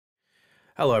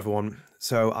Hello, everyone.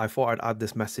 So I thought I'd add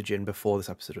this message in before this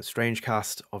episode of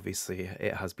StrangeCast. Obviously,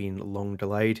 it has been long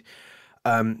delayed.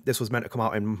 This was meant to come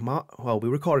out in March. Well, we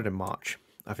recorded in March.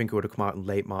 I think it would have come out in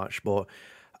late March, but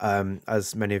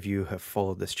as many of you have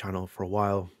followed this channel for a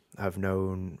while, have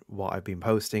known what I've been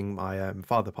posting. My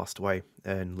father passed away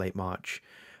in late March,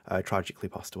 tragically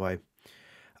passed away.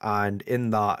 And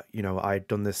in that, I'd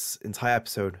done this entire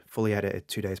episode fully edited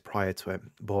 2 days prior to it,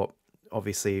 but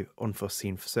obviously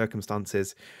unforeseen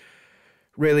circumstances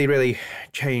really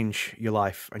change your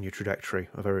life and your trajectory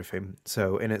of everything.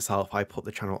 So in itself, I put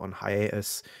the channel on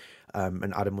hiatus,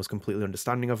 and Adam was completely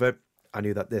understanding of it. I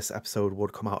knew that this episode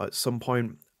would come out at some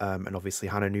point, and obviously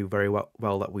Hannah knew very well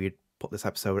that we'd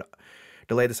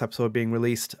delay this episode being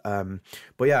released.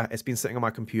 But yeah, it's been sitting on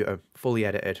my computer, fully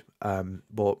edited.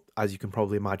 But as you can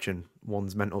probably imagine,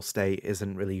 one's mental state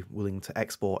isn't really willing to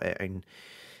export it and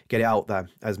get it out there,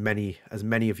 as many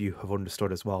of you have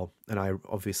understood as well, and I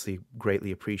obviously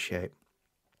greatly appreciate.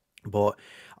 But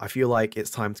I feel like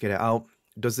it's time to get it out.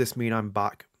 Does this mean I'm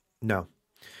back? No.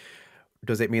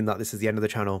 Does it mean that this is the end of the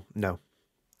channel? No.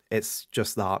 It's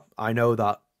just that I know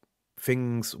that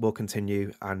things will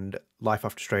continue, and life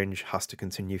after Strange has to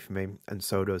continue for me, and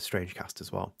so does StrangeCast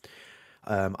as well.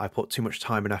 I put too much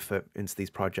time and effort into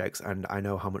these projects, and I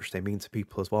know how much they mean to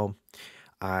people as well.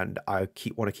 And I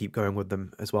want to keep going with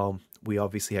them as well. We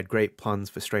obviously had great plans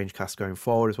for StrangeCast going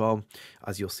forward as well,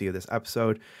 as you'll see in this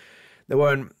episode. There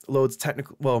weren't loads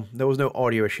of there was no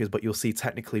audio issues, but you'll see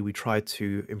technically we tried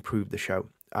to improve the show,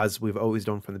 as we've always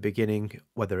done from the beginning,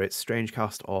 whether it's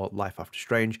StrangeCast or Life After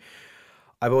Strange.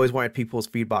 I've always wanted people's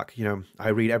feedback. I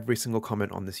read every single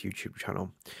comment on this YouTube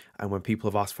channel. And when people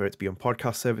have asked for it to be on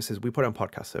podcast services, we put it on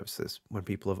podcast services. When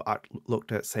people have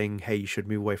looked at saying, hey, you should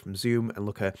move away from Zoom and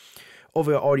look at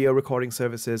other audio recording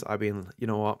services, I've been, you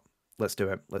know what, let's do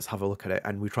it. Let's have a look at it.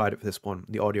 And we tried it for this one.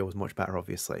 The audio was much better,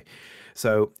 obviously.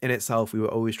 So in itself, we were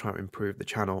always trying to improve the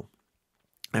channel.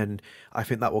 And I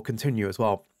think that will continue as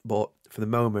well. But for the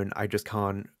moment, I just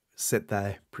can't sit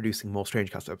there producing more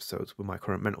StrangeCast episodes with my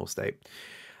current mental state.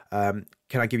 Can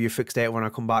I give you a fixed date when I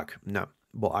come back? No,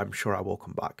 but I'm sure I will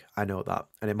come back. I know that,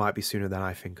 and it might be sooner than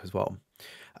I think as well.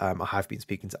 I have been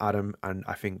speaking to Adam, and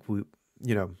I think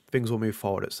things will move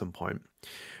forward at some point.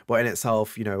 But in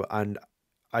itself, and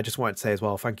I just wanted to say as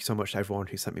well, thank you so much to everyone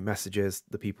who sent me messages,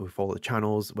 the people who follow the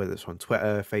channels, whether it's on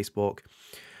Twitter, Facebook,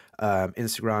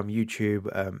 Instagram,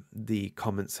 YouTube. The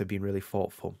comments have been really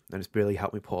thoughtful, and it's really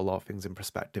helped me put a lot of things in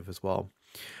perspective as well.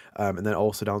 And then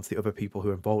also down to the other people who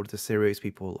are involved in the series,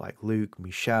 people like Luke,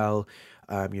 Michelle,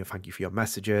 thank you for your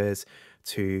messages.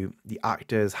 To the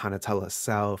actors, Hannah Telle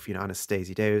herself,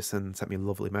 Anastasia Davison sent me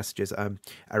lovely messages.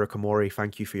 Erica Mori,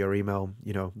 thank you for your email.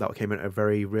 That came in at a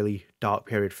really dark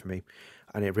period for me,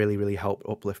 and it really helped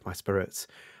uplift my spirits.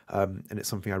 And it's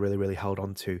something I really held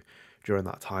on to during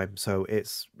that time. So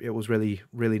it was really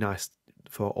nice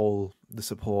for all the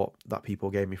support that people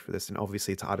gave me for this, and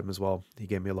obviously to Adam as well. He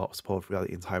gave me a lot of support throughout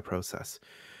the entire process.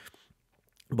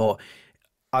 But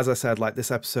as I said,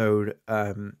 this episode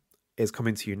is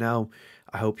coming to you now.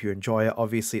 I hope you enjoy it.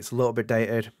 Obviously, it's a little bit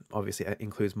dated. Obviously, it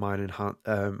includes mine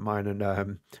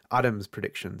and Adam's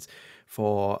predictions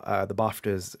for the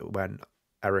BAFTAs when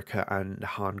Erica and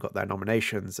Han got their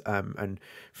nominations, and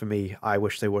for me, I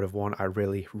wish they would have won. I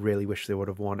really wish they would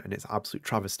have won, and it's absolute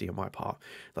travesty on my part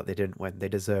that they didn't win. They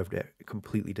deserved it,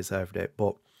 completely deserved it,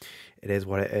 but it is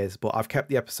what it is. But I've kept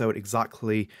the episode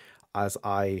exactly as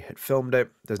I had filmed it.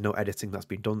 There's no editing that's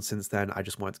been done since then. I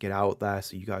just wanted to get out there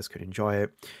so you guys could enjoy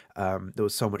it. There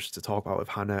was so much to talk about with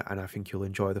Hannah, and I think you'll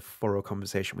enjoy the thorough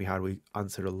conversation we had. We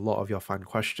answered a lot of your fan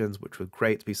questions, which were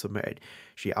great to be submitted.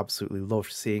 She absolutely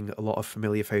loved seeing a lot of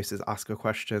familiar faces ask her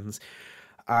questions.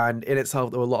 And in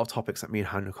itself, there were a lot of topics that me and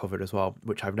Hannah covered as well,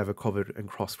 which I've never covered and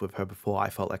crossed with her before. I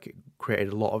felt like it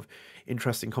created a lot of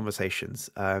interesting conversations.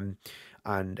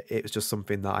 And it was just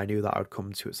something that I knew that I would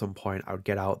come to at some point. I would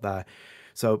get out there.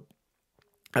 So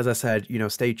as I said,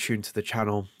 stay tuned to the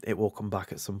channel. It will come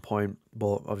back at some point,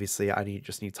 but obviously I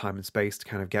just need time and space to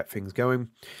kind of get things going.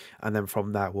 And then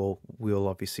from there, we'll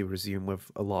obviously resume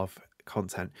with a lot of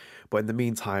content. But in the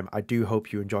meantime, I do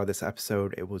hope you enjoy this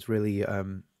episode. It was really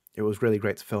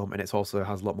great to film, and it also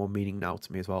has a lot more meaning now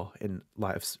to me as well in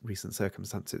light of recent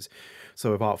circumstances.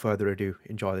 So without further ado,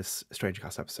 enjoy this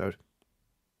StrangeCast episode.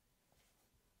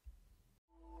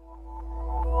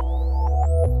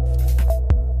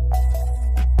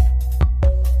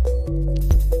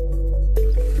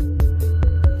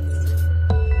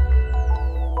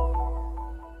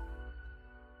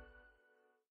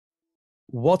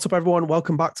 What's up, everyone?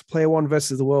 Welcome back to Player One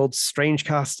versus the World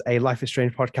StrangeCast, a Life is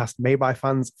Strange podcast made by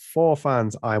fans for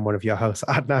fans. I'm one of your hosts,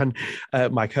 Adnan.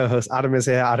 My co-host Adam is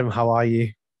here. Adam, how are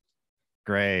you?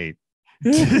 Great.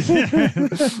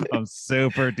 I'm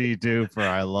super D2 for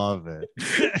I love it.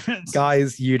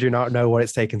 Guys, you do not know what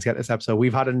it's taken to get this episode.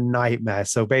 We've had a nightmare.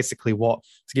 So basically, to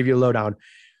give you a lowdown,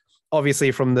 obviously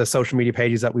from the social media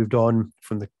pages that we've done,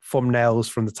 from the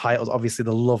thumbnails, from the titles, obviously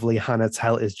the lovely Hannah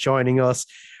Telle is joining us.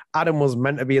 Adam was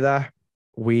meant to be there.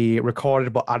 We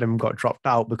recorded, but Adam got dropped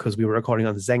out because we were recording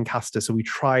on Zencastr. So we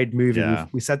tried moving. Yeah.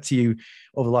 We said to you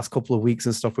over the last couple of weeks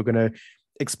and stuff, we're going to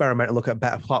experiment and look at a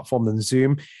better platform than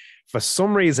Zoom. For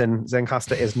some reason,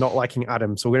 Zencastr is not liking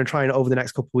Adam. So we're going to try and over the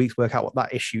next couple of weeks work out what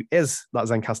that issue is that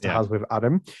Zencastr has with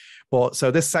Adam. But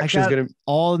so this section is going to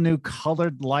all new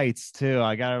colored lights too.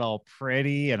 I got it all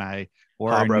pretty and I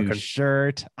wore a new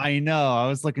shirt. I know. I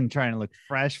was trying to look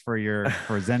fresh for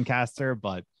Zencastr,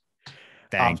 but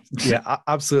dang. Yeah,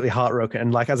 absolutely heartbroken.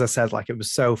 And as I said, it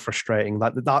was so frustrating.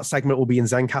 That segment will be in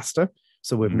Zencastr.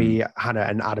 So with me, Hannah,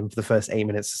 and Adam for the first 8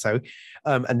 minutes or so.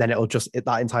 And then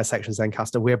that entire section is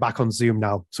Zencastr. We're back on Zoom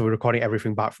now. So we're recording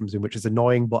everything back from Zoom, which is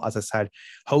annoying. But as I said,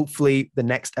 hopefully the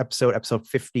next episode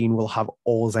 15, will have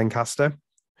all Zencastr.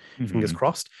 Fingers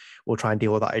crossed. We'll try and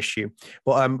deal with that issue.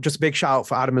 But just a big shout out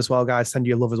for Adam as well, guys. Send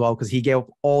you love as well, because he gave up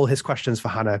all his questions for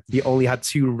Hannah. He only had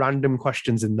 2 random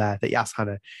questions in there that he asked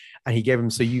Hannah, and he gave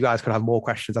them so you guys could have more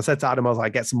questions. I said to Adam, I was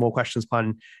like, get some more questions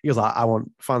planned. He was like, I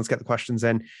want fans to get the questions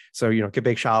in. So, a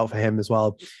big shout out for him as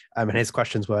well. And his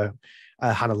questions were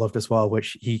Hannah loved as well,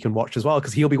 which he can watch as well,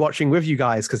 because he'll be watching with you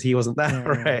guys because he wasn't there,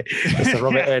 right? Just to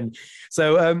rub it in.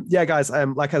 So guys,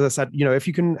 as I said, if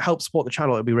you can help support the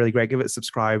channel, it'd be really great. Give it a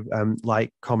subscribe,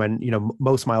 like, comment.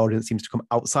 Most of my audience seems to come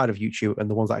outside of YouTube, and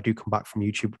the ones that do come back from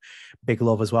YouTube, big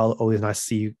love as well. Always nice to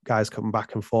see you guys coming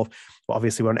back and forth. But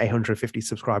obviously we're on 850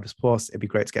 subscribers plus. It'd be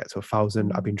great to get to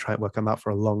 1,000. I've been trying to work on that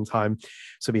for a long time,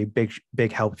 so it'd be a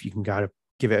big help if you can kind of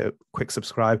give it a quick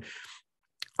subscribe.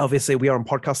 Obviously, we are on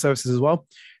podcast services as well.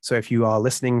 So if you are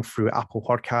listening through Apple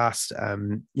Podcasts,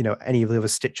 any of the other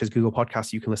Stitchers, Google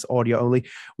Podcasts, you can listen audio only.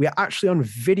 We are actually on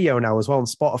video now as well on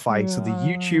Spotify. So the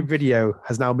YouTube video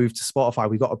has now moved to Spotify.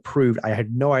 We got approved. I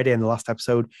had no idea in the last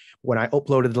episode. When I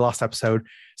uploaded the last episode,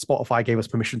 Spotify gave us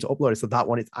permission to upload it. So that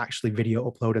one is actually video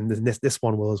upload, and this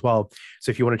one will as well. So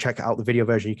if you want to check out the video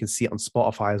version, you can see it on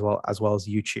Spotify as well as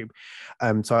YouTube.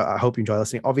 So I hope you enjoy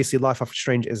listening. Obviously, Life After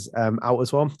Strange is out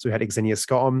as well. So we had Xenia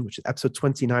Scott on, which is episode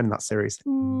 29 in that series.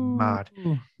 Mad.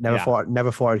 Never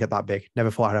thought I'd get that big.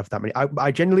 Never thought I'd have that many.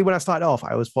 I genuinely, when I started off,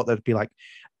 I always thought there'd be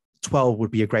 12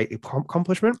 would be a great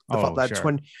accomplishment. The fact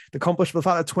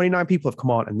that 29 people have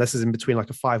come on, and this is in between a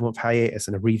 5-month hiatus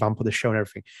and a revamp of the show and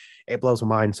everything, it blows my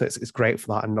mind. So it's great for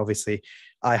that. And obviously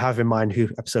I have in mind who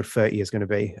episode 30 is going to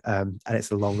be, and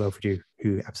it's a long overdue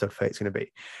who episode 30 is going to be.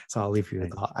 So I'll leave you with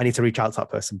that. I need to reach out to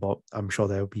that person, but I'm sure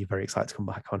they'll be very excited to come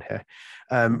back on here.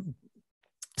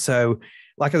 So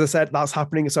as I said, that's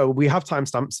happening. So we have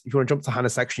timestamps. If you want to jump to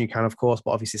Hannah's section, you can, of course,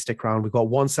 but obviously stick around. We've got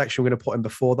one section we're going to put in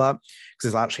before that because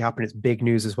it's actually happening. It's big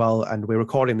news as well. And we're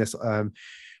recording this.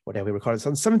 What day we recorded? It's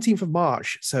on 17th of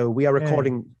March. So we are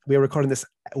recording. We are recording this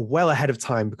well ahead of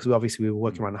time because we were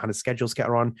working around Hannah's schedule to get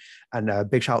her on.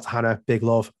 And big shout out to Hannah. Big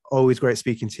love. Always great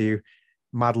speaking to you.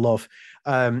 Mad love.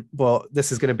 But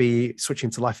this is going to be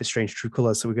switching to Life is Strange True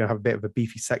Colors. So we're going to have a bit of a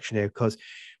beefy section here because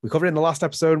we covered it in the last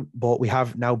episode, but we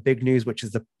have now big news, which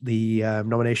is the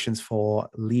nominations for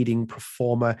leading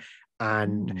performer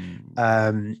and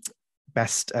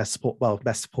best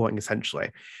supporting,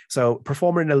 essentially. So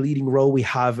performer in a leading role, we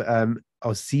have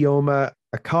Ozioma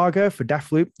Akaga for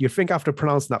Deathloop. You'd think after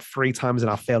pronouncing that 3 times in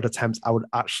our failed attempts, I would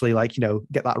actually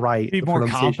get that right. Be more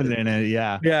confident in it,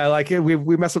 yeah. Yeah,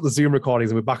 we messed up the Zoom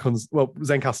recordings and we're back on,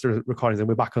 Zencastr recordings and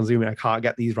we're back on Zoom and I can't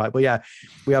get these right. But yeah,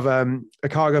 we have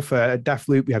Akaga for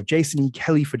Deathloop. We have Jason E.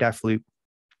 Kelly for Deathloop.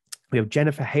 We have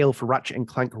Jennifer Hale for Ratchet and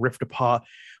Clank Rift Apart.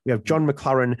 We have John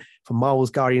McLaren for Marvel's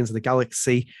Guardians of the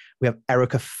Galaxy. We have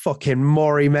Erica fucking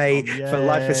Mori, mate, for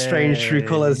Life is Strange True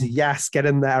Colors. Yes, get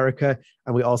in there, Erica.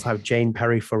 And we also have Jane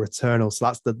Perry for Returnal. So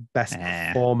that's the best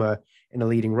performer in a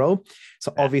leading role.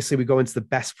 So obviously we go into the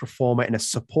best performer in a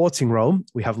supporting role.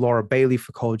 We have Laura Bailey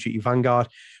for Call of Duty Vanguard.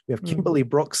 We have Kimberly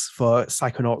Brooks for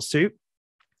Psychonauts 2.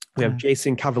 We have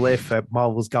Jason Cavalier for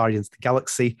Marvel's Guardians of the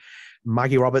Galaxy.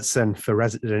 Maggie Robertson for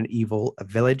Resident Evil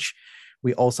Village.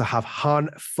 We also have Han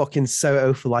fucking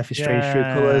Soto for Life is Strange True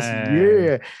Colors.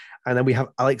 Yeah. And then we have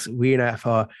Alex Wiener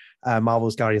for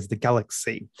Marvel's Guardians of the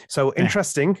Galaxy. So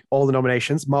interesting, all the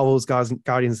nominations. Marvel's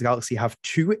Guardians of the Galaxy have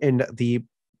 2 in the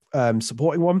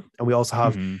supporting one. And we also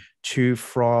have 2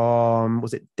 from,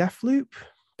 was it Deathloop?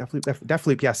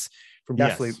 Deathloop, yes, from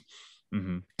Deathloop.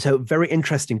 Mm-hmm. So very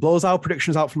interesting. Blows our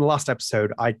predictions out from the last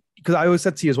episode. Because I always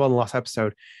said to you as well in the last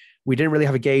episode, we didn't really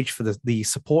have a gauge for the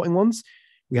supporting ones.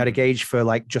 We had a gauge for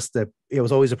like just it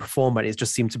was always a performer. It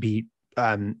just seemed to be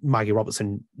Maggie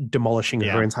Robertson demolishing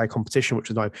her entire competition, which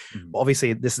was nice. But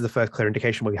obviously, this is the first clear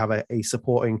indication where we have a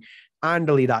supporting and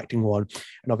a lead acting one.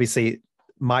 And obviously,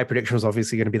 my prediction was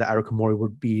obviously going to be that Erica Mori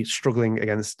would be struggling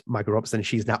against Maggie Robertson.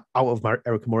 She's now out of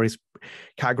Erica Mori's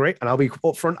category. And I'll be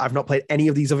upfront, I've not played any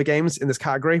of these other games in this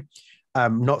category.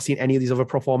 Not seen any of these other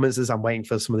performances. I'm waiting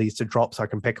for some of these to drop so I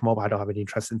can pick them up. I don't have any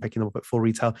interest in picking them up at full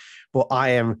retail, but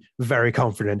I am very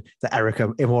confident that Erica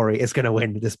Imori is going to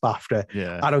win this BAFTA.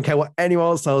 Yeah. I don't care what anyone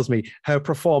else tells me. Her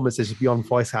performance is beyond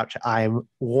voice capture. I am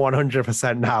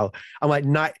 100% now. I'm like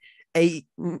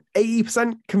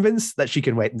 80% convinced that she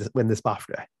can win this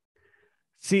BAFTA.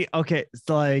 See, okay,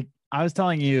 so like I was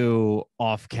telling you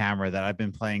off camera that I've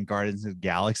been playing Guardians of the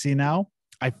Galaxy now.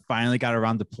 I finally got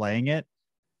around to playing it.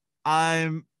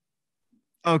 I'm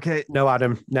okay. No,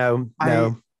 Adam. No.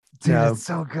 Dude, it's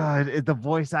so good. The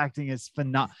voice acting is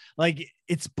phenomenal. Like,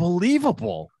 it's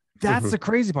believable. That's the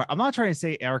crazy part. I'm not trying to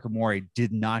say Erica Mori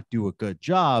did not do a good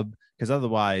job, because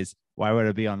otherwise, why would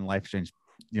it be on Life Strange,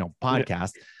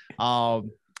 podcast?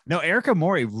 No, Erica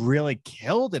Mori really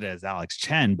killed it as Alex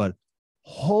Chen, but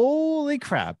holy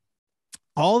crap.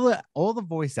 All the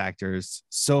voice actors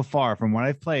so far from what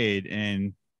I've played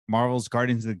in Marvel's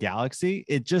Guardians of the Galaxy,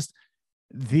 it just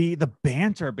the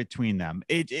banter between them,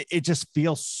 it just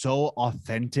feels so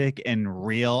authentic and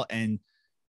real, and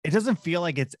it doesn't feel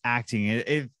like it's acting.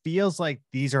 It feels like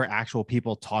these are actual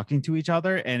people talking to each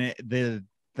other, and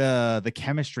the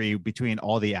chemistry between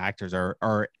all the actors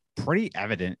are pretty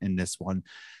evident in this one.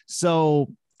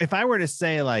 So if I were to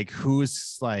say like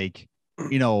who's like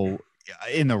in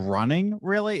the running,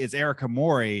 really, is Erica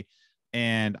Mori.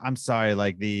 And I'm sorry,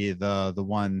 like the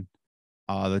one,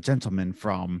 the gentleman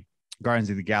from Guardians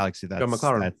of the Galaxy. That's John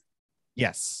McLaren.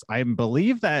 Yes, I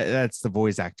believe that's the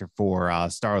voice actor for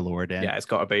Star-Lord. And yeah, it's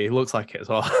got to be. It looks like it as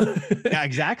well. yeah,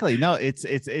 exactly. No, it's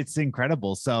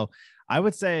incredible. So I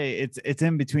would say it's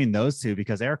in between those two,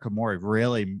 because Erica Mori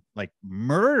really like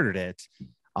murdered it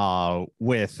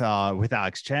with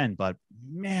Alex Chen. But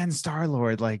man,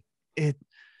 Star-Lord, like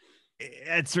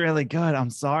it's really good. I'm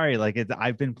sorry. Like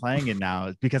I've been playing it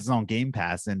now because it's on Game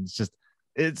Pass, and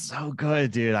it's so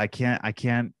good, dude. I can't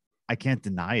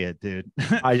deny it, dude.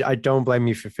 I don't blame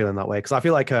you for feeling that way, because I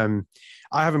feel like I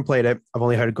haven't played it. I've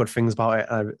only heard good things about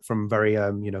it from very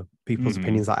people's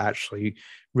opinions that I actually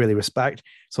really respect.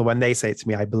 So when they say it to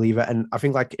me, I believe it. And I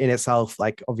think like in itself,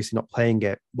 like obviously not playing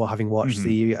it, but having watched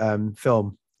the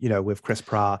film, with Chris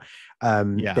Pratt,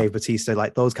 Dave Bautista,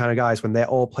 like those kind of guys, when they're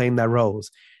all playing their roles,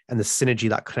 and the synergy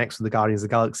that connects with the Guardians of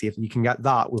the Galaxy, if you can get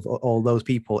that with all those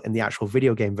people in the actual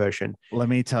video game version. Let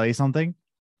me tell you something.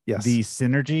 Yes. The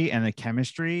synergy and the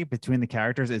chemistry between the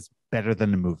characters is better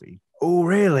than the movie. Oh,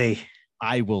 really?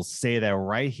 I will say that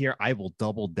right here. I will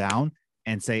double down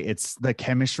and say the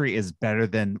chemistry is better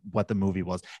than what the movie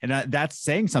was. And that's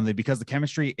saying something, because the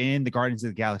chemistry in the Guardians of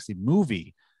the Galaxy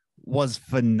movie was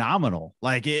phenomenal.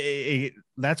 Like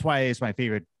that's why it's my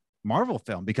favorite Marvel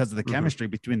film, because of the chemistry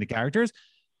between the characters.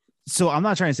 So I'm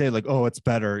not trying to say like, oh, it's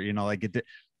better,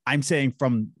 I'm saying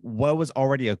from what was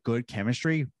already a good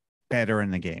chemistry, better in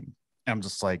the game. I'm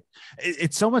just like,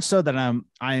 it's so much so that I'm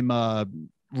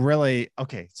really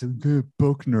okay. So the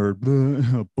book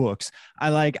nerd books. I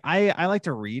like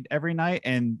to read every night,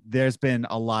 and there's been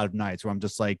a lot of nights where I'm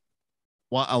just like,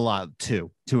 well, a lot, two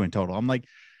in total. I'm like,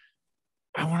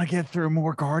 I want to get through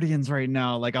more Guardians right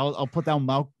now. Like I'll put down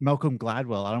Malcolm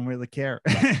Gladwell. I don't really care.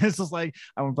 It's just like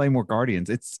I want to play more Guardians.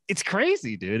 It's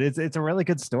crazy, dude. It's a really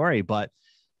good story, but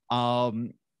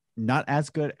not as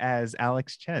good as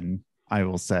Alex Chen, I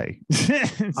will say.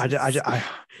 This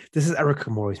is Erica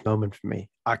Mori's moment for me.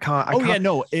 I can't. Yeah,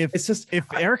 no.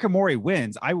 If Erica Mori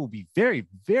wins, I will be very,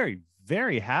 very,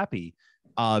 very happy.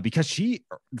 Because she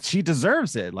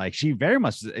deserves it. Like she very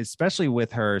much, especially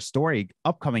with her story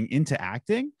upcoming into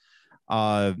acting.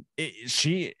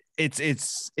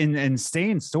 It's an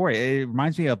insane story. It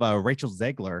reminds me of Rachel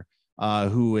Zegler,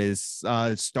 who is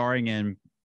starring in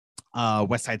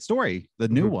West Side Story, the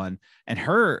new one, and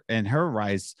her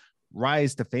rise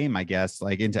to fame, I guess,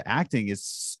 like into acting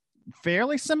is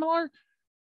fairly similar.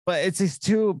 But it's these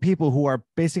two people who are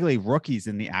basically rookies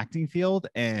in the acting field,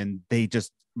 and they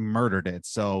just murdered it.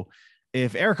 So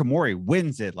if Erica Mori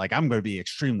wins it, like I'm going to be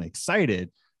extremely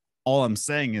excited. All I'm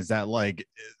saying is that like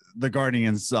the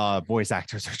Guardians voice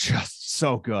actors are just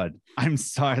so good. I'm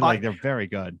sorry, they're very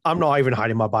good. I'm not even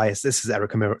hiding my bias. This is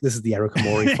the Erica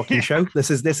Mori fucking show. This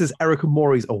is Erica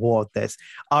Mori's award. This.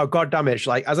 Oh god damn it!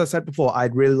 Like as I said before,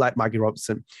 I'd really like Maggie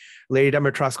Robertson. Lady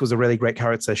Dimitrescu was a really great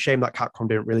character. Shame that Capcom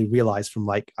didn't really realize from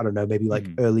like, I don't know, maybe like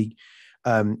early.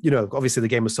 Obviously the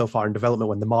game was so far in development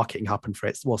when the marketing happened for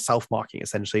it. Well, self-marketing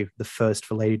essentially, the first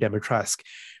for Lady Dimitrescu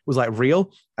was like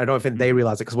real. I don't think they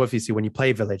realized it because obviously when you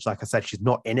play Village, like I said, she's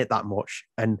not in it that much.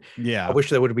 And I wish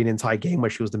there would have been an entire game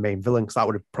where she was the main villain, because that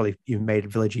would have probably even made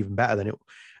Village even better than it.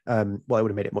 It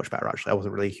would have made it much better actually. I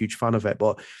wasn't really a huge fan of it,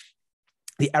 but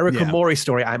the Erica Mori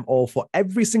story, I'm all for.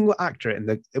 Every single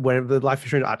actor when the Life is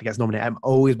Strange actor gets nominated, I'm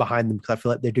always behind them because I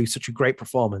feel like they do such a great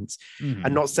performance.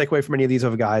 And not to take away from any of these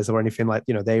other guys or anything, like,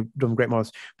 they've done great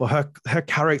moments. But her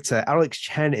character, Alex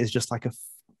Chen, is just like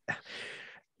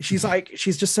she's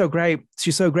just so great.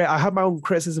 She's so great. I have my own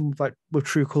criticism with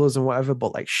True Colors and whatever,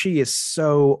 but like she is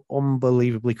so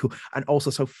unbelievably cool and also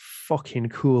so fucking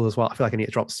cool as well. I feel like I need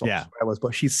to drop some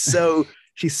but she's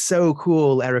so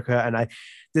cool, Erica, and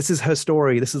this is her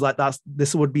story.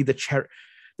 This would be the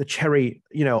cherry,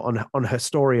 on her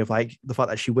story of like the fact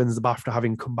that she wins the BAFTA,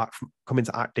 having come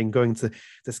into acting, going to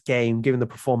this game, giving the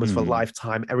performance for a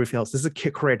lifetime, everything else. This is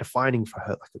a career defining for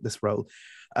her, like this role.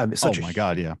 It's such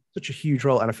such a huge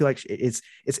role, and I feel like it's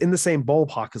in the same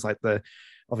ballpark as like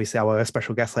obviously our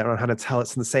special guest later on, Hannah Telle.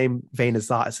 It's in the same vein as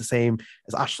that. It's the same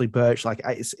as Ashley Birch. Like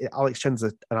Alex Chen's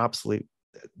an absolute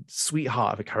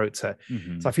sweetheart of a character.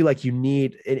 So I feel like it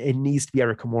needs to be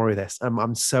Erica Mori this.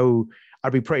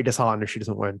 I'd be pretty disheartened if she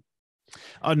doesn't win.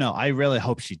 Oh no, I really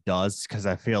hope she does, because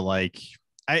I feel like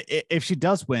if she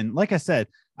does win, like I said,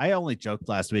 I only joked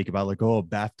last week about like, oh,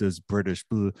 BAFTA's British,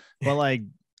 but like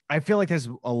I feel like there's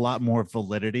a lot more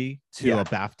validity to a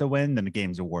BAFTA win than a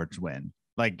Games Awards win,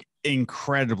 like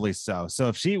incredibly so. So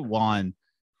if she won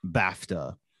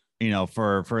BAFTA,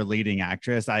 for leading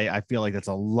actress, I feel like that's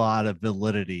a lot of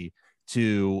validity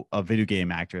to a video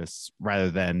game actress rather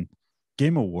than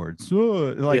Game Awards,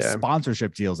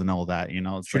 sponsorship deals and all that.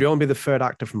 Should only be the third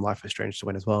actor from Life is Strange to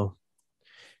win as well.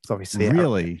 Because obviously,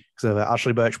 really, because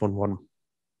Ashley Birch won one.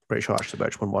 Pretty sure Ashley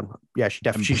Birch won one. Yeah, she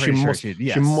definitely.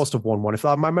 She must have won one. If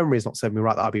my memory is not serving me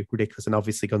right, that'd be ridiculous. And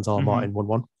obviously, Gonzalo Martin won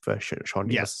one for Sean.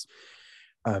 Yes.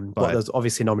 But there's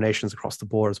obviously nominations across the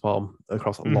board as well,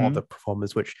 across a lot of the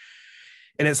performers, which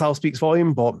in itself speaks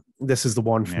volume. But this is the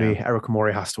one for me. Erica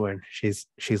Mori has to win. She's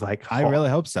like hot. I really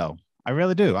hope so. I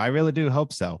really do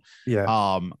hope so.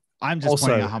 Yeah. I'm just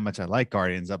pointing out how much I like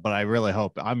Guardians, but I really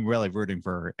hope, I'm really rooting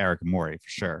for Erica Mori for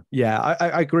sure. Yeah,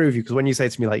 I agree with you, because when you say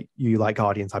to me like you like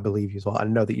Guardians, I believe you as well. I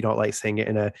know that you don't like saying it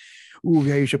in a, oh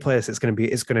yeah, you should play this. It's gonna be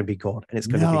good, and it's gonna be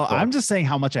good. I'm just saying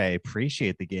how much I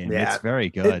appreciate the game. Yeah, it's very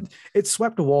good. It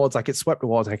swept awards, and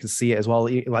I can see it as well.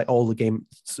 Like all the game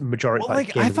majority. Well,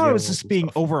 I thought it was just being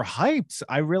overhyped.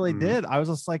 I really did. I was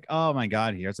just like, oh my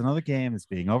god, here's another game that's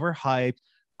being overhyped.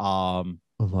 A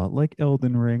lot like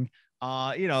Elden Ring.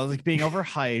 Like being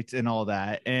overhyped and all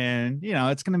that, and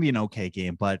it's gonna be an okay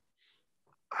game, but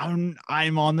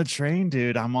I'm on the train,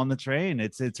 dude. I'm on the train.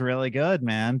 It's really good,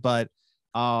 man. But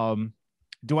do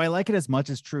I like it as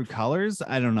much as True Colors?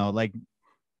 I don't know. Like,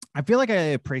 I feel like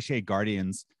I appreciate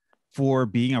Guardians for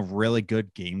being a really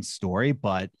good game story,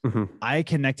 but I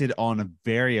connected on a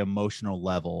very emotional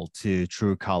level to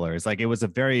True Colors. Like, it was a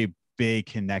very big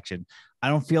connection. I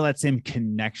don't feel that same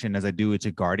connection as I do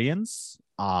to Guardians.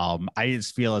 I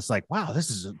just feel it's like, wow,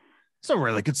 it's a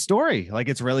really good story. Like,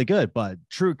 it's really good, but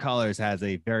True Colors has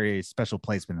a very special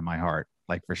placement in my heart,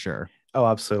 like, for sure. Oh,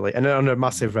 absolutely. And on a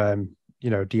massive,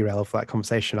 derail for that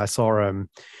conversation, I saw,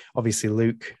 obviously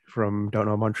Luke from Don't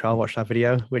Know Montreal watched that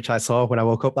video, which I saw when I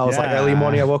woke up. That was like early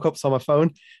morning. I woke up, saw my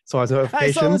phone, saw his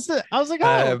notifications. I was like,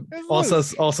 oh, also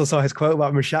saw his quote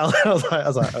about Michelle. I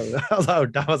was like, oh,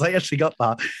 damn. I was like, I actually got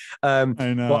that. I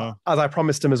know. But as I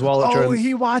promised him as well.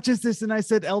 He watches this, and I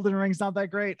said Elden Ring's not that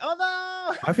great. Oh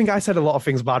no. I think I said a lot of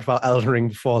things bad about Elden Ring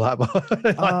before that,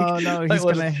 but he's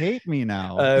gonna hate me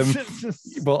now.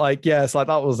 But like, yes, like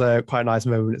that was quite a nice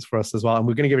moment for us as well, and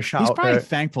we're gonna give a shout out. He's probably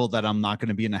thankful that I'm not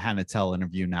gonna be in a Hannah Telle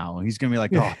interview now. He's gonna be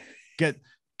like, oh,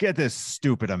 get this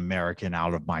stupid American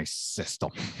out of my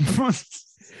system.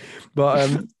 But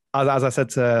as I said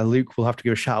to Luke, we'll have to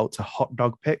give a shout out to Hot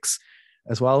Dog Picks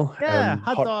as well. Yeah,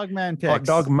 Hot Dog Man Picks. Hot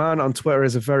Dog Man on Twitter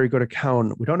is a very good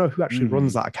account. We don't know who actually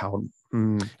runs that account.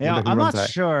 Yeah, I'm not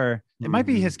sure. It might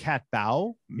be his cat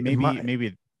Bao.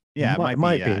 Maybe. Yeah, it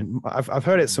might be. I've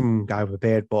heard it's some guy with a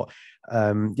beard, but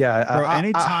Bro,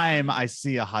 anytime I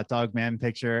see a Hot Dog Man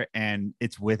picture and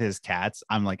it's with his cats,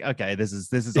 I'm like, okay, this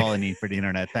is all I need for the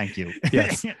internet. Thank you.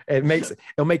 Yes,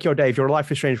 it'll make your day. If you're a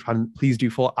Life is Strange fan, please do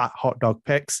follow at Hot Dog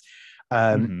Picks.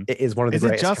 It is one of the Is it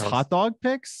greatest just accounts. hot dog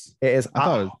pics? It is I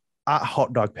thought it was at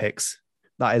hot dog pics.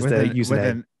 That is with the an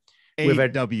username. with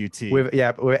an AWT. With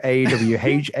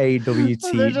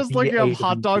AWHAWT. They're just looking up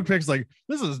hot dog pics like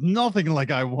this is nothing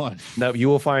like I want. No, you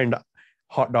will find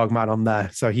Hot Dog Man on there.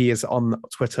 So he is on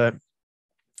Twitter.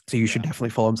 So you should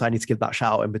definitely follow him. So I need to give that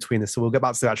shout out in between this. So we'll get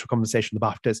back to the actual conversation, the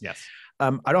BAFTAs. Yes. I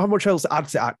don't have much else to add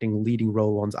to acting leading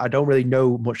role ones. I don't really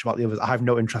know much about the others. I have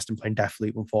no interest in playing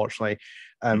Deathloop, unfortunately.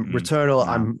 Returnal,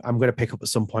 no. I'm going to pick up at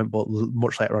some point, but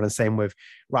much later on. And same with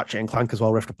Ratchet and Clank as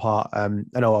well, Rift Apart. I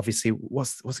know, obviously,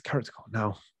 what's the character called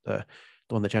now? The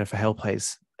one that Jennifer Hale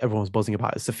plays. Everyone's buzzing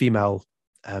about. It's the female.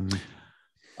 I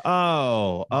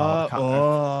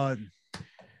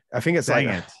think it's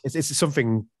it's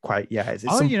something quite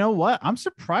you know what? I'm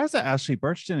surprised that Ashley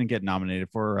Birch didn't get nominated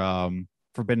for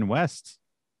Forbidden West.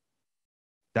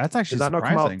 That's actually Did that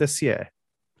surprising. not come out this year?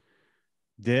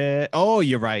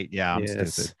 You're right. Yeah, I'm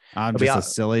stupid. I'm just a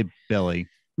silly Billy.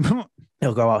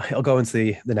 He'll go out. He'll go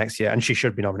into the next year, and she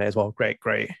should be nominated as well. Great.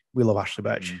 We love Ashley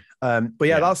Birch. But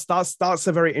that's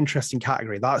a very interesting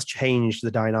category. That's changed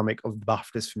the dynamic of the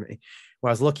BAFTAs for me. When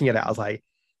I was looking at it, I was like,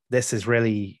 this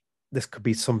could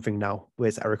be something now where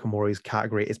it's Erica Mori's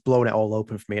category. It's blown it all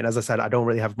open for me. And as I said, I don't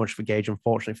really have much of a gauge,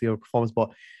 unfortunately, for the other performance,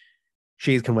 but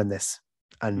she can win this.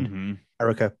 And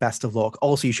Erica, best of luck.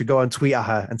 Also, you should go and tweet at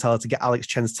her and tell her to get Alex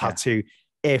Chen's tattoo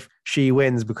if she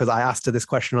wins, because I asked her this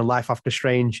question on Life After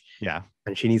Strange. Yeah.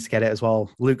 And she needs to get it as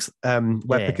well. Luke's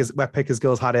Web Pickers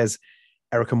Girls had his.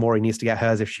 Erica Mori needs to get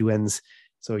hers if she wins.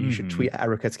 So you should tweet at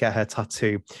Erica to get her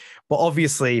tattoo. But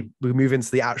obviously, we move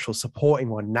into the actual supporting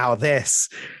one. Now this.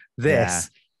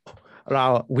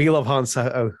 Now, we love Han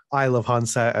Solo. I love Han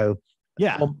Solo.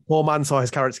 Yeah. Poor man saw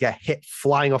his character get hit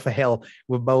flying off a hill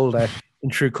with boulder in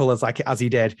true colors, as he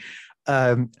did.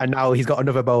 And now he's got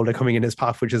another boulder coming in his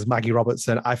path, which is Maggie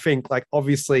Robertson. I think,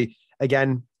 obviously,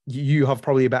 again, you have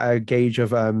probably a better gauge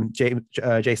of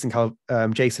Jason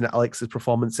and Alex's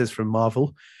performances from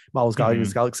Marvel's Guardians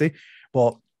of the Galaxy.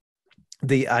 But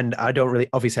I don't really,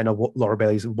 obviously, I know Laura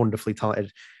Bailey's wonderfully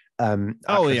talented.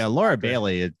 Laura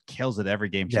Bailey kills it every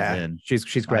game she's in.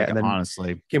 She's great. And then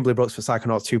honestly, Kimberly Brooks for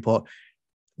Psychonauts 2. But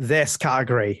this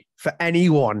category, for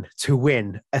anyone to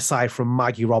win aside from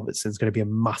Maggie Robertson, is going to be a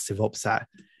massive upset.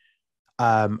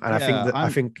 I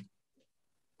think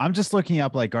I'm just looking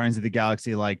up Guardians of the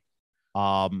Galaxy, who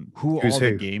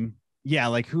the game.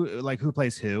 Yeah, who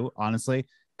plays who, honestly.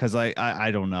 Because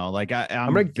I don't know.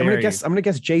 I'm gonna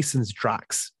guess Jason's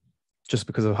Drax, just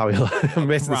because of how he I'm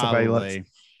basing this on how he looks.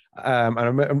 And I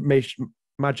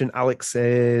imagine Alex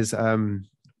is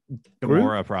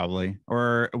Gamora probably.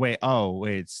 Or wait,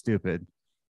 stupid.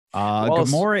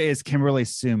 Gamora is Kimberly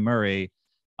Sue Murray.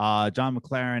 John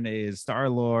McLaren is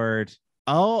Star-Lord.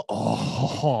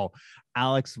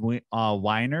 Alex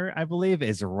Weiner, I believe,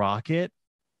 is Rocket.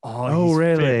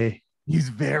 Really? He's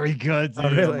very good. Dude. Oh,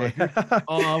 really?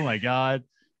 Oh my god.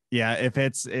 Yeah, if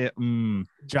it's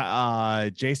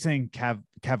Jason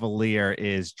Cavalier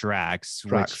is Drax,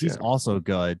 which he's also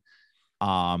good.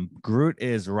 Groot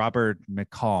is Robert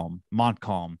Montcalm.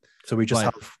 So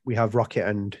we have Rocket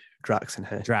and Drax in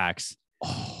here. Drax.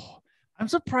 Oh, I'm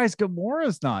surprised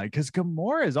Gamora's not, because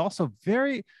Gamora is also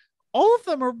all of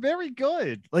them are very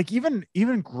good.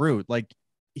 Even Groot,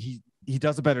 he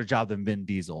does a better job than Vin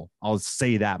Diesel. I'll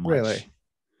say that much. Really?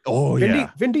 Oh,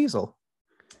 Vin Diesel.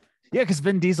 Yeah, because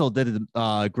Vin Diesel did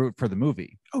Groot for the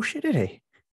movie. Oh shit, did he?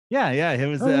 Yeah, it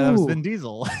was Vin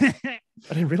Diesel. I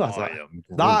didn't realize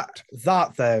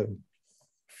that though,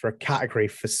 for a category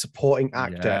for supporting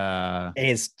actor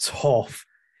is tough.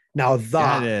 Now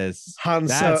that is Han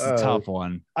that's Solo, a tough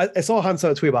one. I saw Han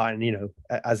Solo tweet about it, and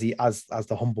as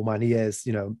the humble man he is,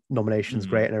 nominations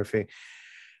great and everything.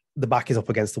 The back is up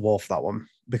against the wall for that one,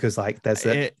 because there's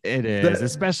it is,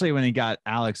 especially when he got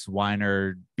Alex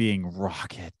Weiner being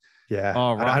Rocket. Yeah.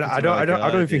 Oh, I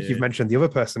don't think you've mentioned the other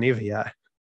person either yet.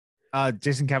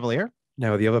 Jason Cavalier?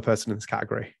 No, the other person in this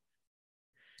category.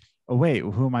 Oh wait,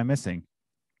 who am I missing?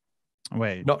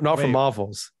 Wait, not from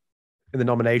Marvels in the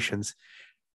nominations.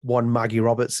 One Maggie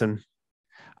Robertson.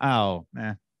 Oh,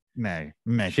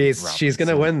 she's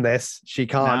gonna win this. She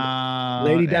can't.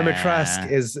 No, Lady Demetresque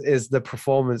is the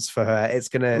performance for her. It's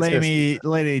gonna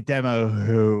Lady Demo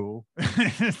who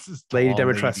Lady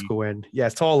Demetresque will win. Yeah,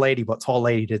 it's Tall Lady, but Tall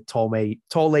Lady did Tall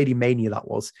Lady Mania, that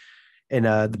was in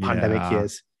the pandemic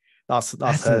years. That's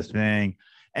her the thing.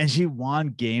 And she won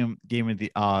game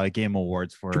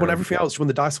awards for. She won everything else. She won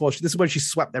the Dice Awards. This is when she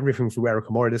swept everything through Erica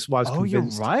Mori. This is why I was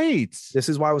convinced. You're right. This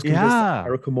is why I was convinced that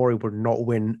Erica Mori would not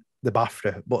win the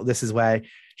BAFTA, but this is where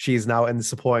she is now in the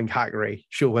supporting category.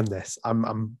 She'll win this.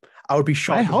 I'm I would be I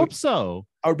shocked. hope so.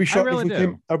 I would be shocked really if we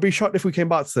came. I would be shocked if we came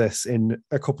back to this in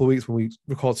a couple of weeks when we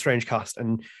record StrangeCast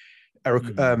and Eric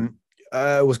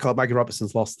was called Maggie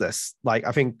Robertson's lost this. Like,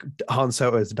 I think Han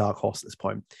Solo is the dark horse at this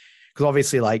point. Because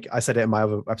obviously, like I said it in my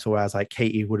other episode where I was like,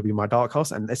 Katie would be my dark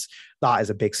horse, and that is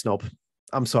a big snub.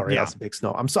 I'm sorry, that's a big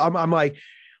snub. I'm like,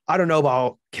 I don't know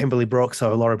about Kimberly Brooks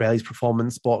or Laura Bailey's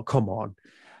performance, but come on.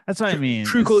 That's what I mean.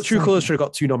 True Colors should have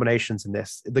got 2 nominations in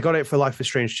this. They got it for Life is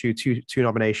Strange 2, two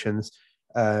nominations.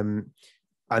 And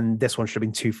this one should have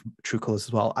been 2 for True Colors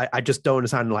as well. I just don't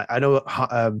understand. Like, I know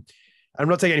I'm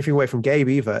not taking anything away from Gabe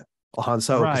either, or Han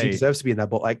Solo, because he deserves to be in there,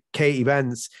 but like Katie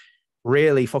Benz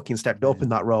really fucking stepped up in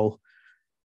that role.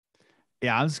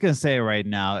 Yeah, I'm just gonna say right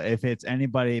now, if it's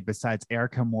anybody besides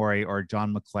Erica Mori or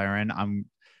John McLaren, I'm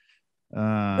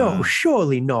no,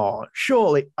 surely not.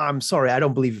 Surely, I'm sorry, I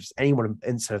don't believe it's anyone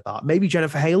instead of that. Maybe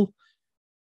Jennifer Hale.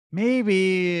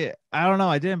 Maybe, I don't know.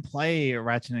 I didn't play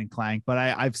Ratchet and Clank, but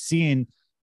I've seen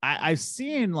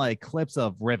like clips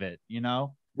of Rivet. You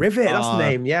know, Rivet. That's the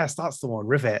name. Yes, that's the one.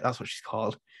 Rivet. That's what she's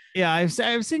called. Yeah,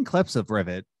 I've seen clips of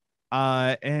Rivet.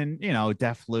 And you know,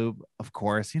 Deathloop, of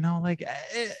course. You know, like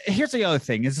here's the other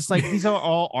thing: is just like these are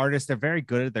all artists. They're very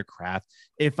good at their craft.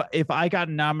 If I got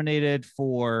nominated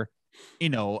for, you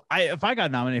know, if I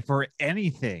got nominated for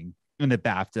anything in the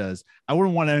BAFTAs, I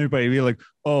wouldn't want anybody to be like,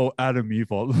 "Oh, Adam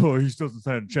Evil, oh, he doesn't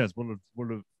stand a chance."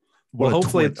 Well,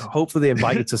 hopefully they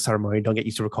invite you to the ceremony and don't get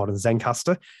you to record on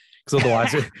Zencaster, because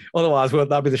otherwise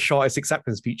that'd be the shortest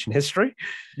acceptance speech in history.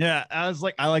 Yeah, I was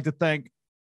like, I like to thank.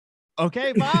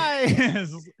 Okay, bye.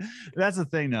 That's the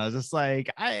thing, though. It's just like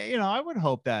I would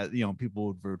hope that people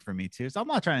would root for me too. So I'm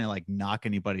not trying to like knock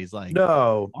anybody's like.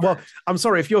 No, art. Well, I'm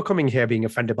sorry if you're coming here being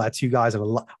offended by 2 guys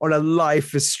on a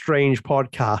Life is Strange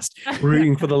podcast,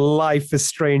 rooting for the Life is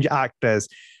Strange actors.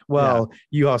 Well,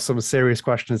 you have some serious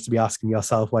questions to be asking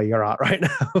yourself where you're at right now.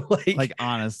 like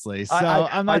honestly, so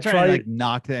I'm not trying to like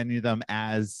knock any of them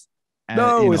as.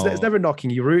 No, it's never knocking.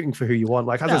 You're rooting for who you want.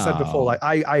 Like, as I said before, like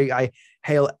I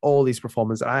hail all these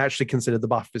performances. I actually consider the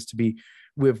BAFTAs to be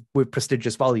with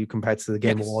prestigious value compared to the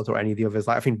Game Awards or any of the others.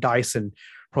 Like, I think Dyson,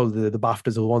 probably the BAFTAs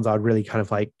are the ones I'd really kind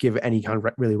of like give any kind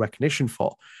of really recognition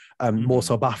for. More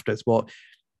so BAFTAs, but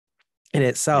in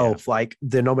itself, like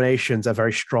the nominations are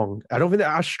very strong. I don't think they're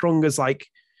as strong as like.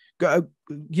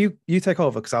 You take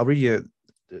over because I'll read you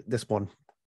this one.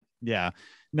 Yeah,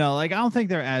 no, like I don't think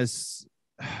they're as.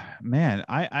 Man,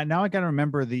 I now I gotta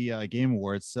remember the Game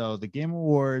Awards. So the Game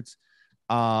Awards,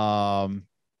 what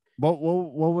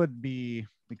would be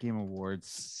the Game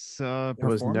Awards? It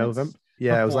was November.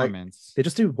 Yeah, it was like they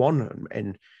just do one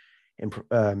in they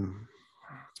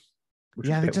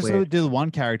just do one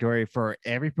category for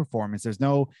every performance. There's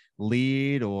no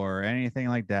lead or anything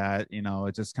like that. You know,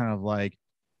 it's just kind of like,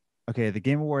 okay, the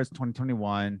Game Awards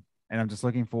 2021, and I'm just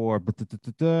looking for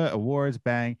awards.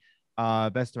 Bang.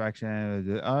 Best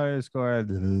direction, score,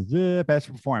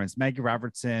 best performance, Maggie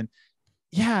Robertson.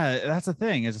 Yeah, that's the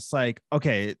thing. It's just like,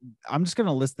 okay, I'm just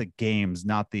gonna list the games,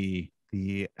 not the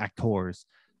actors.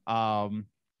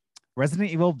 Resident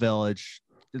Evil Village,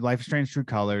 Life is Strange True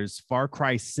Colors, Far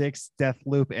Cry 6,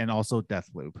 Deathloop, and also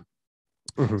Deathloop.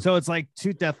 Mm-hmm. So it's like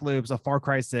 2 Deathloops, a Far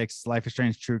Cry 6, Life is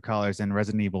Strange True Colors, and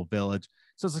Resident Evil Village.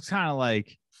 So it's kind of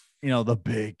like, the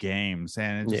big games,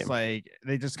 and it's just like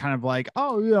they just kind of like,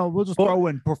 we'll just throw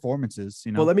in performances.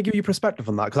 Well, let me give you perspective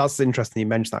on that, because that's interesting you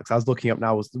mentioned that, because I was looking up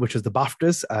now, which is the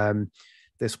BAFTAs.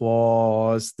 This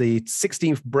was the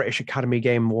 16th British Academy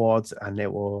Game Awards, and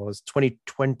it was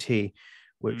 2020,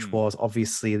 which was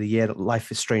obviously the year that Life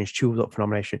is Strange 2 was up for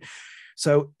nomination.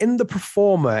 So in the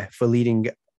performer for a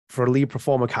lead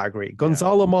performer category,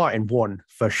 Gonzalo Martin won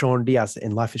for Sean Diaz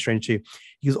in Life is Strange 2.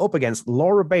 He was up against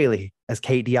Laura Bailey as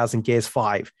Kate Diaz in Gears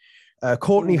 5,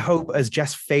 Courtney Hope as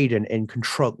Jess Faden in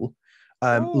Control,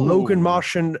 Logan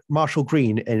Marshall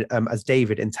Green as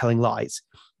David in Telling Lies,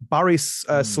 Barry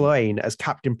Slane as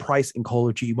Captain Price in Call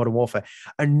of Duty Modern Warfare,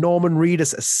 and Norman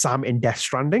Reedus as Sam in Death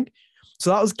Stranding.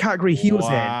 So that was the category he was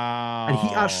in, and he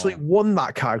actually won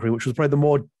that category, which was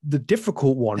probably the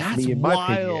difficult one for me, in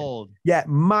my opinion. Yeah,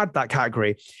 mad, that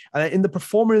category. And in the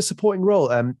performer and supporting role,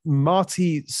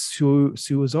 Marty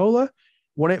Suazola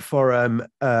won it for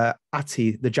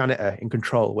Atty, the janitor in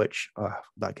Control, which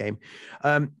that game.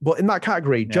 But in that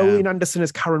category, Jolene Anderson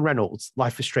as Karen Reynolds,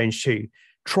 Life is Strange 2,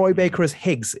 Troy Baker as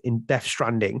Higgs in Death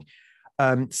Stranding,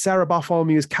 Sarah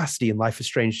Bartholomew as Cassidy in Life is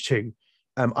Strange 2.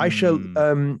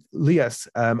 Aisha Lias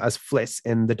as Fliss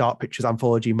in the Dark Pictures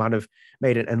anthology Man of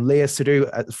Maiden, and Leah Sadu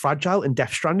as Fragile in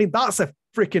Death Stranding. That's a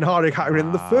freaking harder category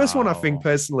than the first one, I think,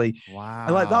 personally. Wow.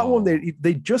 And like that one,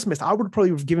 they just missed. I would probably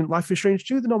have given Life is Strange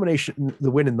 2 the nomination, the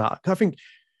win in that. I think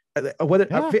Whether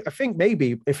Yeah. I think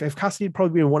maybe if Cassidy had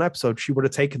probably been in one episode, she would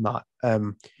have taken that.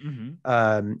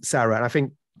 Sarah, and I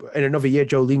think in another year,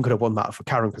 Jolene could have won that for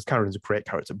Karen because Karen's a great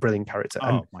character, brilliant character,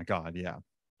 and Oh my God, yeah.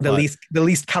 the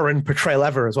least Karen portrayal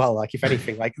ever as well. Like if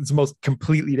anything, like it's the most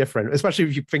completely different, especially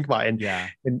if you think about it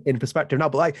in perspective now.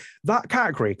 But like that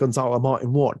category, Gonzalo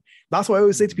Martin won. That's what I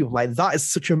always say to people. Like that is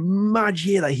such a mad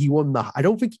year that he won that. I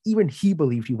don't think even he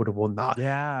believed he would have won that.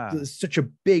 Yeah, It's such a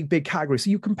big category. So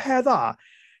you compare that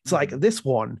to like this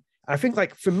one. I think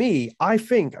like for me, I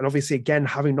think, and obviously again,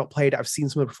 having not played it, I've seen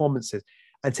some of the performances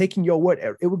and taking your word,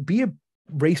 it would be a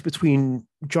race between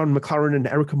John McLaren and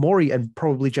Erica Mori and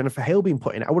probably Jennifer Hale being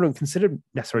put in. I wouldn't consider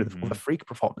necessarily the freak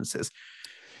performances.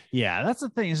 Yeah, that's the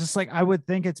thing. It's just like I would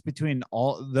think it's between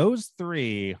all those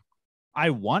three. I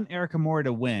want Erica Mori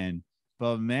to win,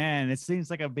 but man, it seems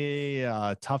like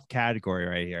a tough category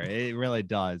right here. It really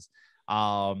does.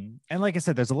 And like I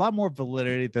said, there's a lot more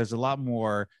validity. There's a lot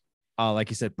more, like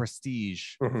you said,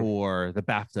 prestige for the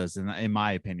BAFTAs, in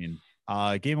my opinion.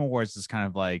 Game Awards is kind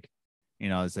of like,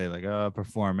 say like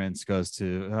performance goes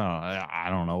to, I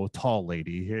don't know, tall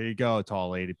lady. Here you go, tall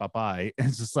lady. Bye-bye.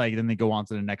 It's just like, then they go on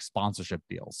to the next sponsorship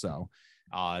deal. So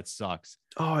it sucks.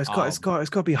 Oh, it's got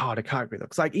to be harder category though.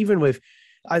 Because like even with,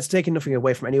 it's taking nothing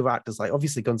away from any of the actors. Like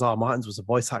obviously Gonzalo Martins was a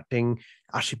voice acting,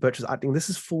 Ashley Birch was acting. This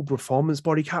is full performance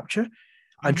body capture.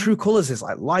 And True Colors is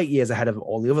like light years ahead of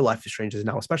all the other Life is Strangers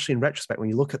now, especially in retrospect when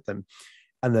you look at them.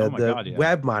 And the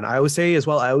web man, I always say as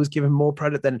well, I always give him more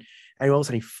credit than anyone else,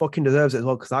 and he fucking deserves it as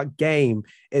well, because that game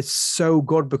is so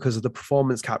good because of the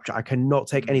performance capture. I cannot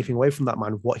take anything away from that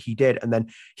man, what he did. And then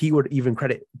he would even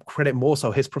credit more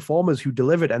so his performers who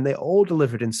delivered, and they all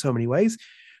delivered in so many ways.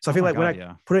 So I feel like when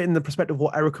I put it in the perspective of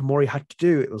what Erica Mori had to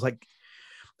do, it was like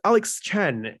Alex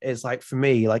Chen is like, for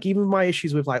me, like even my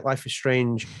issues with like Life is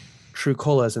Strange, True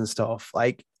Colors and stuff,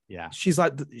 like, she's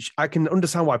like, I can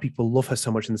understand why people love her so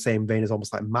much in the same vein as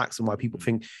almost like Max, and why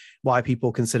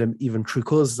people consider even True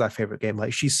Colors as their favorite game.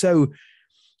 Like she's so,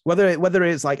 whether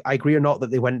it's like, I agree or not that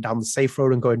they went down the safe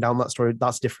road and going down that story,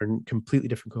 that's completely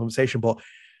different conversation. But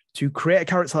to create a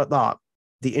character like that,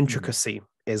 the intricacy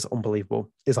is unbelievable.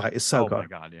 It's so good. Oh my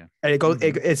God, yeah. And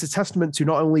it's a testament to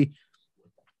not only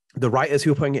the writers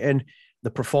who are putting it in, the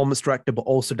performance director, but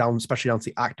also especially down to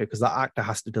the actor, because that actor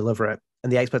has to deliver it.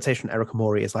 And the expectation of Erica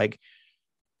Mori is like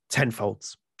tenfold.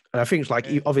 And I think it's like,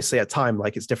 obviously at time,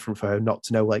 like it's different for her not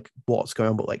to know like what's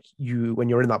going on, but like when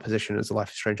you're in that position as a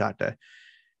Life is Strange actor,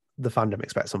 the fandom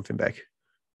expects something big.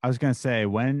 I was going to say,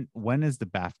 when is the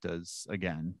BAFTAs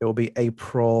again? It will be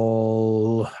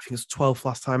April, I think it's 12th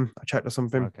last time I checked or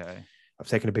something. Okay. I've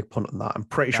taken a big punt on that. I'm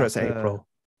pretty sure it's April.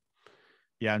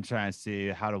 Yeah, I'm trying to see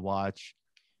how to watch.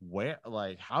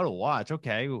 How to watch.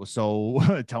 Okay,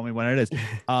 so tell me when it is.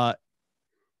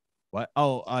 What?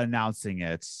 Oh, announcing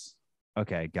it.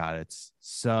 Okay, got it.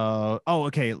 So,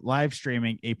 okay, live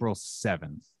streaming April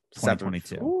 7th,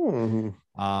 2022. Ooh.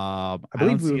 I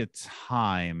don't see a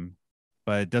time,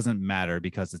 but it doesn't matter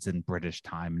because it's in British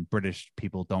time, and British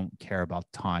people don't care about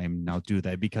time now, do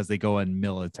they? Because they go in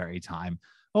military time.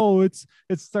 Oh, it's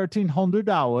 1300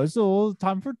 hours. Oh,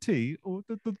 time for tea. Oh,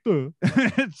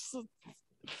 it's.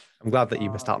 I'm glad that you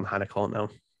missed out on Hannah Call now.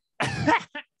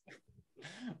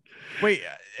 Wait,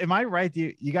 am I right?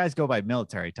 You guys go by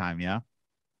military time, yeah?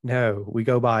 No, we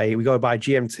go by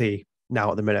GMT now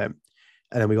at the minute,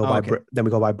 and then we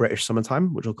go by British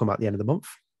summertime, which will come at the end of the month.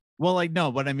 Well, like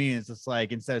no, what I mean is just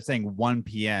like instead of saying 1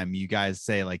 p.m., you guys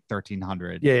say like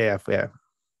 1300. Yeah.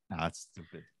 No, that's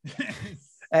stupid.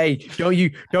 Hey,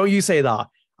 don't you say that.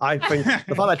 I think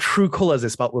the fact that True Colors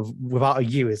is spelled without a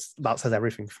U that says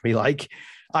everything for me. Like,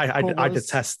 I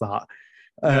detest that.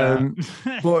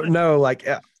 But no, like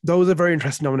those are very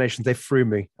interesting nominations. They threw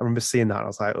me. I remember seeing that. And I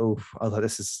was like,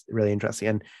 this is really interesting.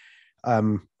 And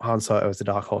Han Solo is the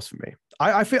dark horse for me.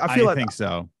 I think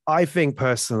so. I think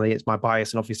personally, it's my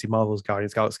bias, and obviously Marvel's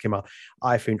Guardians of the Galaxy came out.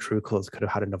 I think True Colors could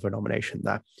have had another nomination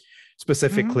there.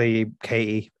 Specifically,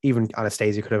 Katie, even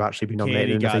Anastasia could have actually been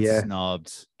nominated another year.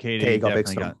 Snubbed. Katie got big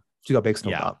snub. She got big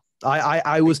snub. Yeah.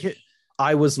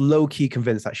 I was low key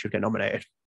convinced that she would get nominated.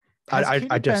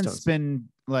 I just been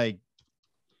like,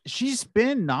 she's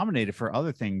been nominated for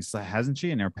other things, hasn't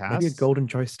she, in her past? Maybe a golden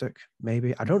joystick.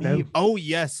 Maybe, I don't know. Oh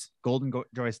yes, golden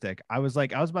joystick. I was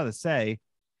about to say,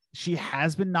 she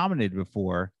has been nominated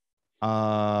before.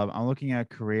 I'm looking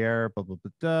at career. Blah, blah,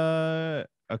 blah, blah.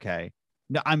 Okay.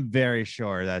 No, I'm very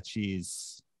sure that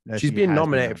she's been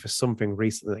nominated for something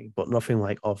recently, but nothing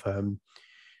like of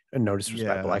no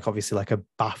disrespect, but like obviously like a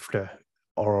BAFTA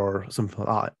or something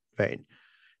like that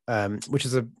vein. Which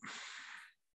is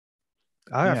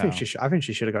I think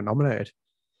she should have got nominated.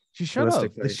 She should have.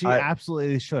 realistically. She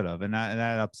absolutely should have, and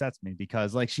that upsets me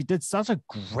because like she did such a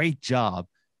great job.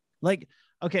 Like,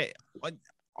 okay,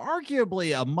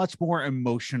 arguably a much more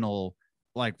emotional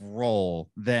like role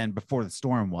than Before the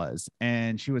Storm was,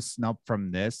 and she was snubbed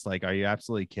from this. Like, are you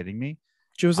absolutely kidding me?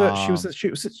 She was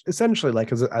essentially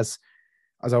like as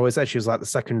I always said, she was like the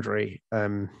secondary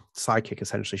sidekick.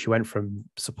 Essentially, she went from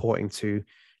supporting to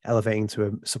elevating to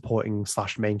a supporting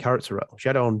slash main character role. She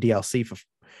had her own DLC for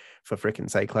freaking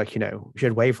sake. Like, she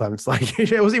had wavelengths. Like,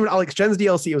 it wasn't even Alex Chen's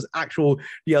DLC. It was actual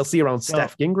DLC around So,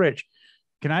 Steph Gingrich.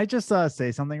 can I just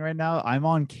say something right now? I'm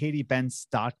on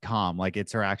katiebents.com. Like,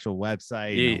 it's her actual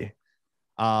website. Yeah.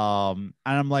 And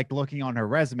I'm like looking on her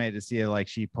resume to see like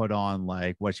she put on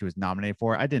like what she was nominated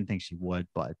for. I didn't think she would,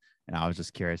 but I was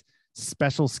just curious.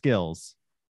 Special skills,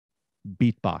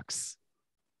 beatbox.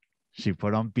 She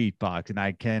put on beatbox, and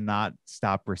I cannot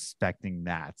stop respecting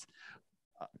that.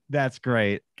 That's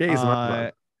great.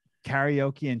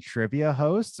 Karaoke and trivia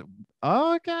host.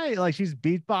 Okay, like she's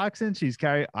beatboxing. She's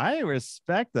I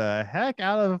respect the heck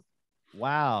out of.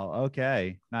 Wow.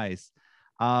 Okay. Nice.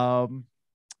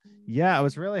 Yeah, I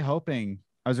was really hoping.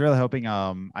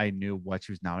 I knew what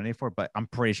she was nominated for, but I'm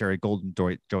pretty sure a golden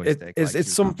joystick.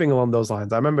 It's something along those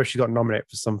lines. I remember she got nominated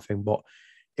for something, but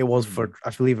it was for,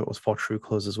 I believe it was for True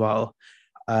Colors as well.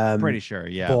 Pretty sure,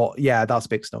 yeah. But yeah, that's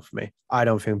big stuff for me. I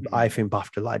think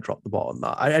BAFTA like dropped the ball on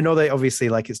that. I know they obviously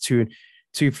like it's two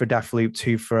for Deathloop,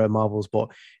 2 for Marvels, but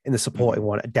in the supporting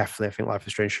one, definitely I think Life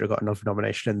is Strange should have got another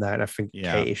nomination in there, and I think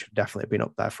Katie should definitely have been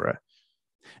up there for it.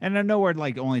 And I know we're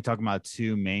like only talking about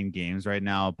 2 main games right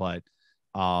now, but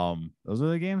those are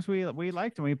the games we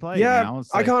liked and we played. Yeah,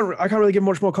 I can't really give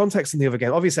much more context in the other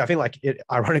game. Obviously, I think like it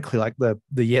ironically, like the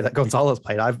year that Gonzalez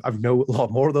played, I've know a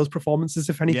lot more of those performances,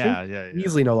 if anything. Yeah.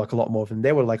 Easily know like a lot more of them.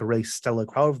 They were like a really stellar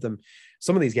crowd of them.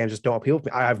 Some of these games just don't appeal to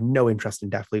me. I have no interest in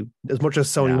Deathloop. As much as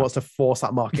Sony wants to force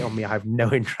that market on me, I have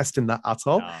no interest in that at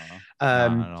all. Not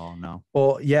at all, no.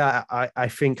 But yeah, I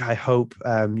hope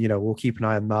we'll keep an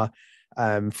eye on that.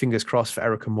 Fingers crossed for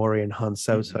Erica Mori and Han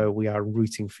Soto. We are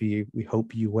rooting for you. We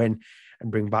hope you win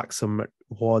and bring back some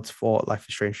awards for Life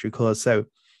is Strange True Colors. So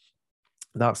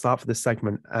that's that for this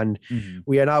segment. And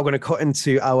we are now going to cut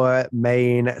into our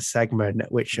main segment,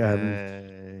 which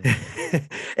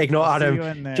ignore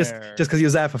Adam just because he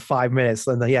was there for 5 minutes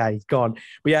and then he's gone.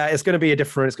 But yeah, it's going to be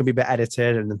it's going to be a bit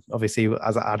edited, and obviously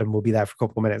as Adam will be there for a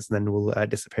couple of minutes and then we'll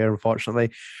disappear,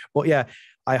 unfortunately. But yeah,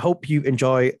 I hope you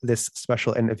enjoy this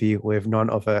special interview with none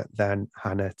other than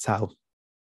Hannah Telle.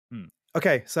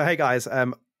 Okay, so hey guys,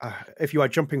 if you are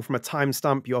jumping from a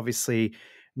timestamp, you obviously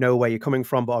know where you're coming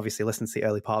from, but obviously listen to the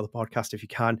early part of the podcast if you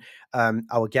can.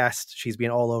 Our guest, she's been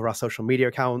all over our social media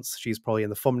accounts. She's probably in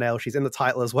the thumbnail. She's in the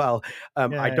title as well.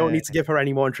 I don't need to give her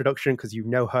any more introduction because you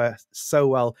know her so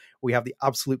well. We have the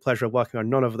absolute pleasure of working on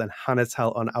none other than Hannah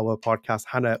Telle on our podcast.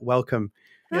 Hannah, welcome.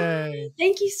 Hi,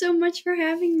 thank you so much for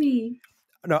having me.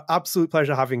 No, absolute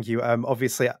pleasure having you.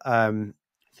 Obviously,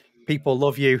 people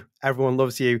love you. Everyone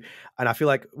loves you. And I feel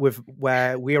like with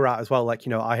where we're at as well, like,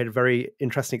 I had a very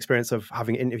interesting experience of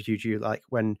having interviewed you, like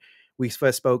when we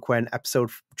first spoke, when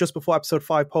just before episode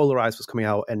 5, Polarized was coming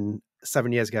out, and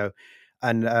 7 years ago,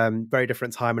 and very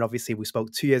different time. And obviously we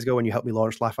spoke 2 years ago when you helped me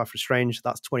launch Life After Strange.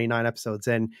 That's 29 episodes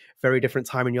in, very different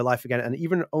time in your life again. And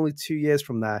even only 2 years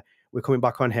from there, we're coming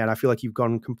back on here, and I feel like you've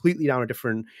gone completely down a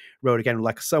different road again.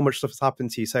 Like, so much stuff has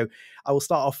happened to you. So I will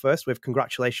start off first with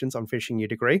congratulations on finishing your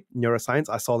degree in neuroscience.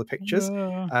 I saw the pictures.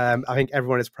 I think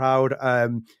everyone is proud. I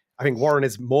think Warren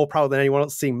is more proud than anyone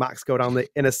else seeing Max go down the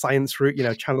inner science route,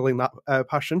 channeling that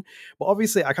passion. But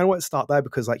obviously, I kind of want to start there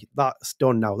because like that's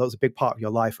done now. That was a big part of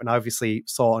your life. And I obviously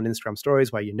saw on Instagram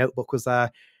stories where your notebook was there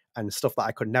and stuff that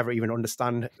I could never even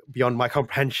understand beyond my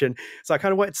comprehension. So I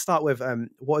kind of wanted to start with,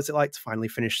 what is it like to finally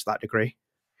finish that degree?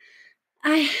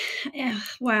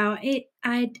 Wow.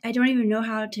 I don't even know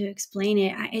how to explain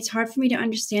it. It's hard for me to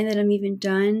understand that I'm even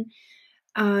done.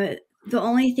 The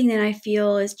only thing that I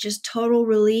feel is just total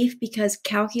relief because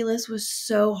calculus was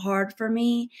so hard for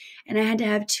me, and I had to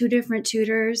have 2 different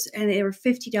tutors, and they were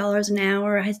 $50 an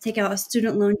hour. I had to take out a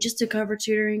student loan just to cover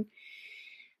tutoring.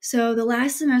 So the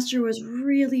last semester was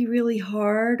really, really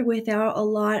hard without a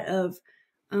lot of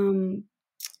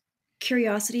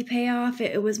curiosity payoff.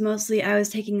 It was mostly I was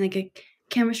taking like a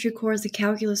chemistry course, a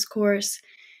calculus course,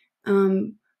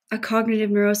 a cognitive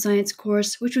neuroscience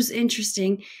course, which was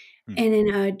interesting, and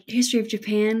then a history of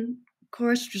Japan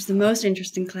course, which was the most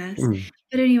interesting class.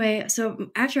 But anyway, so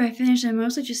after I finished, I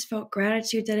mostly just felt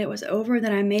gratitude that it was over,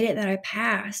 that I made it, that I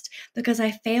passed, because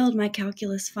I failed my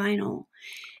calculus final.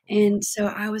 And so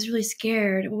I was really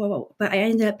scared, but I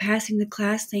ended up passing the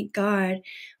class, thank God.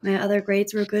 My other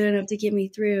grades were good enough to get me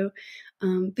through.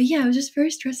 But yeah, it was just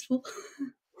very stressful.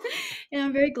 And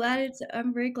I'm very glad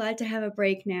to have a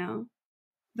break now.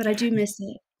 But I do miss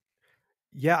it.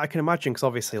 Yeah, I can imagine because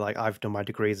obviously, like I've done my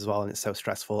degrees as well, and it's so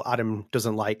stressful. Adam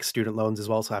doesn't like student loans as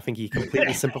well, so I think he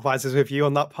completely sympathizes with you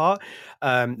on that part.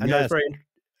 I know it's Yes.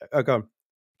 very. Go on.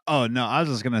 Oh no, I was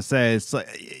just gonna say it's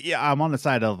like, yeah, I'm on the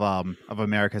side of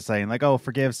America saying like, oh,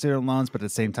 forgive student loans, but at the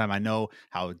same time I know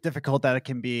how difficult that it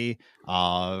can be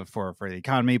for the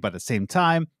economy, but at the same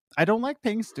time, I don't like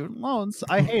paying student loans.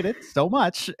 I hate it so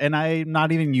much, and I'm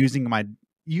not even using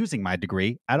my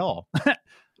degree at all.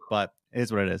 But it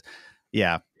is what it is.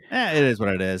 Yeah. It is what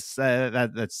it is.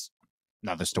 That's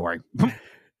another story.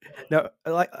 No,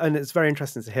 like, and it's very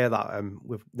interesting to hear that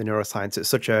with the neuroscience. It's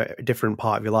such a different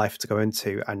part of your life to go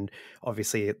into, and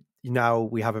obviously now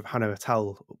we have a Hannah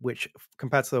Telle, which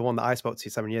compared to the one that I spoke to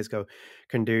 7 years ago,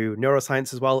 can do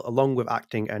neuroscience as well, along with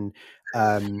acting and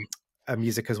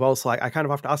music as well. So, like, I kind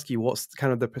of have to ask you, what's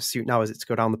kind of the pursuit now? Is it to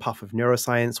go down the path of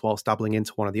neuroscience whilst dabbling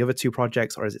into one of the other two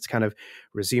projects, or is it to kind of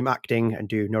resume acting and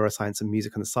do neuroscience and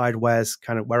music on the side? Where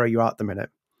are you at the minute?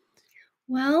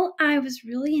 Well, I was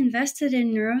really invested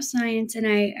in neuroscience, and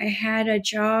I had a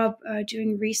job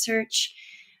doing research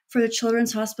for the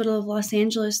Children's Hospital of Los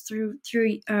Angeles through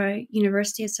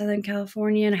University of Southern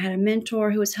California, and I had a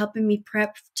mentor who was helping me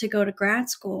prep to go to grad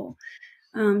school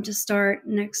to start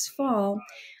next fall.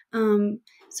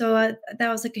 So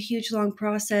that was like a huge, long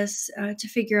process to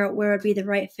figure out where would be the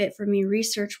right fit for me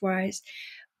research-wise.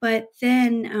 But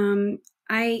then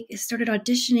I started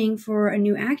auditioning for a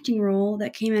new acting role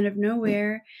that came out of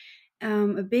nowhere.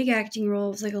 A big acting role.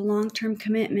 It was like a long-term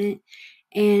commitment.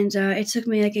 And it took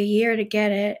me like a year to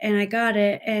get it, and I got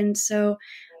it. And so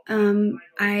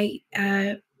I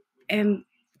am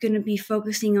going to be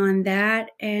focusing on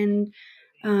that and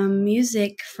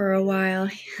music for a while,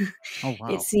 Oh it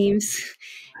wow. seems,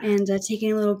 and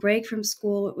taking a little break from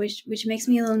school, which makes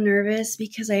me a little nervous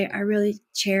because I really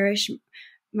cherish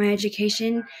my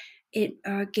education. It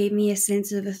gave me a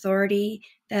sense of authority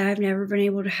that I've never been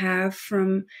able to have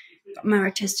from my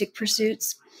artistic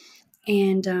pursuits.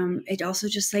 And it also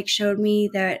just like showed me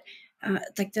that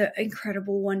like the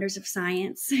incredible wonders of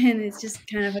science. And it's just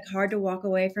kind of like hard to walk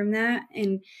away from that.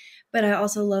 But I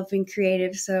also love being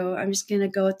creative. So I'm just going to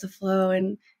go with the flow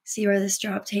and see where this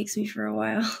job takes me for a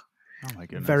while. Oh my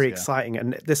goodness. Very Yeah. exciting.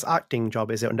 And this acting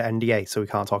job, is it under NDA, so we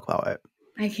can't talk about it?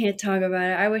 I can't talk about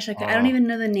it. I wish I could. I don't even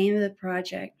know the name of the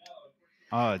project.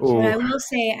 Oh, But I geez. will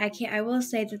say I can't. I will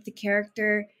say that the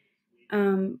character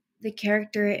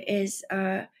is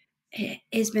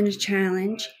has been a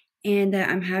challenge, and that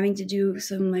I'm having to do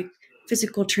some like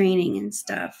physical training and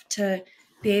stuff to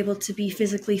be able to be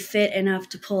physically fit enough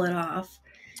to pull it off.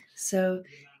 So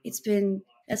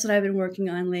that's what I've been working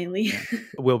on lately.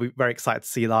 We'll be very excited to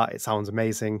see that. It sounds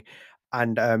amazing.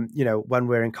 And, when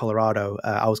we're in Colorado,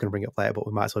 I was going to bring it up later, but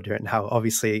we might as well do it now.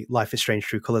 Obviously, Life is Strange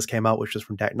True Colors came out, which was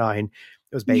from Deck 9.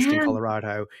 It was based in Yeah,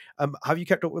 Colorado. Have you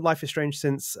kept up with Life is Strange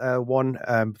since one,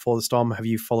 Before the Storm? Have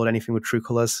you followed anything with True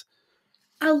Colors?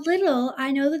 a little.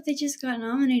 I know that they just got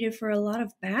nominated for a lot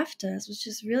of BAFTAs, which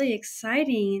is really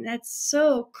exciting. That's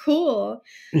so cool.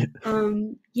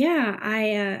 Yeah,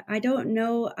 I don't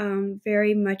know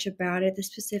very much about it. The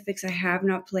specifics, I have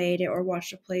not played it or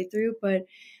watched a playthrough, but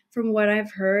from what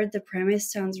I've heard, the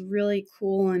premise sounds really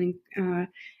cool, and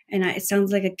it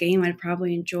sounds like a game I'd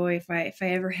probably enjoy if I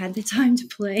ever had the time to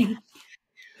play.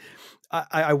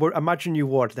 I would imagine you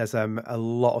would. There's a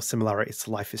lot of similarities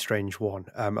to Life is Strange 1,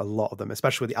 a lot of them,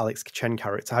 especially with the Alex Chen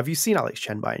character. Have you seen Alex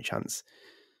Chen by any chance?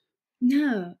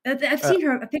 No, I've Uh, seen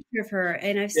a picture of her,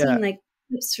 and I've yeah, seen like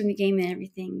clips from the game and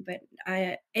everything, but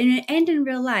and in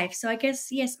real life. So I guess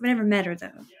yes, I've never met her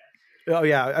though. Oh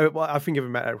yeah, I think I've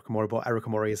met Erica Mori, but Erica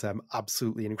Mori is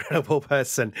absolutely an incredible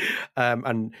person,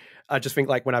 and I just think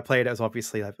like when I played it, it was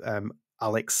obviously like,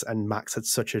 Alex and Max had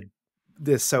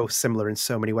they're so similar in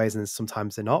so many ways, and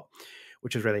sometimes they're not,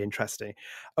 which is really interesting.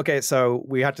 Okay, so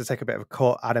we had to take a bit of a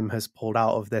cut. Adam has pulled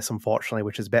out of this, unfortunately,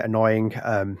 which is a bit annoying.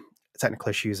 Technical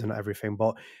issues and everything,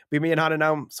 but be me and Hannah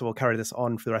now, so we'll carry this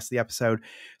on for the rest of the episode.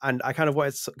 And I kind of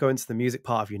wanted to go into the music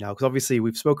part of you now, because obviously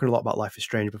we've spoken a lot about Life is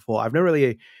Strange before. I've never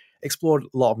really explored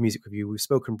a lot of music with you. We've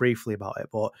spoken briefly about it,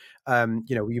 but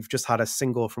you've just had a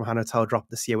single from Hannah Telle drop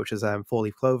this year, which is Four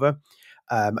Leaf Clover,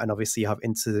 and obviously you have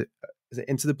Into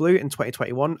the Blue in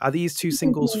 2021. Are these two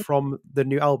singles from the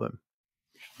new album?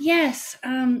 Yes,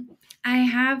 I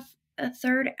have a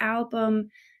third album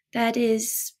that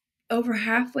is over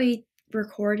halfway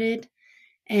recorded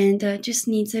and just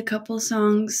needs a couple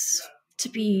songs to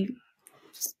be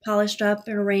polished up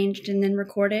and arranged and then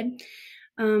recorded.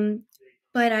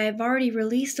 But I've already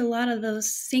released a lot of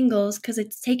those singles because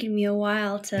it's taken me a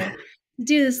while to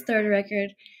do this third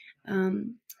record.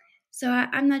 So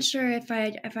I'm not sure if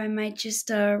I might just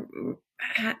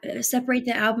separate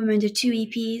the album into 2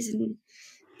 EPs and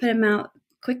put them out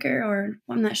quicker, or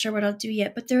I'm not sure what I'll do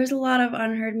yet. But there's a lot of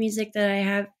unheard music that I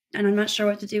have, and I'm not sure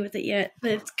what to do with it yet.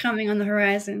 But it's coming on the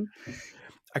horizon.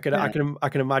 I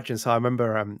can imagine. So I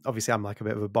remember, obviously, I'm like a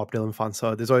bit of a Bob Dylan fan.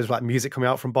 So there's always like music coming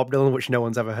out from Bob Dylan, which no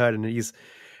one's ever heard, and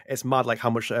it's mad like how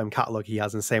much catalog he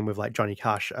has, and same with like Johnny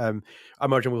Cash. I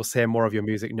imagine we'll hear more of your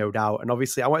music, no doubt. And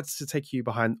obviously, I wanted to take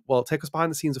us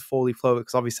behind the scenes of Four Leaf Clover,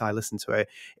 because obviously I listened to it.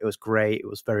 It was great. It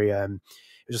was very, it was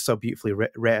just so beautifully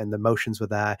written. The emotions were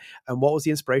there. And what was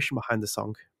the inspiration behind the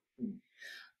song?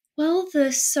 Well,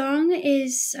 the song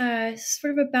is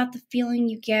sort of about the feeling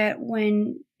you get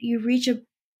when you reach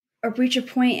a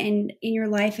point in your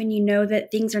life and you know that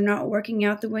things are not working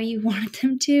out the way you wanted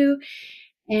them to,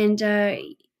 and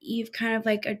you've kind of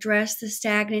like addressed the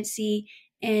stagnancy,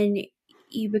 and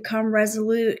you become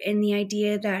resolute in the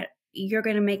idea that you're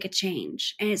going to make a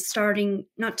change, and it's starting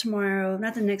not tomorrow,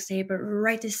 not the next day, but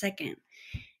right this second.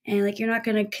 And like, you're not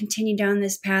going to continue down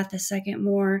this path a second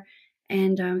more.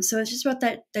 And so it's just about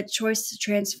that choice to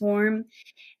transform,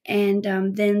 and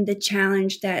then the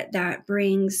challenge that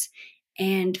brings.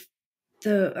 And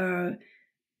the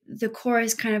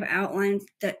chorus kind of outlines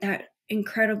that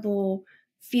incredible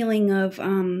feeling of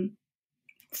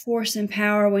force and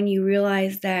power when you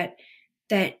realize that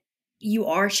you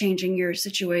are changing your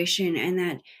situation,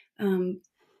 and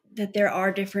that there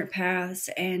are different paths,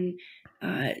 and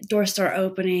doors start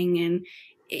opening, and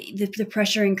the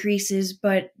pressure increases,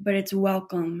 but it's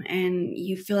welcome, and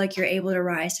you feel like you're able to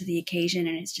rise to the occasion,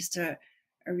 and it's just a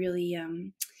really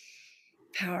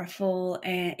powerful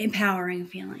and empowering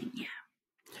feeling. Yeah.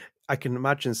 I can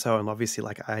imagine so, and obviously,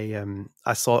 like I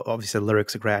saw obviously the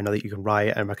lyrics are great. I know that you can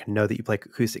write, and I can know that you play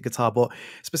acoustic guitar, but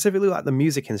specifically like the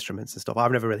music instruments and stuff.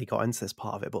 I've never really got into this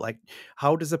part of it, but like,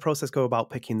 how does the process go about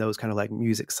picking those kind of like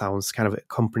music sounds to kind of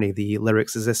accompany the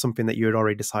lyrics? Is this something that you had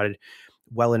already decided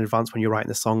well in advance when you're writing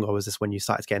the song, or was this when you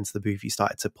started to get into the booth, you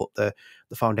started to put the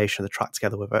foundation of the track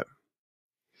together with it?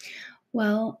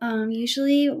 Well,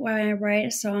 usually when I write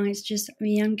a song, it's just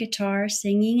me on guitar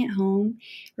singing at home,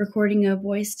 recording a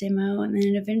voice demo, and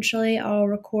then eventually I'll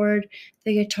record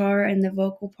the guitar and the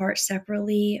vocal part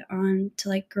separately on to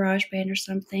like GarageBand or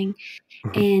something.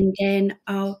 And then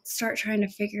I'll start trying to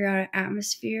figure out an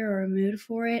atmosphere or a mood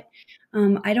for it.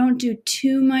 I don't do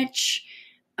too much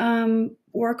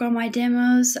work on my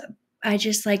demos. I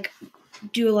just like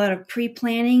do a lot of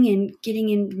pre-planning and getting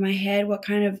into my head what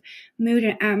kind of mood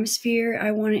and atmosphere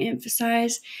I want to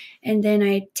emphasize, and then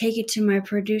I take it to my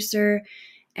producer,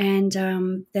 and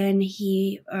then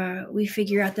we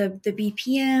figure out the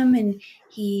BPM, and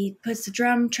he puts the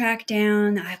drum track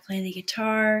down, I play the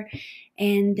guitar,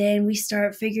 and then we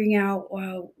start figuring out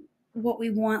what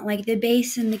we want, like the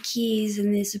bass and the keys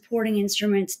and the supporting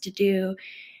instruments to do.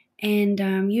 And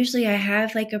usually I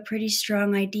have like a pretty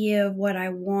strong idea of what I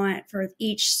want for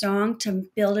each song to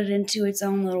build it into its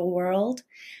own little world.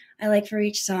 I like for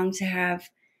each song to have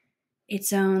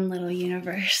its own little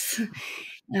universe.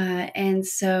 And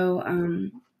so,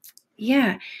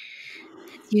 yeah,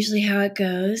 that's usually how it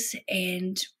goes.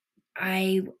 And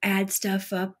I add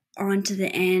stuff up onto the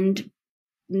end,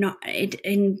 not it,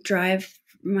 and drive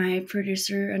my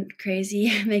producer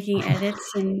crazy, making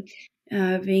edits and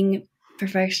being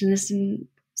perfectionist, and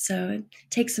so it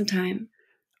takes some time.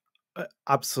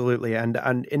 Absolutely, and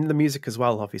in the music as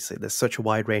well. Obviously, there's such a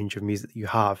wide range of music that you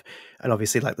have, and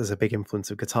obviously, like there's a big influence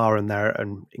of guitar in there,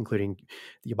 and including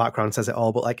your background says it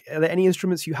all. But like, are there any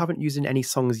instruments you haven't used in any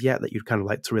songs yet that you'd kind of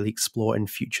like to really explore in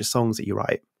future songs that you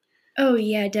write? Oh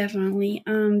yeah, definitely.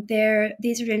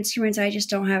 These are instruments I just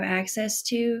don't have access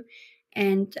to,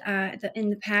 and in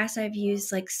the past I've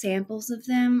used like samples of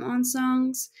them on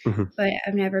songs, Hmm. but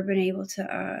I've never been able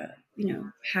to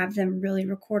have them really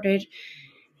recorded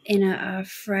in a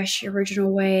fresh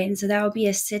original way. And so that would be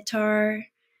a sitar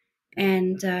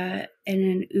and an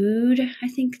oud. I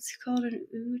think it's called an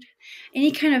oud.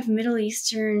 Any kind of Middle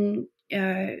Eastern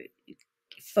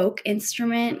folk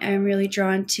instrument, I'm really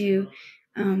drawn to.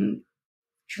 Um,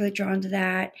 really drawn to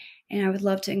that, and I would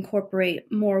love to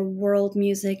incorporate more world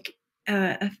music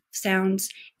sounds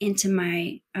into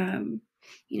my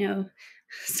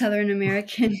Southern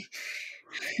American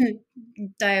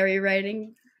diary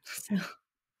writing. So.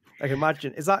 I can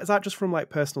imagine. Is that just from like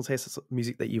personal tastes of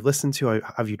music that you've listened to, or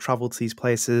have you traveled to these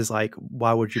places? Like,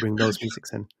 why would you bring those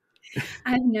musics in?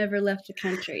 I've never left the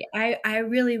country. I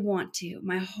really want to.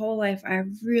 My whole life, I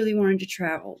really wanted to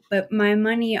travel, but my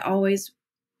money always,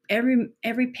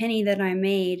 every penny that I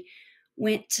made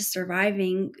went to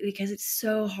surviving, because it's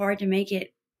so hard to make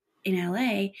it in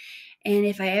LA. And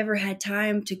if I ever had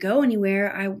time to go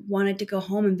anywhere, I wanted to go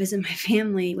home and visit my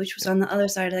family, which was on the other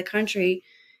side of the country.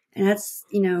 And that's,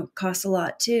 costs a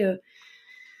lot too.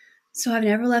 So I've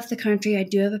never left the country. I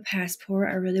do have a passport.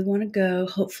 I really want to go,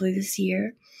 hopefully this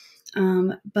year.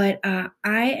 But I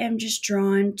am just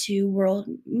drawn to world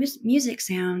music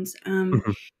sounds.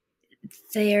 Mhm.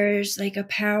 There's like a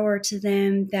power to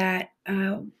them that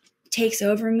takes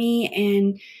over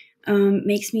me and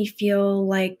makes me feel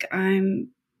like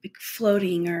I'm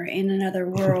floating or in another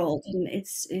world. And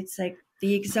it's like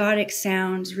the exotic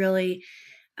sounds really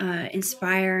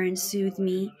inspire and soothe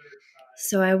me.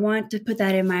 So I want to put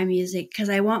that in my music because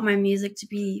I want my music to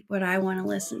be what I want to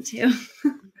listen to.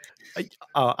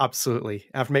 Oh, absolutely.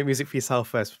 You have to make music for yourself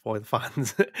first before the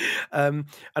fans. And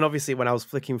obviously, when I was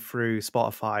flicking through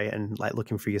Spotify and like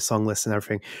looking through your song list and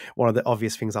everything, one of the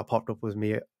obvious things that popped up for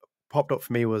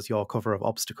me was your cover of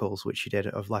 "Obstacles," which you did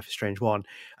of Life is Strange One.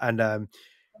 And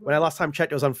when I last time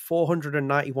checked, it was on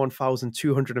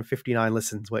 491,259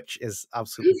 listens, which is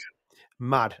absolutely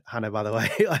mad, Hannah, by the way.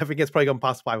 I think it's probably gone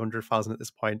past 500,000 at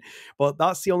this point. But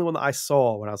that's the only one that I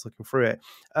saw when I was looking through it.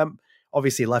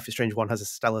 Obviously, Life is Strange 1 has a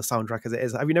stellar soundtrack as it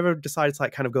is. Have you never decided to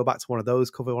like kind of go back to one of those,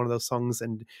 cover one of those songs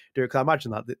and do it? Because I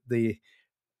imagine that the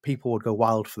people would go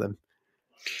wild for them.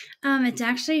 It's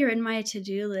actually in my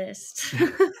to-do list.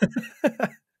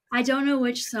 I don't know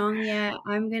which song yet.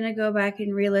 I'm gonna go back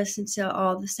and re-listen to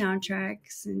all the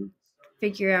soundtracks and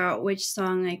figure out which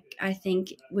song I think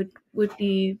would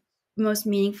be most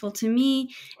meaningful to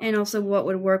me, and also what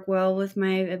would work well with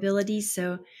my abilities.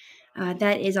 So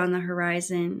that is on the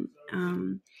horizon.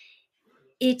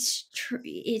 It's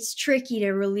tricky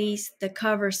to release the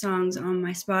cover songs on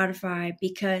my Spotify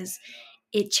because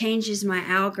it changes my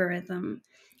algorithm,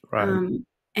 Right.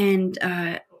 and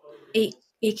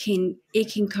it can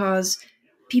cause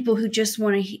people who just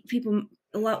want to people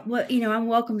a lot. What I'm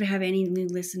welcome to have any new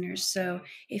listeners. So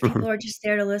if people are just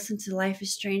there to listen to Life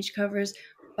is Strange covers,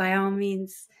 by all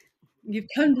means, you've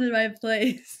come to the right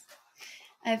place.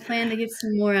 I plan to get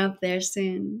some more out there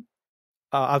soon.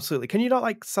 Absolutely. Can you not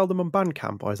like sell them on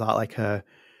Bandcamp, or is that like a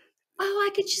Oh,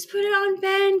 I could just put it on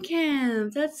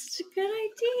Bandcamp. That's such a good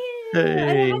idea. I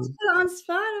don't hey? have to put it on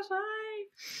Spotify.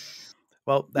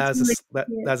 Well, That's really cute.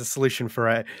 there's a solution for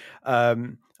it.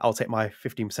 I'll take my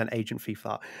 15% agent fee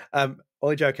for that.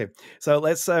 Only joking. So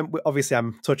let's obviously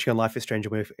I'm touching on Life is Strange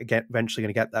and we're eventually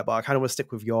going to get there, but I kind of want to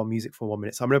stick with your music for 1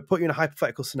 minute. So I'm going to put you in a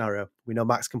hypothetical scenario. We know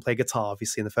Max can play guitar,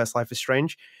 obviously in the first Life is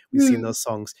Strange. We've seen those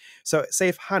songs. So say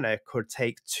if Hannah could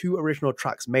take 2 original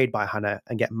tracks made by Hannah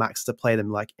and get Max to play them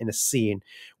like in a scene,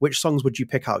 which songs would you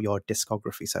pick out your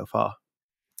discography so far?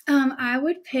 I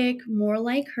would pick More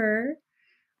Like Her.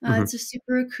 Mhm. It's a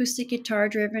super acoustic guitar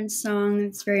driven song.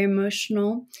 It's very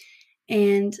emotional.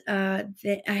 And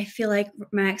that I feel like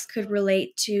Max could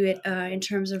relate to it in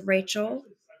terms of Rachel.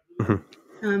 Mhm.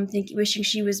 Wishing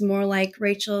she was more like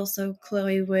Rachel so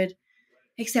Chloe would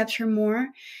accept her more.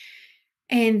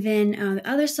 And then the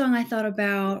other song I thought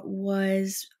about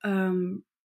was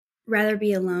Rather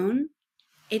Be Alone.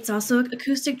 It's also an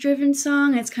acoustic driven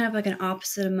song. It's kind of like an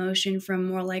opposite emotion from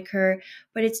More Like Her,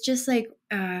 but it's just like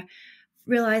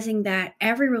realizing that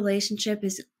every relationship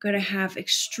is going to have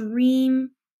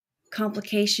extreme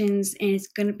complications and it's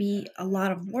going to be a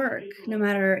lot of work, no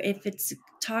matter if it's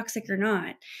toxic or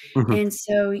not. Mhm. And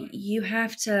so you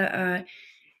have to,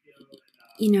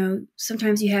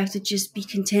 sometimes you have to just be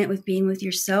content with being with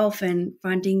yourself and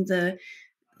finding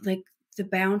like the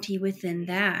bounty within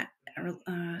that.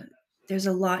 There's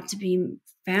a lot to be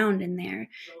found in there.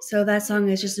 So that song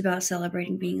is just about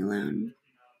celebrating being alone.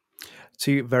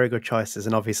 Two very good choices,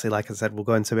 and obviously, like I said, we'll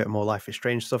go into a bit more Life is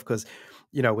Strange stuff because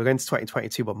we're going to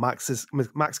 2022, but Max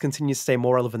continues to stay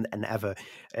more relevant than ever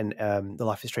in the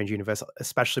Life is Strange universe,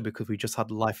 especially because we just had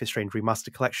the Life is Strange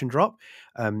remaster collection drop,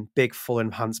 big full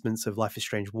enhancements of Life is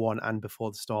Strange 1 and Before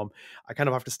the Storm. I kind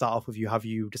of have to start off with you. Have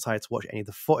you decided to watch any of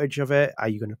the footage of it? Are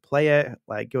you going to play it?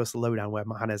 Like, give us a lowdown where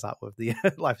Hannah's at with the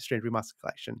Life is Strange remaster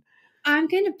collection. I'm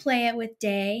going to play it with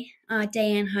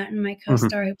Diane Hutton, my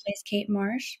co-star who plays Kate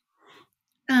Marsh.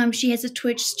 She has a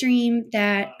Twitch stream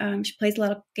that she plays a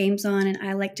lot of games on, and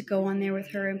I like to go on there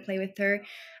with her and play with her.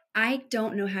 I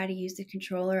don't know how to use the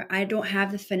controller. I don't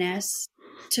have the finesse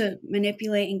to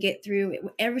manipulate and get through.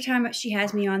 Every time she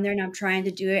has me on there and I'm trying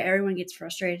to do it, everyone gets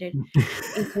frustrated,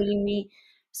 including me.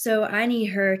 So I need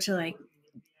her to like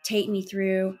take me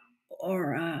through.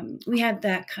 Or we have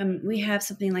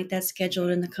something like that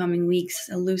scheduled in the coming weeks,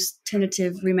 a loose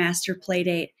tentative remaster play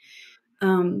date.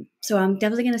 So I'm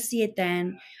definitely going to see it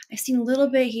then. I've seen a little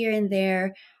bit here and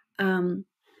there. And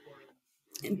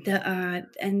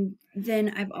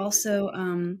then I've also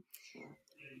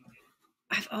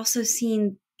I've also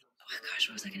seen, oh gosh,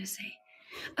 what was I going to say?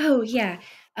 Oh yeah.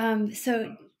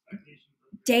 So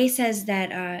Day says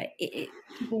that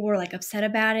people were like upset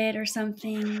about it or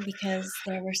something because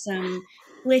there were some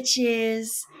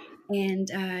glitches, and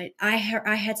I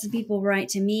had some people write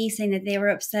to me saying that they were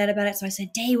upset about it. So I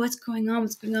said, Day, what's going on?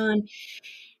 What's going on?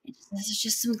 This is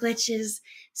just some glitches.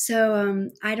 So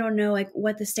I don't know like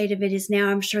what the state of it is now.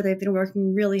 I'm sure they've been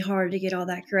working really hard to get all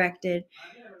that corrected.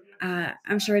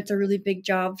 I'm sure it's a really big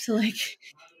job to like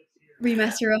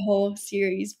remaster a whole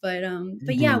series, but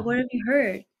yeah, what have you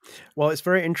heard? Well, it's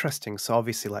very interesting. So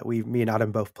obviously, like me and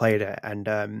Adam both played it,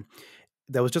 and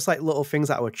there was just like little things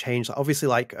that would change. Like, obviously,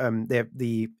 like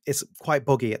it's quite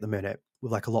buggy at the minute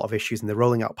with like a lot of issues, and they're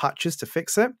rolling out patches to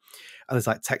fix it. And there's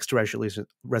like text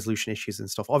resolution issues and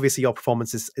stuff. Obviously, your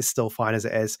performance is still fine as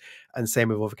it is, and same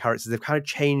with other characters. They've kind of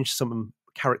changed some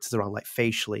characters around, like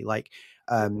facially. Like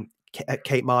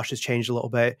Kate Marsh has changed a little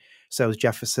bit. So has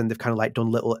Jefferson. They've kind of like done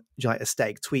little like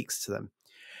aesthetic tweaks to them.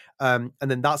 And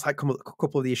then that's like a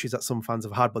couple of the issues that some fans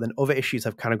have had, but then other issues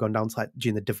have kind of gone down to like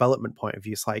during the development point of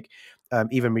view. It's like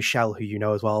even Michelle, who you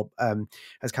know as well,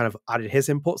 has kind of added his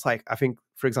inputs. Like I think,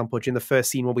 for example, during the first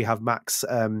scene where we have Max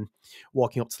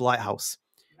walking up to the lighthouse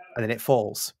and then it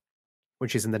falls,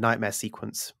 which is in the nightmare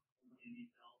sequence.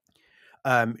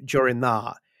 During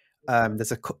that,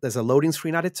 there's a loading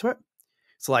screen added to it.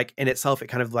 So like in itself, it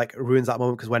kind of like ruins that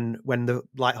moment because when the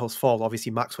lighthouse falls,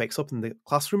 obviously Max wakes up in the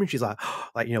classroom and she's like,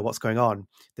 like, you know, what's going on?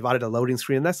 They've added a loading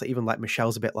screen in there. So even like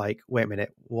Michelle's a bit like, wait a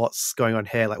minute, what's going on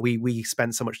here? Like we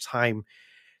spent so much time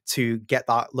to get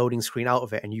that loading screen out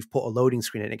of it, and you've put a loading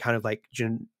screen in it, kind of like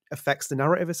affects the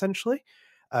narrative essentially.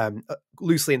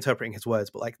 Loosely interpreting his words,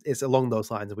 but like it's along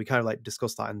those lines, and we kind of like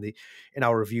discussed that in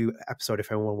our review episode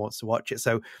if anyone wants to watch it.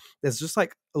 So there's just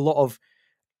like a lot of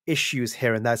issues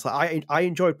here and there. So I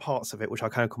enjoyed parts of it, which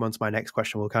I'll kind of come on to my next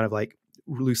question. We'll kind of like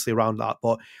loosely around that,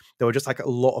 but there were just like a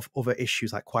lot of other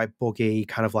issues, like quite buggy,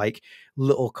 kind of like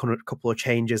little couple of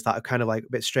changes that are kind of like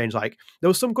a bit strange. Like there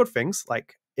were some good things,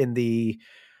 like in the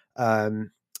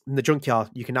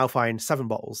junkyard, you can now find 7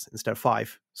 bottles instead of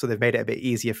 5. So they've made it a bit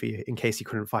easier for you in case you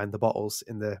couldn't find the bottles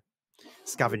in the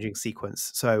scavenging sequence.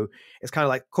 So it's kind of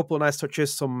like a couple of nice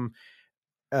touches, some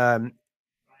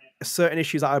certain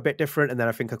issues that are a bit different, and then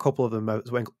I think a couple of them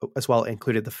as well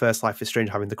included the first Life is Strange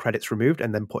having the credits removed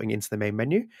and then putting into the main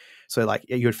menu. So like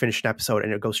you would finish an episode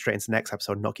and it would go straight into the next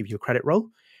episode and not give you a credit roll,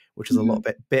 which is a little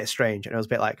bit strange. And it was a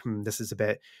bit like, this is a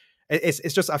bit.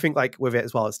 It's just, I think like with it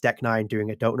as well, it's Deck 9 doing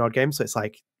a Don't Nod game, so it's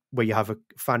like where you have a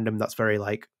fandom that's very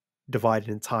like divided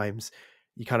in times.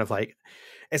 You kind of like,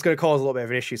 it's going to cause a little bit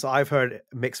of an issue. So I've heard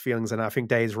mixed feelings, and I think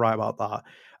Dave's right about that.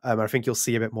 I think you'll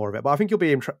see a bit more of it, but I think you'll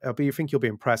be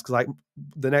impressed because like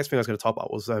the next thing I was going to talk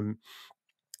about was, and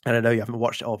I know you haven't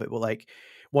watched all of it, but like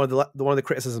one of the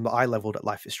criticisms that I leveled at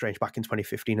Life is Strange back in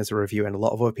 2015 as a review, and a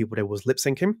lot of other people did, was lip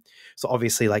syncing. So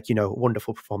obviously, like, you know,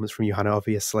 wonderful performance from Johanna,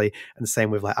 obviously, and the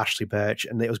same with like Ashley Birch,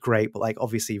 and it was great. But like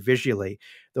obviously visually,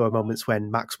 there were moments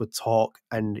when Max would talk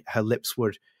and her lips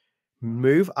would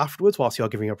move afterwards whilst you're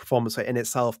giving a performance. So in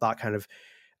itself, that kind of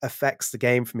affects the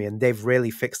game for me, and they've really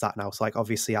fixed that now. So like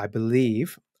obviously I'm going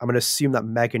to assume that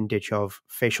Megan did your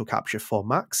facial capture for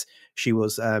Max. She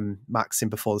was Max in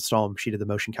Before the Storm. She did the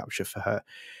motion capture for her,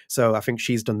 so I think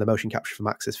she's done the motion capture for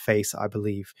Max's face, I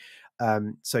believe.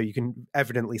 So you can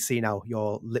evidently see now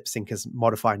your lip sync is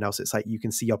modified now, so it's like you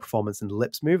can see your performance and the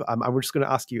lips move. I'm just going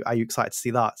to ask you, are you excited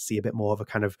to see a bit more of a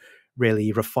kind of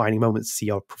really refining moment, to see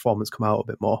your performance come out a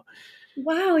bit more?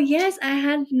 Wow, yes, I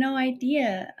had no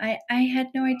idea. I had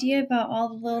no idea about all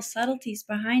the little subtleties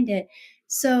behind it.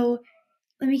 So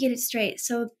let me get it straight.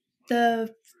 So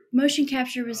the motion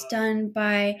capture was done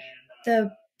by the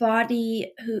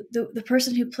the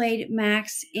person who played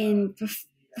Max in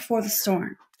Before the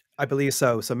Storm. I believe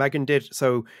so. So Megan did.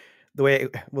 So the way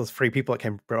it was 3 people that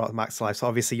came brought Max to life. So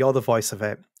obviously you're the voice of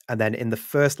it. And then in the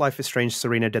first Life is Strange,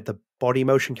 Serena did the body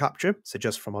motion capture. So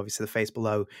just from obviously the face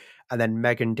below. And then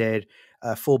Megan did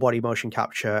full body motion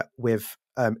capture with,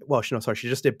 she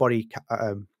just did body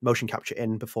motion capture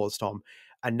in Before the Storm.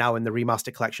 And now in the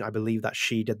remaster collection, I believe that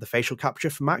she did the facial capture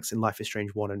for Max in Life is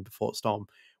Strange 1 and Before the Storm,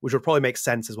 which would probably make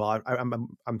sense as well.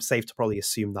 I'm safe to probably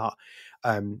assume that.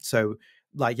 So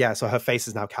her face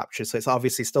is now captured. So it's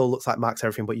obviously still looks like Max,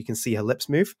 everything, but you can see her lips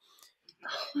move.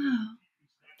 Oh, wow.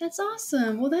 That's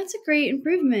awesome. Well, that's a great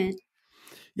improvement.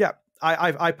 Yeah,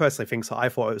 I personally think so. I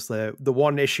thought it was the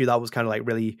one issue that was kind of like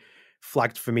really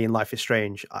flagged for me in Life is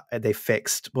Strange. They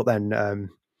fixed, but then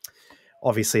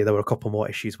obviously there were a couple more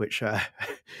issues which,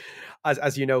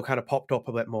 as you know, kind of popped up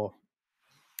a bit more.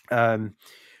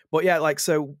 But yeah, like,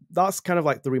 so that's kind of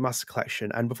like the remaster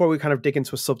collection. And before we kind of dig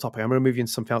into a subtopic, I'm going to move you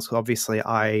into something else because obviously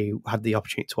I had the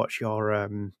opportunity to watch your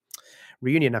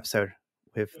reunion episode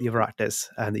with the other actors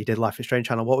and that you did Life is Strange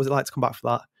channel. What was it like to come back for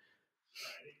that?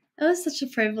 It was such a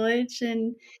privilege,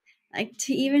 and like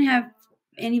to even have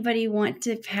anybody want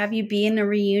to have you be in a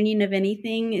reunion of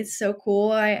anything is so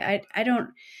cool. I don't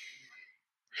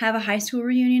have a high school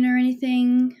reunion or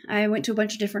anything. I went to a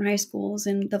bunch of different high schools,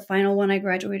 and the final one I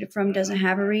graduated from doesn't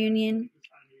have a reunion.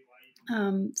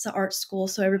 It's an art school,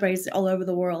 so everybody's all over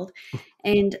the world,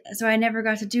 and so I never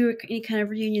got to do any kind of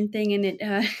reunion thing, and it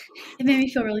it made me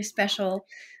feel really special,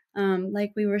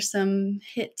 like we were some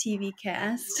hit TV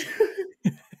cast.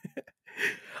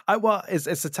 Well,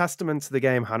 it's a testament to the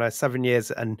game, Hannah. 7 years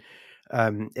and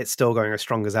it's still going as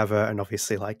strong as ever. And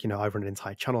obviously, like, you know, I run an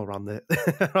entire channel around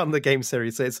the around the game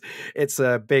series. So it's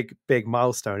a big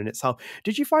milestone in itself.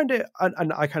 Did you find it?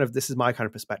 And I kind of, this is my kind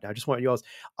of perspective. I just want yours.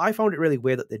 I found it really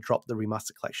weird that they dropped the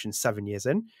remaster collection 7 years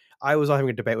in. I was having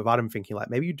a debate with Adam, thinking like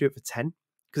maybe you do it for 10.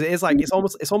 Because it is like it's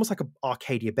almost like an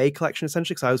Arcadia Bay collection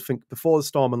essentially. Because I was thinking Before the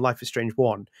Storm and Life is Strange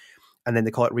 1, and then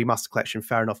they call it remaster collection.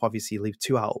 Fair enough, obviously you leave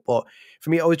 2 out, but for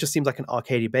me it always just seems like an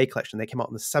Arcadia Bay collection. They came out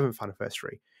on the 7th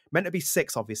anniversary, meant to be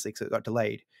 6 obviously because it got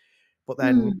delayed, but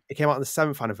then it came out on the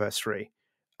 7th anniversary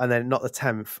and then not the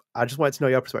 10th. I just wanted to know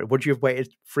your perspective. Would you have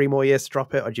waited 3 more years to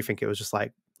drop it, or do you think it was just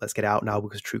like, let's get it out now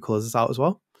because True Colors is out as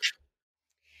well?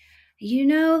 You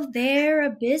know, they're a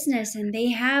business and they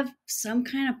have some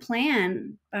kind of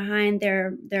plan behind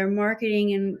their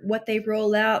marketing and what they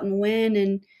roll out and when,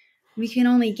 and we can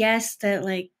only guess that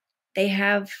like they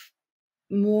have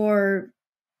more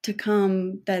to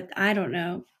come that I don't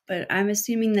know, but I'm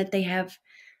assuming that they have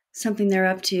something they're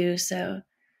up to, so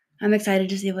I'm excited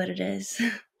to see what it is.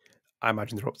 I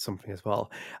imagine they're up to something as well.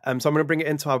 So I'm going to bring it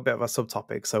into a bit of a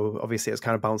subtopic. So obviously it's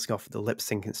kind of bouncing off the lip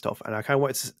syncing stuff. And I kind of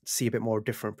wanted to see a bit more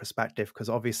different perspective because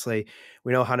obviously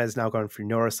we know Hannah's now going through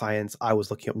neuroscience. I was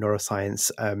looking up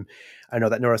neuroscience. I know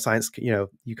that neuroscience, you know,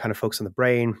 you kind of focus on the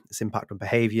brain, its impact on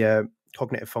behavior,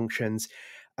 cognitive functions,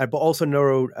 but also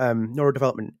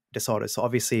neurodevelopment disorders. So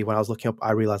obviously when I was looking up,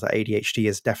 I realized that ADHD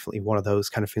is definitely one of those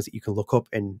kind of things that you can look up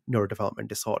in neurodevelopment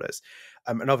disorders.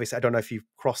 And obviously, I don't know if you've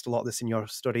crossed a lot of this in your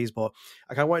studies, but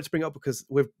I kind of wanted to bring it up because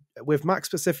with Max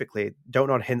specifically, don't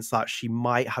know hints that she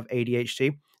might have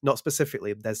ADHD. Not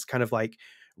specifically. There's kind of like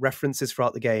references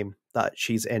throughout the game that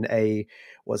she's in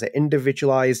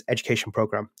individualized education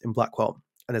program in Blackwell.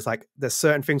 And there's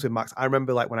certain things with Max. I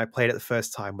remember like when I played it the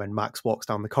first time, when Max walks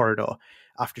down the corridor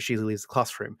after she leaves the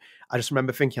classroom, I just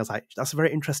remember thinking, I was like, that's a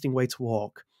very interesting way to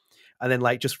walk. And then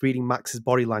like just reading Max's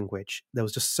body language, there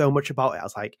was just so much about it. I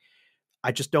was like,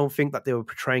 I just don't think that they were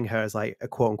portraying her as like a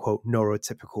quote unquote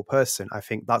neurotypical person. I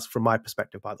think that's from my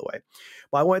perspective, by the way.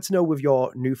 But I wanted to know, with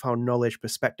your newfound knowledge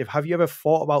perspective, have you ever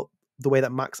thought about the way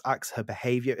that Max acts? Her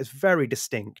behavior is very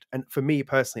distinct. And for me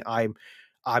personally, I'm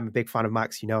a big fan of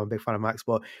Max, you know, I'm a big fan of Max,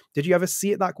 but did you ever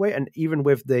see it that way? And even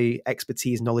with the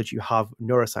expertise, knowledge you have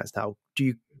neuroscience now,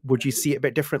 would you see it a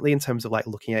bit differently in terms of like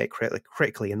looking at it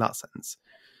critically in that sense?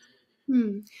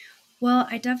 Well,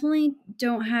 I definitely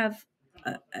don't have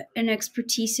an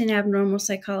expertise in abnormal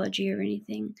psychology or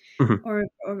anything, or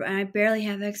I barely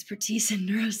have expertise in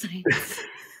neuroscience.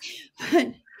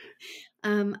 But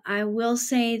I will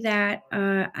say that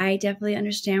I definitely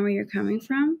understand where you're coming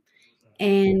from,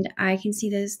 and I can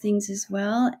see those things as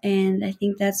well. And I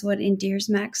think that's what endears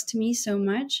Max to me so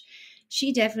much.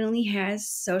 She definitely has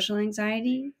social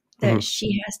anxiety that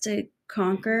she has to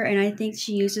conquer, and I think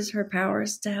she uses her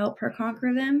powers to help her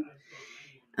conquer them.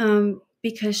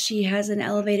 Because she has an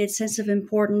elevated sense of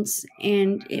importance,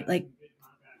 and it like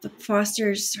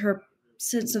fosters her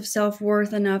sense of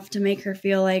self-worth enough to make her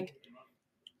feel like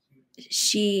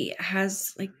she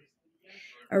has like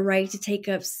a right to take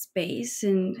up space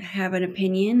and have an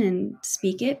opinion and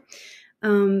speak it.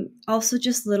 Also,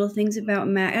 just little things about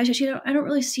Matt. Actually, I don't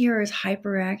really see her as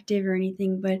hyperactive or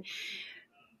anything, but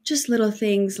just little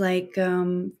things like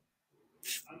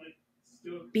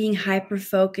being hyper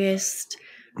focused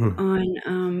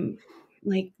on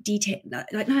like detail,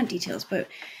 not details, but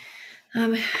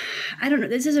I don't know.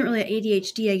 This isn't really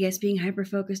ADHD, I guess, being hyper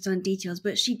focused on details,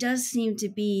 but she does seem to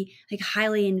be like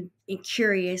highly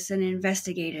curious and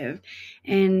investigative.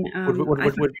 And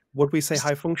would we say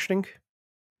high functioning?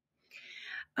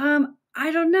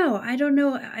 I don't know. I don't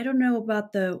know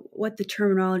about what the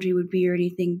terminology would be or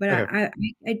anything, but okay.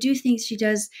 I do think she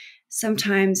does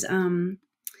sometimes.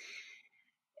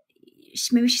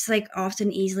 Maybe she's like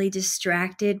often easily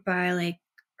distracted by like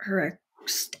her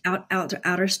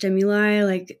outer stimuli,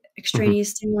 like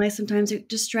extraneous stimuli. Sometimes it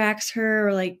distracts her,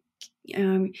 or like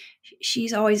Um,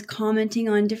 she's always commenting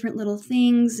on different little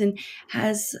things and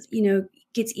has,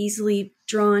 gets easily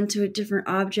drawn to a different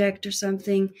object or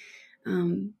something.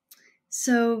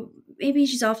 So maybe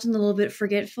she's often a little bit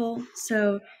forgetful.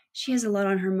 So she has a lot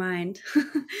on her mind.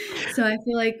 So I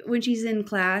feel like when she's in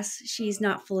class, she's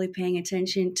not fully paying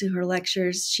attention to her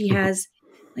lectures. She has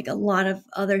like a lot of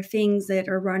other things that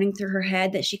are running through her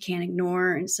head that she can't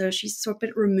ignore. And so she's sort of a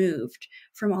bit removed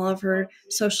from all of her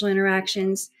social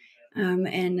interactions.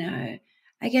 And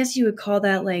I guess you would call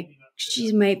that like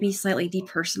she might be slightly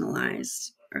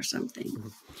depersonalized or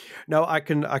something. No, I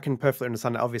can perfectly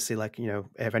understand it. Obviously, like,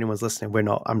 if anyone's listening,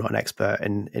 I'm not an expert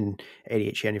in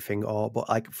ADHD or anything, but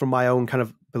like from my own kind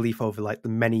of belief over like the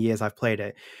many years I've played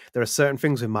it, there are certain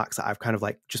things with Max that I've kind of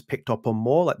like just picked up on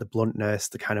more, like the bluntness,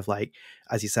 the kind of like,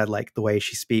 as you said, like the way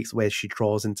she speaks, the way she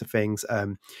draws into things. I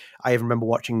even remember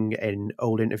watching an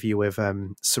old interview with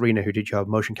Serena, who did your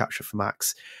motion capture for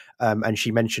Max. And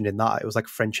she mentioned in that, it was like a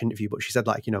French interview, but she said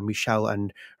like, Michelle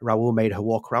and Raoul made her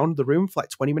walk around the room for like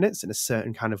 20 minutes in a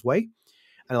certain kind of way.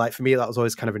 And like, for me, that was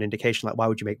always kind of an indication, like, why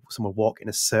would you make someone walk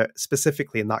in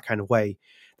specifically in that kind of way?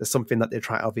 There's something that they're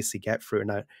trying to obviously get through.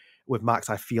 And with Max,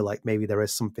 I feel like maybe there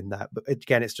is something there, but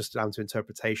again, it's just down to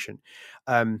interpretation.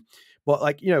 But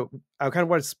like, I kind of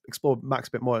want to explore Max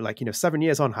a bit more. Like, 7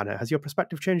 years on, Hannah, has your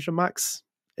perspective changed on Max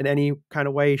in any kind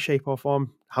of way, shape or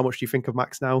form? How much do you think of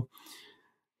Max now?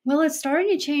 Well, it's starting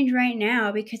to change right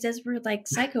now because as we're like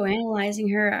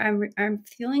psychoanalyzing her, I'm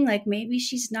feeling like maybe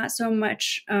she's not so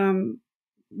much,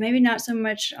 maybe not so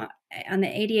much on the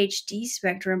ADHD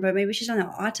spectrum, but maybe she's on the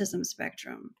autism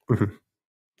spectrum. Mm-hmm.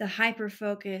 The hyper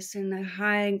focus and the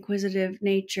high inquisitive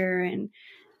nature and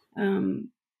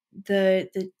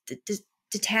the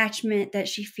detachment that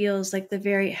she feels, like the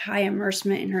very high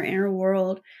immersement in her inner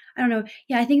world. I don't know.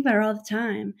 Yeah, I think about her all the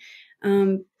time.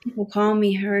 People call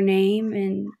me her name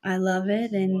and I love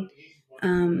it. And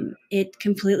it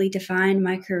completely defined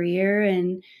my career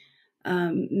and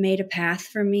made a path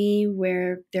for me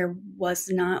where there was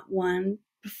not one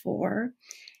before.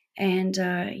 And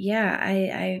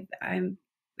I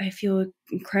feel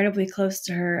incredibly close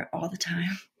to her all the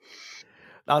time.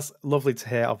 That's lovely to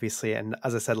hear, obviously. And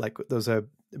as I said, like, there's a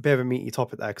bit of a meaty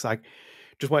topic there because I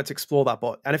just wanted to explore that.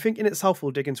 And I think in itself,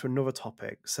 we'll dig into another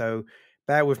topic. So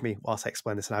bear with me whilst I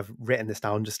explain this. And I've written this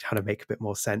down just to kind of make a bit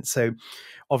more sense. So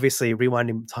obviously,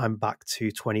 rewinding time back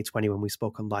to 2020 when we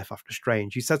spoke on Life After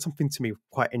Strange, you said something to me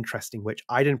quite interesting, which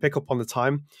I didn't pick up on the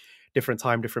time. Different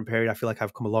time, different period. I feel like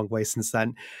I've come a long way since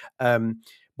then.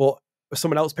 But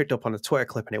someone else picked up on a Twitter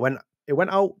clip and it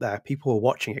went out there. People were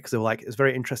watching it because they were like, it's a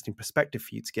very interesting perspective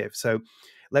for you to give. So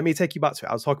let me take you back to it.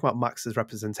 I was talking about Max's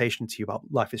representation to you about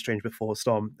Life is Strange Before the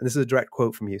Storm. And this is a direct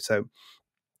quote from you. So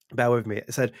bear with me.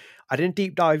 It said, I didn't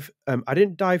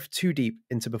dive too deep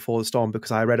into Before the Storm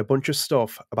because I read a bunch of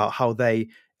stuff about how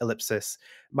ellipsis,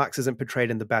 Max isn't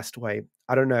portrayed in the best way.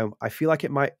 I don't know. I feel like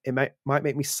it might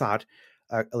make me sad,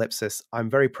 ellipsis. I'm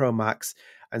very pro Max.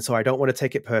 And so I don't want to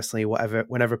take it personally,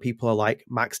 whenever people are like,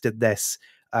 Max did this,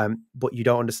 but you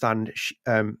don't understand.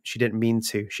 She didn't mean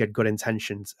to. She had good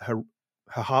intentions. Her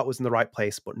heart was in the right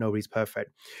place, but nobody's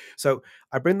perfect. So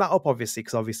I bring that up, obviously,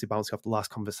 because obviously bouncing off the last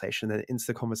conversation and then into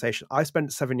the conversation. I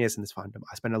spent 7 years in this fandom.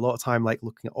 I spent a lot of time like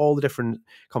looking at all the different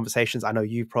conversations. I know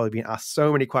you've probably been asked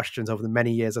so many questions over the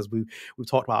many years as we've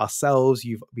talked about ourselves.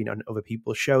 You've been on other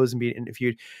people's shows and been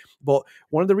interviewed. But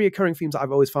one of the reoccurring themes that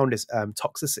I've always found is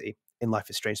toxicity in Life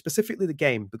is Strange, specifically the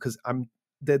game, because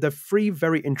there are 3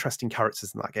 very interesting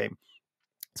characters in that game.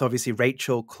 So obviously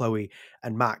Chloe,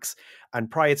 and Max.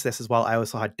 And prior to this as well, I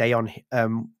also had Day on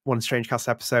one StrangeCast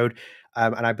episode.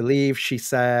 And I believe she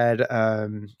said,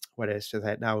 what is she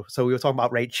said now? So we were talking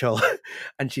about Rachel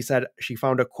and she said she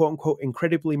found her quote unquote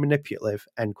incredibly manipulative,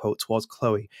 end quote, towards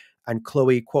Chloe, and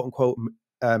Chloe quote unquote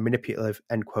manipulative,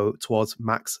 end quote, towards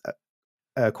Max,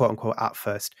 quote unquote, at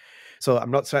first. So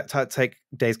I'm not to take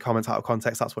Day's comments out of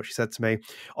context. That's what she said to me.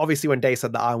 Obviously, when Day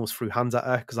said that, I almost threw hands at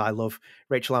her because I love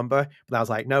Rachel Amber. But I was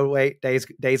like, no, wait, Day's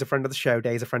a friend of the show.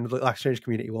 Day's a friend of the Life Strange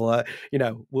community. We'll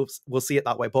see it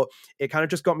that way. But it kind of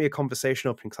just got me a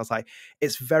conversation opening because I was like,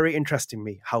 it's very interesting to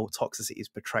me how toxicity is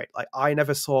portrayed. Like, I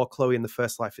never saw Chloe in the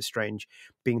first Life is Strange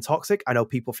being toxic. I know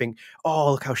people think,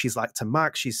 oh, look how she's like to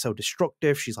Max. She's so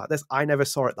destructive. She's like this. I never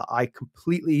saw it that. I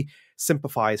completely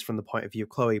sympathize from the point of view of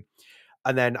Chloe.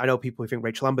 And then I know people who think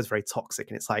Rachel Amber's very toxic,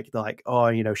 and it's like, they're like,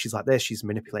 oh, she's like this, she's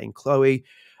manipulating Chloe.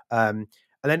 And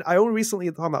then I only recently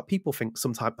found that people think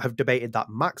sometimes have debated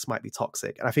that Max might be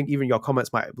toxic. And I think even your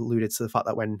comments might have alluded to the fact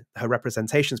that when her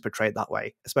representation is portrayed that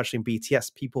way, especially in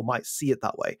BTS, people might see it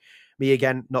that way. Me,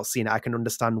 again, not seeing it, I can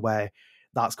understand where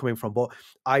that's coming from. But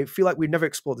I feel like we've never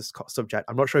explored this subject.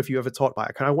 I'm not sure if you ever talked about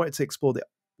it. I wanted to explore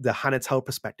the Hannah Telle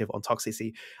perspective on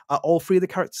toxicity. Are all three of the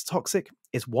characters toxic?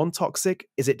 Is one toxic?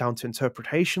 Is it down to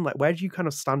interpretation? Like, where do you kind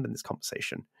of stand in this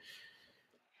conversation?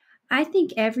 I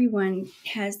think everyone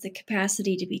has the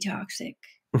capacity to be toxic.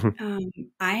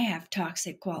 I have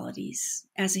toxic qualities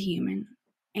as a human,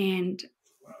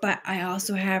 but I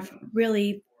also have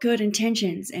really good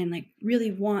intentions and like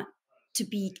really want to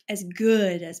be as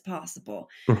good as possible,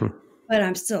 but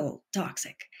I'm still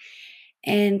toxic.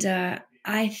 And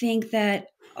I think that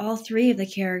all three of the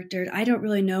characters, I don't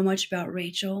really know much about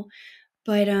Rachel,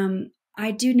 but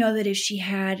I do know that if she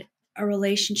had a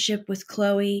relationship with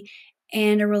Chloe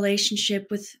and a relationship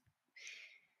with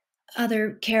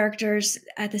other characters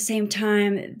at the same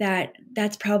time,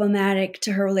 that's problematic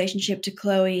to her relationship to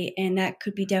Chloe, and that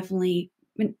could be definitely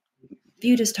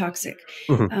viewed as toxic.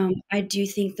 I do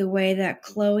think the way that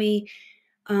Chloe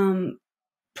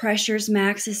pressures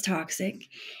Max is toxic,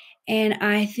 and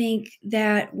I think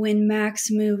that when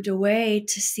Max moved away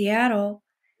to Seattle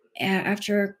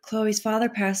after Chloe's father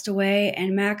passed away,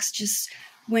 and Max just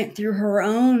went through her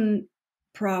own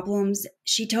problems,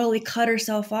 she totally cut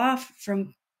herself off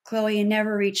from Chloe and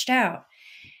never reached out.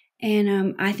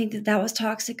 And I think that was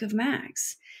toxic of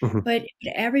Max. But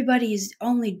everybody is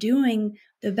only doing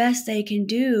the best they can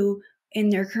do in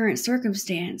their current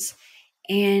circumstance.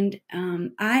 And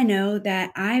I know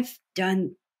that I've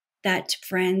done that to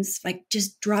friends, like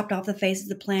just dropped off the face of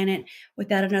the planet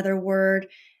without another word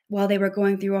while they were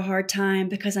going through a hard time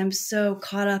because I'm so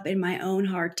caught up in my own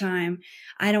hard time.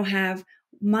 I don't have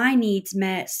my needs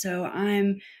met, so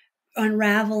I'm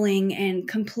unraveling and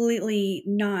completely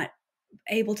not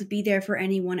able to be there for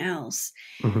anyone else.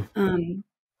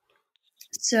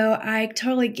 So I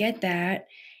totally get that.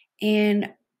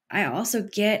 And I also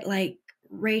get like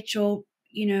Rachel,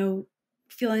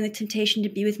 feeling the temptation to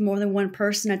be with more than one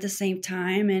person at the same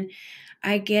time. And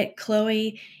I get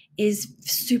Chloe is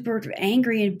super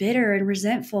angry and bitter and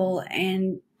resentful,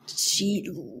 and she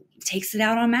takes it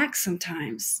out on Max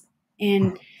sometimes.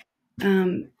 And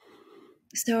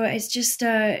so it's just,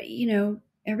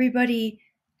 everybody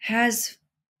has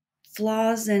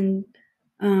flaws and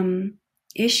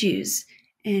issues,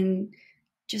 and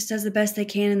just does the best they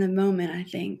can in the moment, I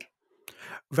think.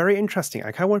 Very interesting.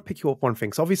 I kind of want to pick you up one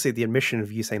thing. So obviously the admission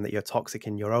of you saying that you're toxic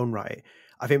in your own right,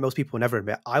 I think most people never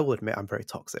admit. I will admit I'm very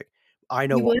toxic. I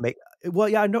know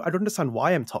I know. I'd understand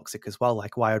why I'm toxic as well,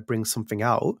 like why I'd bring something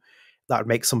out that would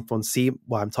make someone see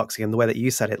why I'm toxic. And the way that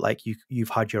you said it, like you've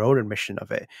had your own admission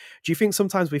of it. Do you think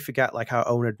sometimes we forget like our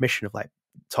own admission of like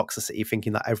toxicity,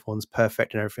 thinking that everyone's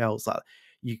perfect and everything else, that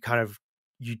you kind of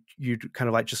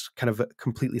like just kind of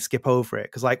completely skip over it?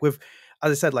 Because like with,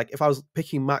 as I said, like if I was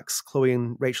picking Max, Chloe,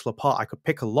 and Rachel apart, I could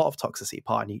pick a lot of toxicity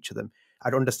apart in each of them.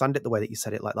 I'd understand it the way that you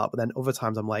said it like that. But then other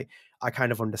times I'm like, I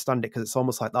kind of understand it because it's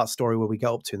almost like that story where we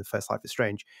get up to in the first Life is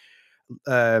Strange.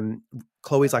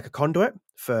 Chloe's like a conduit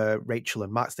for Rachel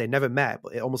and Max. They never met,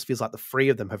 but it almost feels like the three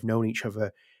of them have known each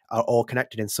other, are all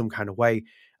connected in some kind of way.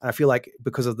 And I feel like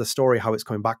because of the story, how it's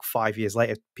coming back 5 years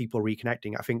later, people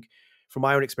reconnecting, I think from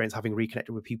my own experience, having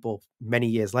reconnected with people many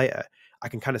years later, I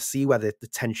can kind of see where the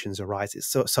tensions arise.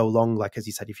 It's so long, like as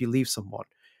you said, if you leave someone,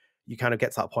 you kind of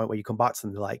get to that point where you come back to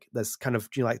them, like there's kind of,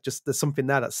 like just there's something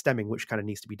there that's stemming, which kind of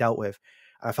needs to be dealt with.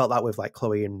 And I felt that with like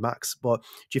Chloe and Max. But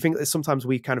do you think that sometimes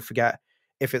we kind of forget,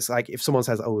 if it's like, if someone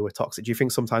says, oh, we were toxic, do you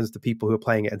think sometimes the people who are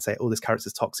playing it and say, oh, this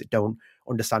character's toxic, don't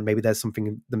understand maybe there's something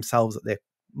in themselves that they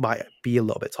might be a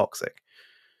little bit toxic?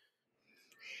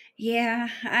 Yeah,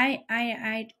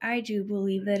 I do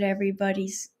believe that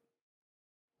everybody's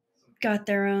got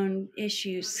their own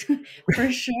issues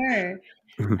for sure.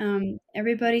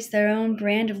 Everybody's their own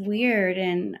brand of weird,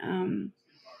 and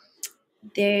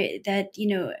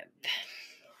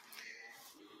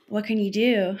what can you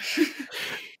do?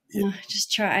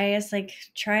 Just try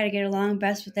to get along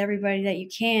best with everybody that you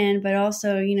can, but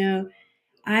also,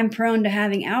 I'm prone to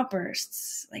having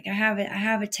outbursts. Like I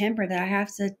have a temper that I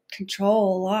have to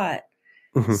control a lot.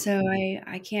 So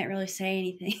I can't really say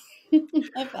anything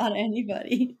about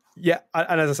anybody. Yeah,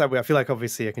 and as I said, I feel like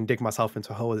obviously I can dig myself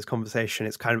into a hole with this conversation.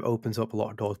 It's kind of opens up a lot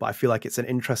of doors, but I feel like it's an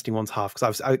interesting one to have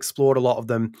because I've explored a lot of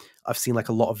them. I've seen like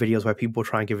a lot of videos where people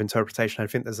try and give interpretation.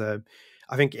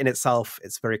 I think in itself,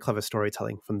 it's very clever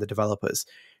storytelling from the developers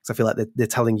because I feel like they're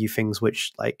telling you things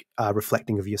which like are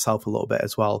reflecting of yourself a little bit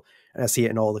as well. And I see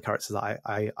it in all the characters that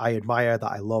I admire,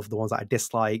 that I love, the ones that I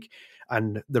dislike.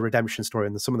 And the redemption story,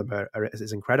 and some of them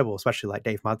is incredible, especially like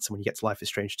Dave Madsen when you get to Life is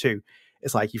Strange 2.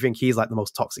 It's like you think he's like the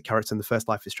most toxic character in the first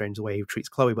Life is Strange, the way he treats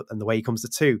Chloe, but then the way he comes to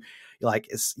 2, you're like,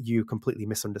 you completely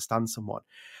misunderstand someone.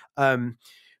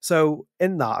 So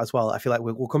in that as well, I feel like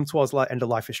we'll come towards the end of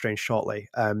Life is Strange shortly,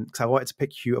 because I wanted to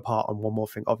pick you apart on one more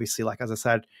thing. Obviously, like as I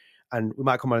said, and we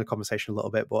might come on in the conversation a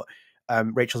little bit, but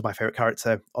Rachel's my favorite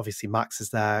character. Obviously, Max is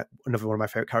there, another one of my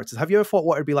favorite characters. Have you ever thought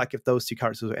what it'd be like if those two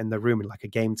characters were in the room in like a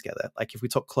game together? Like if we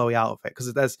took Chloe out of it,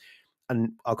 because there's,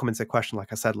 and I'll come into the question,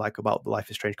 like I said, like about the Life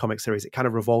is Strange comic series, it kind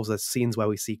of revolves as scenes where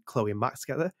we see Chloe and Max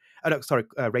together.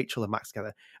 Rachel and Max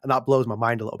together. And that blows my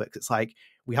mind a little bit, because it's like,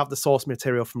 we have the source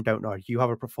material from Don't Know. You have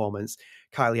a performance.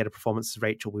 Kylie had a performance as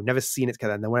Rachel. We've never seen it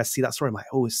together. And then when I see that story, I'm like,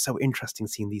 oh, it's so interesting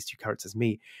seeing these two characters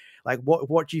meet. Like,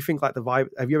 what do you think, like the vibe?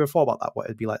 Have you ever thought about that? What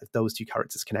it'd be like if those two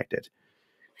characters connected?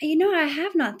 I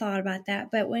have not thought about that,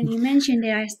 but when you mentioned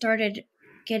it, I started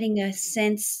getting a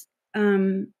sense.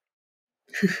 Never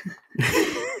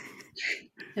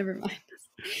mind.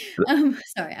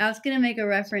 Sorry, I was going to make a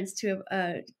reference to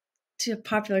a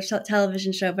popular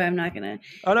television show, but I'm not going to.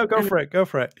 Oh no, go for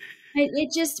it. It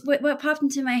just what popped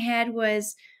into my head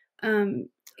was,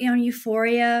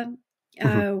 Euphoria.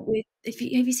 With have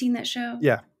you seen that show?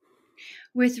 Yeah.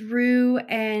 With Rue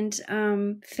and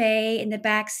Faye in the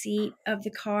back seat of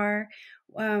the car,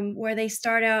 where they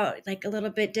start out like a little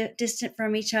bit distant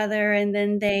from each other, and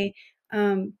then they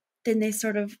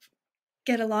sort of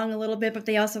get along a little bit, but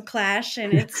they also clash,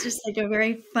 and it's just like a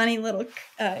very funny little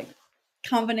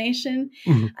combination.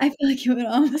 I feel like it would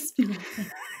almost be like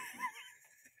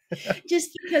that.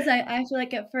 Just because I feel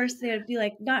like at first they would be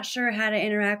like not sure how to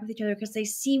interact with each other because they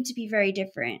seem to be very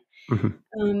different.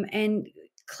 And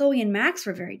Chloe and Max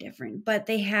were very different, but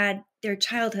they had their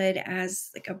childhood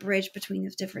as like a bridge between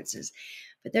those differences.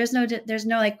 But there's no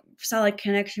like solid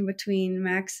connection between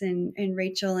Max and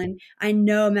Rachel. And I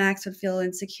know Max would feel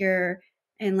insecure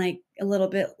and like a little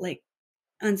bit like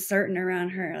uncertain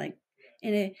around her. Like,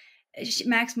 and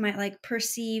Max might like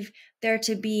perceive there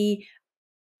to be.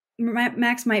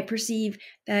 Max might perceive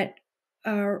that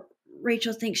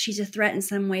Rachel thinks she's a threat in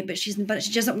some way, but she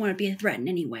doesn't want to be a threat in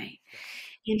any way.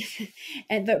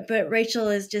 But Rachel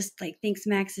is just like thinks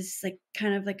Max is like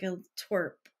kind of like a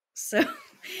twerp. So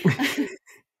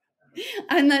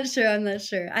I'm not sure.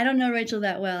 I don't know Rachel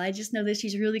that well. I just know that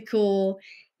she's really cool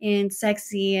and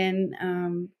sexy and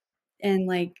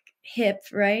like hip,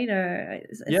 right? Or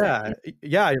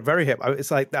yeah, very hip. It's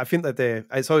like I think that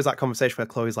it's always that conversation where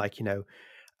Chloe's like,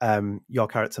 your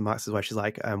character Max is where she's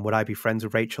like, would I be friends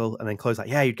with Rachel? And then Chloe's like,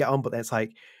 yeah, you'd get on. But then it's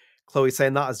like Chloe's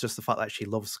saying that as just the fact that she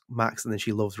loves Max and then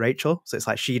she loves Rachel. So it's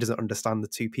like she doesn't understand the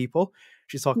two people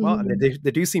she's talking about. And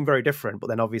they do seem very different. But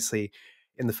then obviously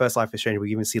in the first Life is Strange,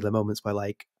 we even see the moments where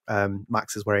like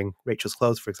Max is wearing Rachel's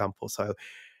clothes, for example. So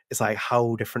it's like,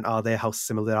 how different are they? How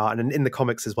similar they are? And in the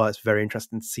comics as well, it's very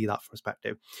interesting to see that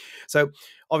perspective. So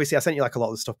obviously I sent you like a lot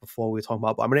of the stuff before we were talking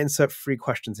about, but I'm going to insert 3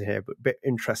 questions in here, but a bit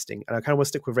interesting. And I kind of want to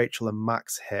stick with Rachel and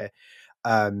Max here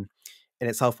in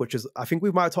itself, which is, I think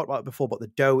we might have talked about it before, but the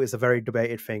dough is a very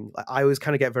debated thing. Like, I always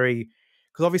kind of get very,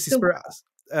 because obviously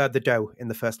the dough in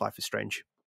the first Life is Strange.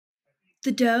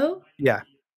 The dough? Yeah.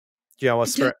 Do you know what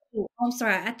Spirit? Oh, I'm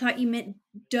sorry. I thought you meant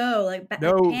dough, like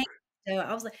no. Pancake dough.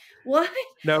 I was like, what?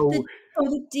 No.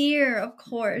 The deer, of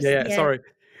course. Yeah, sorry.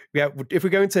 Yeah, if we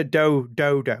go into dough,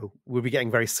 we'll be getting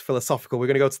very philosophical. We're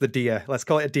going to go to the deer. Let's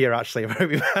call it a deer, actually.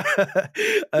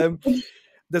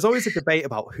 There's always a debate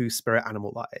about whose spirit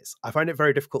animal that is. I find it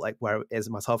very difficult, like where it is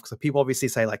myself, because people obviously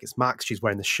say like it's Max. She's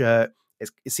wearing the shirt. It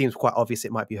seems quite obvious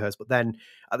it might be hers, but then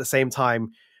at the same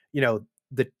time,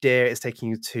 the deer is taking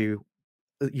you to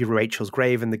Rachel's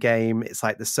grave in the game. It's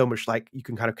like there's so much like you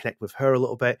can kind of connect with her a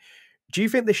little bit. Do you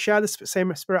think they share the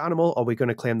same spirit animal, or are we going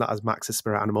to claim that as Max's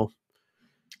spirit animal?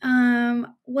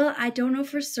 Well, I don't know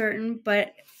for certain,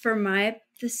 but for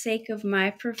the sake of my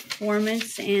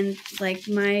performance and like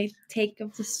my take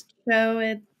of the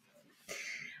show,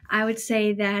 I would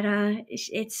say that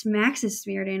it's Max's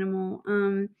spirit animal.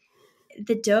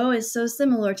 The doe is so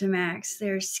similar to Max.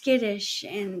 They're skittish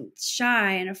and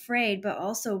shy and afraid, but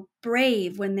also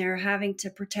brave when they're having to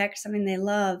protect something they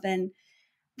love. And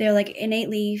they're like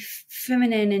innately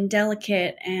feminine and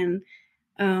delicate and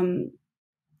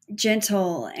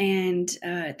gentle, and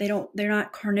they're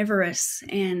not carnivorous.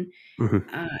 And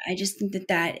I just think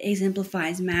that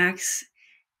exemplifies Max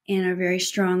in a very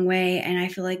strong way. And I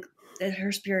feel like that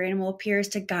her spirit animal appears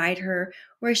to guide her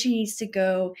where she needs to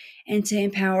go and to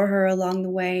empower her along the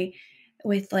way.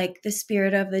 With like the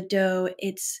spirit of the doe,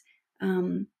 it's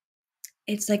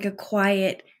like a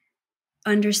quiet,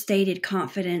 understated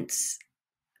confidence,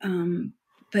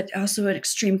 but also an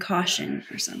extreme caution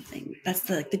or something. That's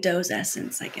the doe's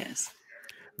essence, I guess.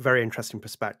 Very interesting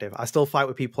perspective. I still fight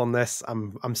with people on this.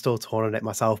 I'm still torn on it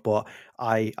myself, but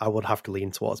I would have to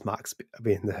lean towards Max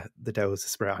being the doe as the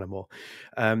spirit animal.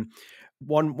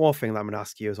 one more thing that I'm going to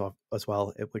ask you as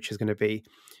well, which is going to be,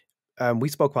 we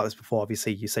spoke about this before.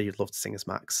 Obviously, you said you'd love to sing as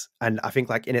Max, and I think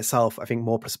like in itself, I think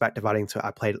more perspective adding to it.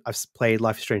 I've played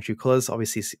Life is Strange: True Colors.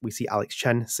 Obviously, we see Alex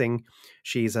Chen sing.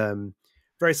 She's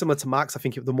very similar to Max. I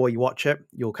think the more you watch it,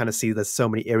 you'll kind of see there's so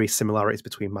many eerie similarities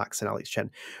between Max and Alex Chen.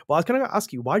 Well, I was going to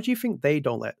ask you, why do you think they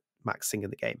don't let Max sing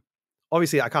in the game?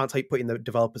 Obviously, I can't put in the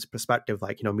developer's perspective,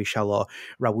 like, Michelle or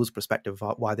Raul's perspective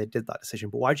about why they did that decision.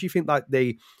 But why do you think that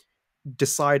they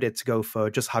decided to go for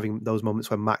just having those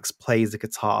moments where Max plays the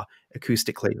guitar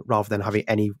acoustically rather than having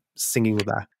any singing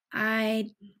there? I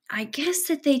guess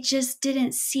that they just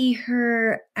didn't see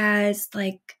her as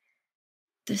like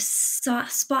the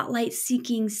spotlight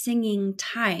seeking singing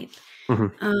type.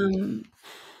 Mm-hmm.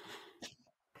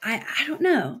 I don't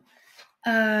know.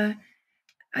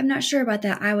 I'm not sure about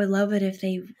that. I would love it if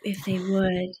they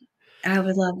would. I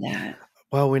would love that.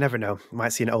 Well, we never know. We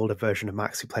might see an older version of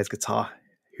Max who plays guitar.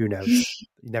 Who knows? You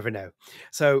never know.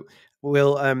 So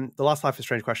we'll the last Life is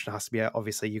Strange question has to be,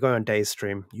 obviously, you're going on Days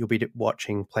stream. You'll be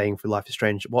playing through Life is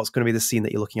Strange. What's going to be the scene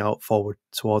that you're looking out forward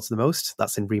towards the most?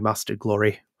 That's in remastered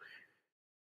glory.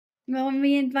 Well,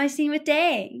 me and my scene with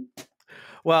Day.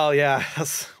 Well, yeah,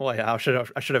 I should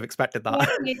have expected that.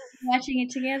 Watching it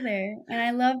together, and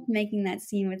I loved making that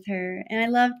scene with her, and I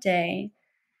love Day.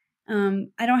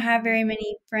 I don't have very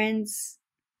many friends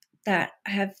that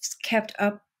have kept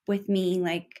up with me,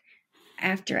 like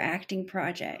after acting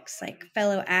projects, like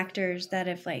fellow actors that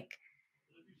have like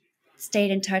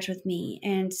stayed in touch with me,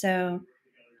 and so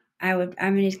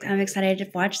I'm excited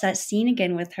to watch that scene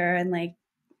again with her and like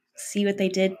see what they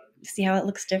did, see how it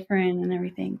looks different and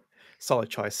everything. Solid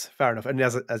choice. Fair enough. And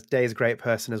as Day's a great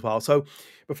person as well. So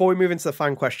before we move into the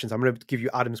fan questions, I'm going to give you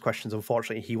Adam's questions.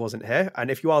 Unfortunately, he wasn't here. And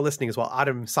if you are listening as well,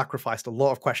 Adam sacrificed a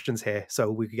lot of questions here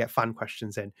so we could get fan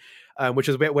questions in, which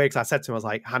is a bit weird because I said to him, I was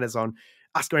like, Hannah's on,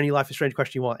 ask her any Life is Strange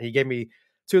question you want. And he gave me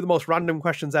two of the most random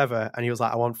questions ever. And he was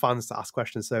like, I want fans to ask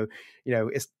questions. So,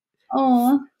 it's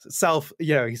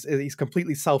he's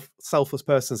completely selfless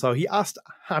person. So he asked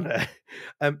Hannah,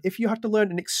 if you had to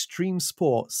learn an extreme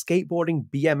sport, skateboarding,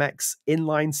 BMX,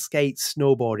 inline skate,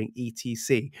 snowboarding,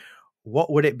 etc.,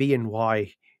 what would it be and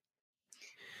why?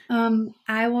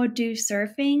 I will do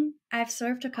surfing. I've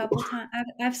surfed a couple times.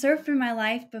 I've surfed in my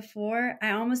life before.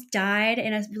 I almost died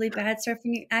in a really bad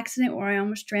surfing accident where I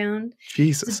almost drowned.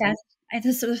 Jesus. So I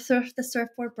just the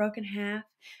surfboard broke in half.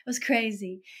 It was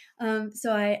crazy.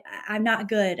 So I'm not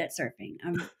good at surfing.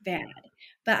 I'm bad.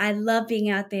 But I love being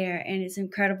out there, and it's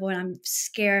incredible. And I'm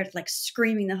scared, like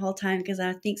screaming the whole time because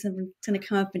I think something's going to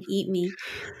come up and eat me.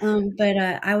 But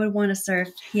I would want to surf.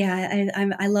 Yeah,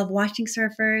 I love watching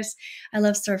surfers. I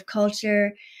love surf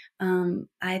culture.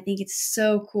 I think it's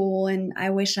so cool, and I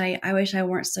wish I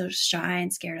weren't so shy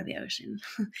and scared of the ocean.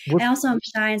 And also, I'm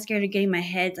shy and scared of getting my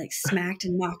head like smacked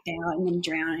and knocked out and then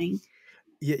drowning.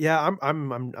 Yeah, I'm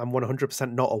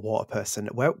 100% not a water person.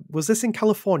 Where was this, in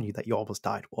California that you almost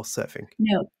died while surfing?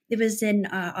 No, it was in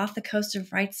off the coast of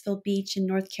Wrightsville Beach in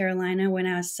North Carolina when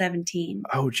I was 17.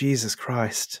 Oh, Jesus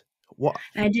Christ! What?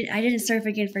 I didn't surf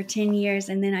again for 10 years,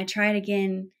 and then I tried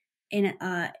again in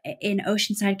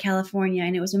Oceanside, California,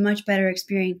 and it was a much better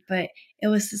experience, but it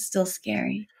was still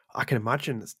scary. I can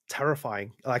imagine. It's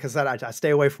terrifying. Like I said, I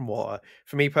stay away from water.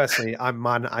 For me personally, I'm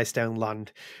man, I stay on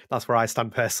land. That's where I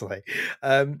stand personally.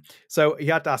 So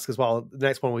you had to ask as well, the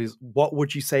next one was, what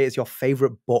would you say is your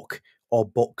favorite book or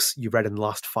books you've read in the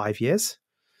last 5 years?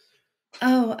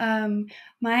 Oh,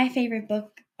 my favorite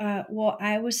book. Well,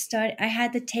 I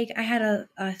had a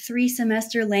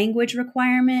 3-semester language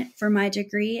requirement for my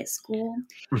degree at school,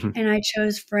 and I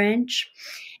chose French.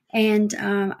 And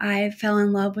I fell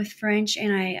in love with French.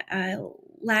 And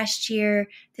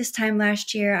this time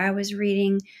last year, I was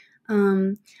reading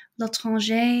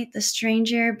L'Étranger, The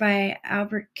Stranger by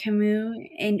Albert Camus,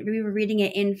 and we were reading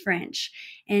it in French.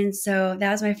 And so that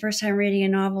was my first time reading a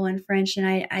novel in French, and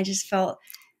I just felt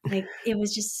like it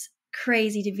was just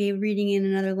crazy to be reading in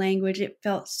another language. It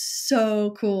felt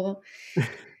so cool. So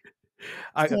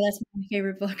that's my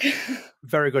favorite book.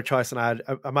 Very good choice. And I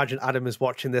imagine Adam is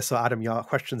watching this. So Adam, your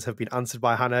questions have been answered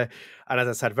by Hannah. And as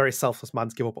I said, very selfless man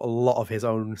to give up a lot of his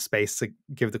own space to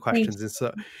give the questions. And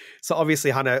so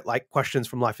obviously, Hannah, like questions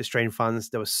from Life is Strange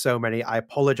fans, there were so many. I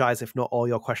apologize if not all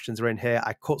your questions are in here.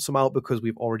 I cut some out because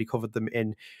we've already covered them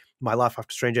in my Life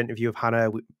After Strange interview of Hannah.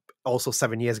 Also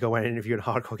 7 years ago when I interviewed a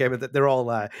Hardcore Gamer, that they're all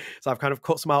there. So I've kind of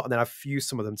cut some out and then I've fused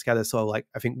some of them together. So like,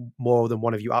 I think more than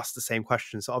one of you asked the same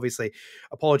question. So obviously,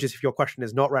 apologies if your question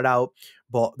is not read out,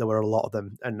 but there were a lot of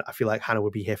them. And I feel like Hannah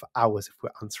would be here for hours if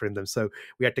we're answering them. So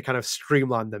we had to kind of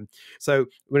streamline them. So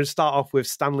we're going to start off with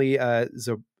Stanley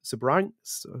Zabranak,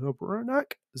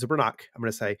 I'm going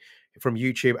to say. from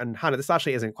YouTube. And Hannah, this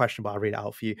actually isn't a question, but I'll read it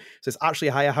out for you. So it's actually,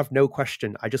 hi, I have no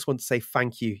question. I just want to say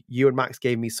thank you. You and Max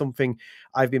gave me something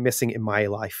I've been missing in my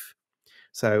life.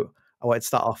 So I wanted to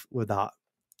start off with that.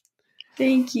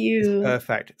 Thank you.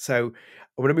 Perfect. So I'm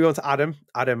going to move on to Adam.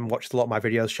 Adam watched a lot of my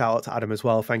videos. Shout out to Adam as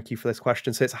well. Thank you for this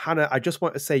question. So it's Hannah, I just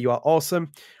want to say you are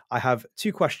awesome. I have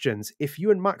 2 questions. If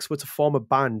you and Max were to form a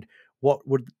band, what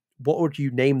would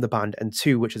you name the band? And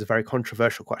 2, which is a very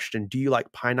controversial question, do you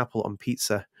like pineapple on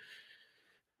pizza?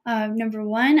 Number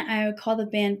 1, I would call the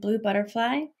band Blue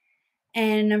Butterfly.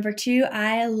 And number 2,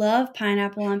 I love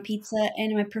pineapple on pizza,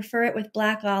 and I prefer it with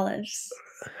black olives.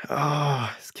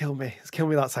 Oh, it's killed me. It's killed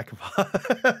me, that second part.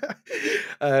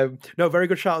 No, very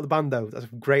good shout out the band, though. That's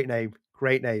a great name.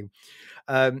 Great name.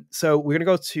 So we're going to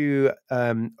go to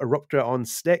Eruptor on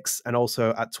Sticks and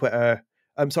also at Twitter.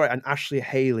 I'm sorry, and Ashley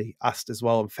Haley asked as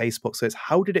well on Facebook. So it's,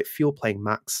 how did it feel playing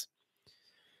Max?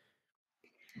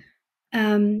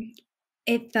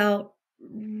 It felt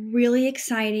really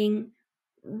exciting,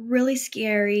 really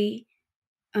scary,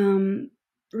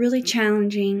 really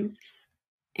challenging,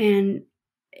 and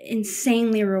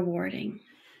insanely rewarding.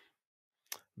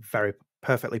 Very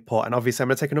perfectly put. And obviously, I'm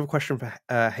going to take another question for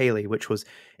Haley, which was,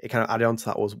 it kind of added on to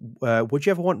that, was, would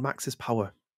you ever want Max's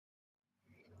power?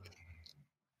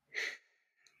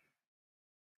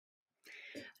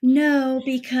 No,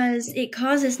 because it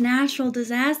causes natural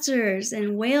disasters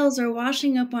and whales are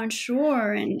washing up on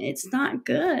shore and it's not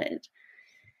good.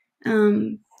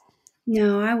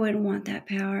 No, I wouldn't want that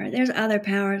power. There's other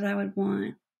powers I would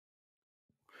want.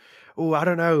 Oh, I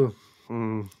don't know.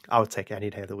 I would take it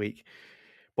any day of the week.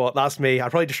 But that's me.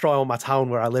 I'd probably destroy all my town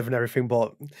where I live and everything.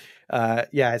 But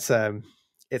yeah, it's a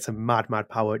mad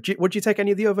power. Would you take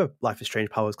any of the other Life is Strange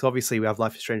powers? Because obviously we have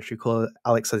Life is Strange True Color.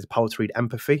 Alex has the power to read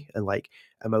empathy and like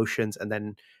emotions, and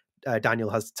then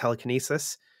Daniel has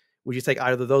telekinesis. Would you take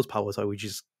either of those powers, or would you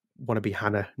just want to be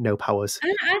Hannah, no powers?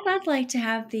 I'd like to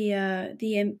have the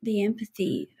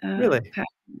empathy. Really? Power.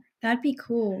 That'd be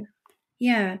cool.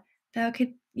 Yeah,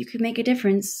 you could make a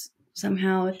difference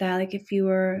somehow with that. Like if you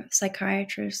were a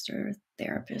psychiatrist or a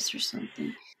therapist or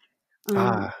something.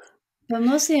 But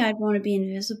mostly I'd want to be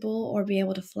invisible or be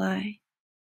able to fly.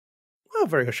 Well,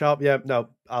 very good sharp. Yeah, no,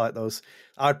 I like those.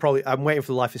 I'm waiting for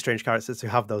the Life is Strange characters to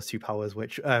have those 2 powers,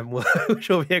 which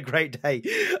will be a great day.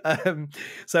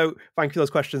 So thank you for those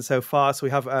questions so far. So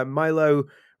we have Milo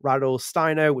Radel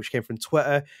Steiner, which came from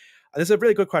Twitter. And this is a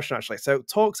really good question, actually. So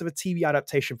talks of a TV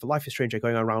adaptation for Life is Strange are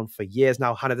going around for years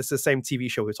now. Hannah, this is the same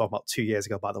TV show we were talking about 2 years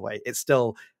ago, by the way. It's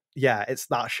still, yeah, it's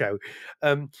that show.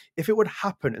 If it would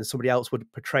happen and somebody else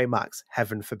would portray Max,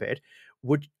 heaven forbid,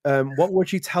 what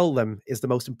would you tell them is the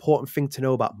most important thing to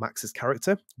know about Max's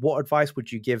character? What advice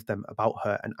would you give them about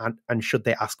her, and should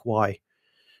they ask why?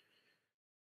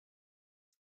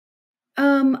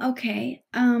 Okay.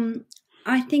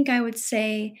 I think I would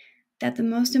say that the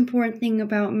most important thing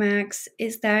about Max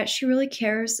is that she really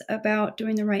cares about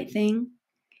doing the right thing,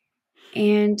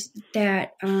 and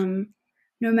that no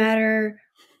matter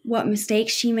what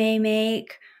mistakes she may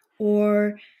make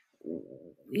or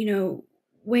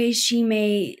ways she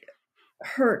may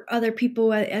hurt other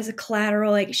people as a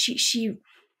collateral, like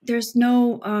there's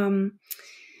nothing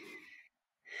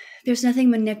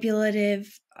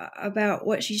manipulative about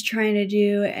what she's trying to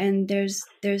do, and there's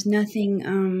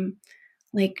nothing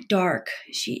like dark.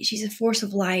 She's a force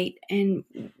of light and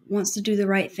wants to do the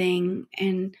right thing,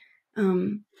 and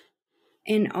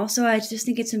also I just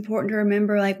think it's important to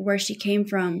remember like where she came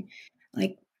from,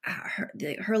 like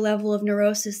her level of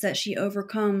neurosis that she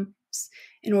overcomes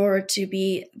in order to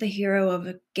be the hero of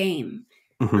a game.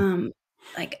 Mm-hmm.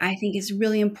 Like I think it's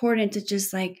really important to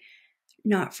just like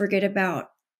not forget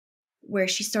about where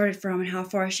she started from and how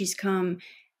far she's come.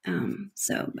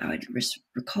 So I would just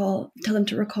tell them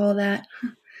to recall that.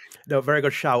 No, very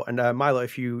good shout. And Milo,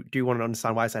 if you do want to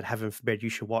understand why I said heaven forbid, you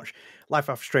should watch Life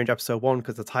After Strange episode 1,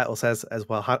 because the title says as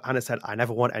well, Hannah said, I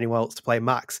never want anyone else to play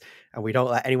Max, and we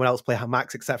don't let anyone else play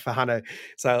Max except for Hannah.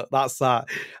 So that's that.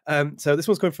 So this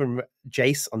one's coming from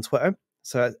Jace on Twitter.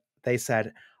 So they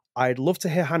said, I'd love to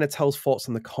hear Hannah Telle's thoughts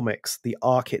on the comics, the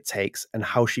arc it takes, and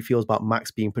how she feels about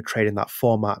Max being portrayed in that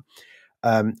format.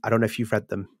 I don't know if you've read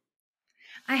them.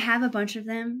 I have a bunch of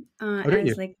them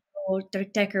as like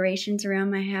decorations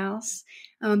around my house.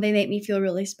 They make me feel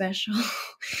really special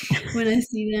when I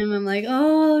see them. I'm like,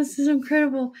 oh, this is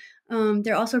incredible.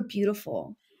 They're also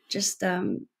beautiful, just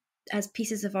as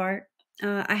pieces of art.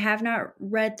 I have not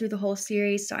read through the whole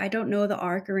series, so I don't know the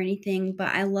arc or anything, but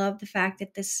I love the fact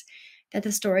that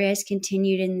the story has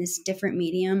continued in this different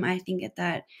medium. I think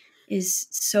that is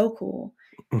so cool.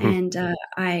 Mm-hmm. And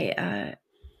I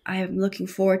am looking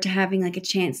forward to having like a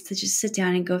chance to just sit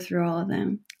down and go through all of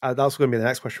them. That's going to be the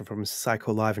next question from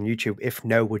Psycho Live on YouTube. If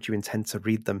no, would you intend to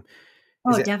read them?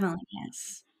 Oh, definitely,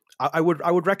 yes. I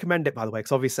would recommend it, by the way,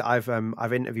 because obviously I've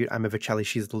interviewed Emma Vicelli.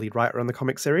 She's the lead writer on the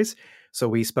comic series. So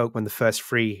we spoke when the first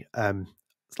three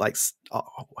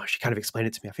she kind of explained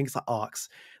it to me. I think it's like arcs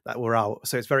that were out.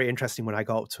 So it's very interesting when I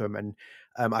got up to them, and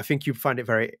I think you'd find it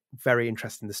very, very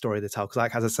interesting, the story they tell. Because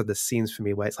like as I said, there's scenes for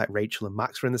me where it's like Rachel and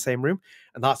Max are in the same room,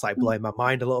 and that's like blowing my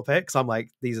mind a little bit, because I'm like,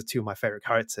 these are two of my favorite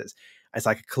characters. And it's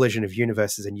like a collision of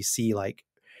universes, and you see like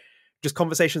just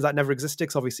conversations that never existed,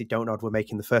 because obviously Donut were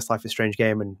making the first Life is Strange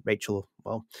game, and Rachel,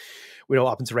 well, we know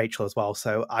what happened to Rachel as well.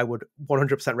 So I would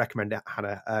 100% recommend it,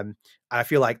 Hannah. And I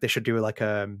feel like they should do like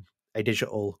a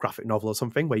digital graphic novel or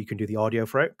something where you can do the audio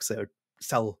for it, so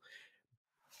sell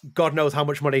God knows how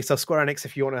much money. So Square Enix,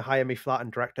 if you want to hire me for that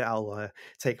and direct it, I'll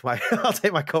take my I'll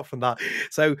take my cut from that.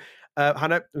 So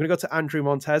Hannah, I'm going to go to Andrew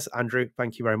Montez. Andrew,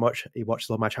 thank you very much. He watches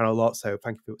on my channel a lot, so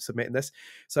thank you for submitting this.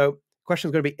 So question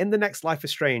is going to be, in the next Life is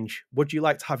Strange, would you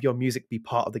like to have your music be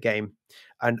part of the game?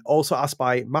 And also asked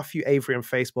by Matthew Avery on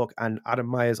Facebook and Adam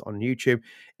Myers on YouTube,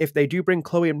 if they do bring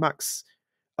Chloe and Max.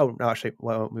 Oh no, actually,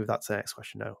 well, I'll move that to the next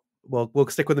question now. We'll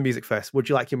stick with the music first. Would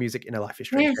you like your music in a Life is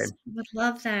Strange game? Yes, I would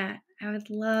love that. I would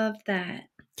love that.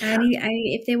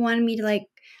 If they wanted me to like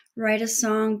write a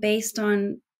song based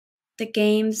on the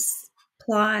game's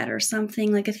plot or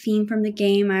something, like a theme from the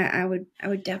game, I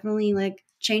would definitely like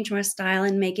change my style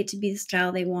and make it to be the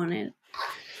style they wanted.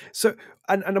 So,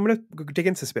 and I'm going to dig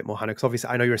into this a bit more, Hannah, because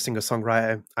obviously I know you're a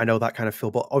singer-songwriter. I know that kind of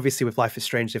feel, but obviously with Life is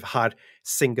Strange, they've had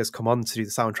singers come on to do the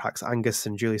soundtracks. Angus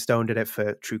and Julia Stone did it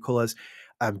for True Colors.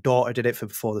 Daughter did it for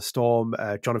Before the Storm.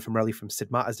 Jonathan Morelli from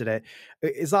Sid Matters did it.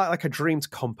 Is that like a dream to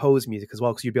compose music as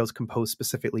well? Because you'd be able to compose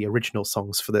specifically original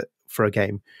songs for a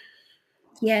game.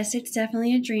 Yes, it's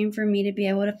definitely a dream for me to be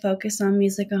able to focus on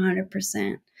music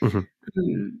 100%.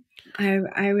 Mm-hmm.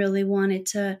 I really wanted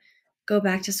to go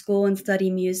back to school and study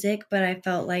music, but I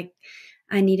felt like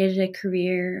I needed a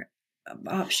career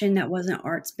option that wasn't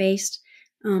arts based.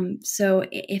 So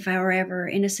if I were ever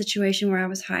in a situation where I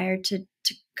was hired to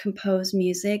compose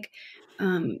music,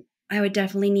 I would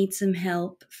definitely need some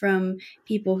help from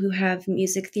people who have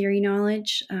music theory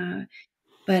knowledge.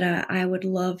 But I would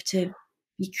love to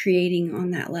be creating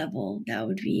on that level. That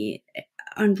would be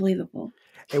unbelievable.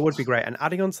 It would be great. And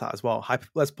adding on to that as well,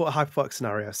 let's put a hypothetical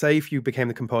scenario. Say if you became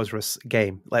the composer of a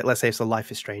game, like let's say it's a Life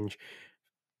is Strange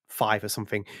 5 or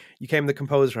something, you became the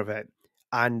composer of it,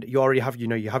 and you already have,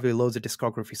 you have your loads of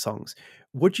discography songs.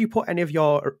 Would you put any of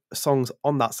your songs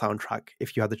on that soundtrack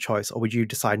if you had the choice, or would you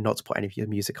decide not to put any of your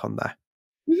music on there?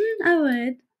 I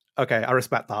would. Okay, I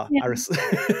respect that. Yeah.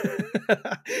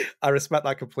 I respect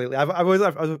that completely.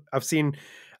 I've seen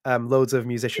loads of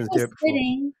musicians do it before.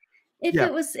 Fitting. If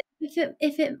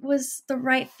it was the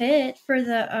right fit for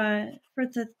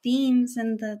the themes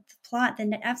and the plot,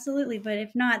 then absolutely. But if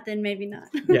not, then maybe not.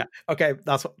 Yeah. Okay.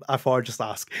 That's what I thought I'd just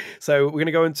ask. So we're going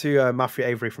to go into Matthew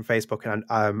Avery from Facebook and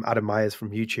Adam Myers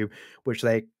from YouTube, which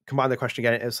they combine the question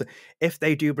again. It was, if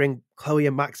they do bring Chloe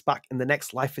and Max back in the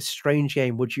next Life is Strange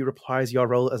game, would you reprise your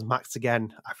role as Max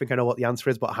again? I think I know what the answer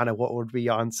is, but Hannah, what would be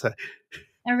your answer?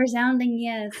 A resounding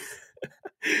yes.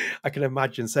 I can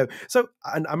imagine. So,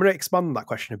 and I'm going to expand on that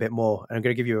question a bit more, and I'm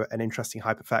going to give you an interesting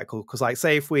hypothetical. Because, like,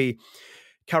 say if we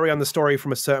carry on the story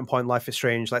from a certain point in Life is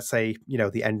Strange, let's say,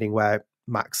 the ending where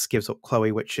Max gives up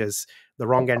Chloe, which is the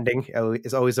wrong ending.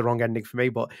 It's always the wrong ending for me.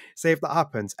 But say if that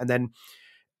happens, and then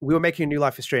we were making a new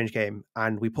Life is Strange game,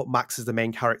 and we put Max as the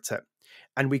main character,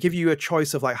 and we give you a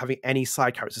choice of like having any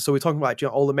side characters. So we're talking about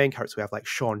all the main characters. We have like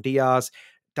Sean Diaz,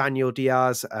 Daniel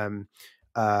Diaz,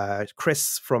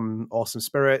 Chris from Awesome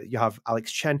Spirit, you have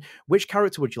Alex Chen. Which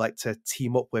character would you like to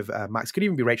team up with Max? Could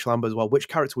even be Rachel Amber as well. Which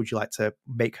character would you like to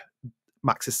make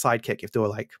Max's sidekick if they were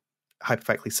like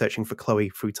hypothetically searching for Chloe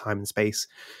through time and space?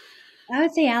 I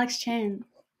would say Alex Chen.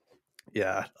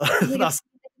 Yeah.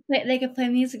 They could play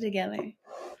music together.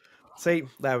 See,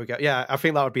 there we go. Yeah, I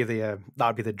think that would be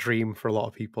the dream for a lot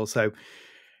of people. So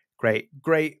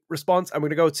Great response. I'm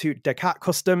going to go to The Cat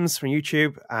Customs from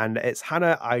YouTube, and it's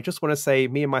Hannah. I just want to say,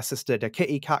 me and my sister, The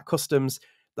Kitty Cat Customs,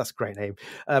 that's a great name,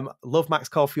 love Max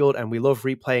Caulfield, and we love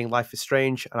replaying Life is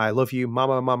Strange, and I love you,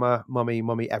 mama, mama,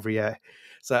 mummy, every year.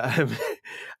 So, I think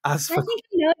I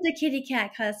know The Kitty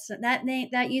Cat Custom. That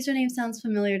username sounds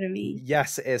familiar to me.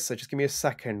 Yes, it is. So just give me a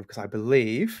second, because I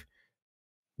believe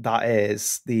that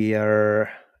is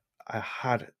there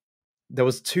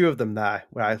was 2 of them there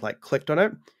where I like clicked on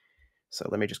it. So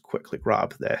let me just quickly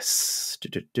grab this. So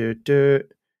I'm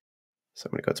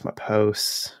going to go to my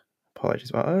posts.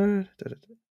 Apologies about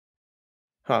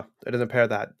Huh, it doesn't appear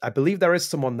that. I believe there is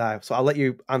someone there. So I'll let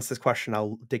you answer this question.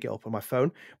 I'll dig it up on my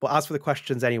phone. But as for the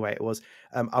questions anyway, it was,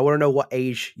 I want to know what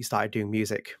age you started doing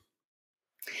music.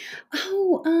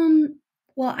 Oh,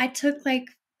 well, I took like,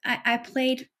 I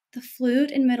played the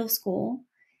flute in middle school,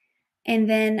 and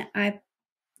then I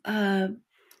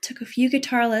took a few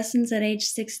guitar lessons at age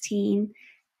 16,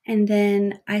 and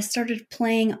then I started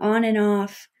playing on and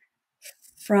off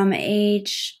from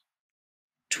age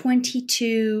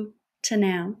 22 to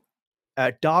now.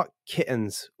 Dark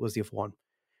Kittens was the other one.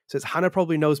 So it's Hannah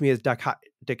probably knows me as Dark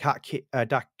Kitty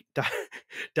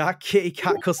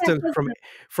Cat Custom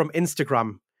from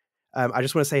Instagram. I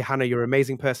just want to say, Hannah, you're an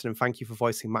amazing person, and thank you for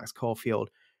voicing Max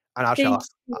Caulfield. And actually,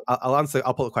 I'll answer.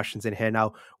 I'll put the questions in here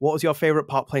now. What was your favorite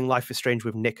part playing Life is Strange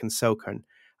with Nick and Soken?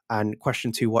 And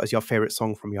question 2: what is your favorite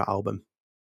song from your album?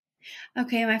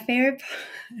 Okay, my favorite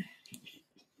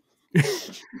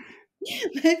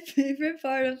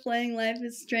part of playing Life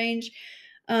is Strange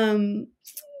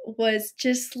was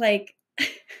just like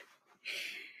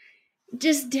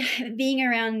just being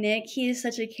around Nick. He is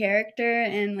such a character,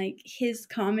 and like his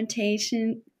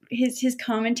commentation, his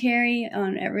commentary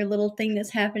on every little thing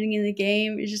that's happening in the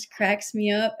game, it just cracks me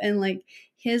up. And like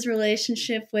his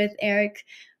relationship with Eric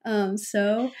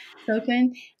Soken,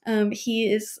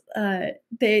 he is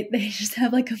they just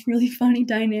have like a really funny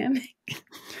dynamic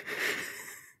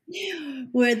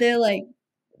where they're like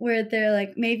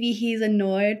maybe he's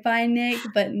annoyed by Nick,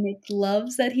 but Nick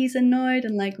loves that he's annoyed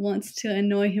and like wants to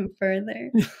annoy him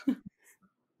further.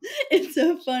 It's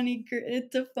a funny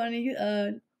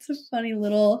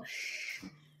little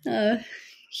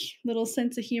little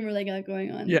sense of humor they got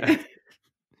going on. Yeah.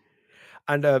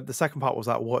 And the second part was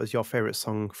that, what is your favorite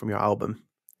song from your album?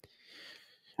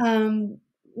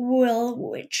 Well,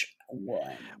 which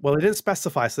one? Well, it didn't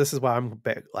specify, so this is why I'm a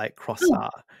bit like cross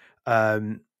that.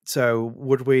 So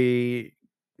would we?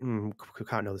 We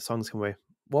can't know the songs, can we?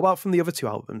 What about from the other 2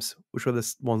 albums? Which were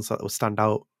the ones that would stand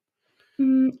out?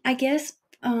 I guess.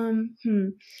 I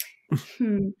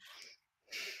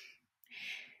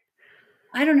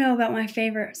don't know about my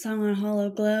favorite song on Hollow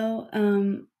Glow.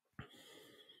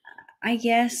 I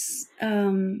guess.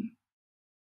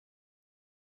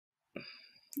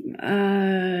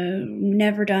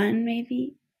 Never Done,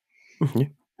 maybe.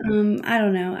 I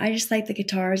don't know. I just like the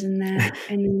guitars in that,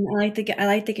 and then I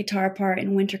like the guitar part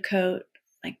in Winter Coat,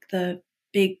 like the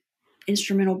big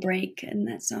instrumental break in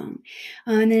that song.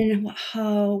 And then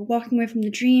Walking Away from the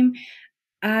Dream,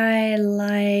 I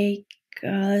like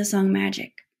the song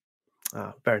Magic.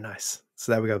 Oh, very nice.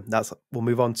 So there we go. We'll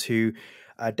move on to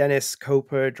Dennis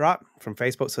Coper Drap from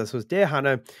Facebook. So this was, Dear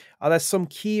Hannah, are there some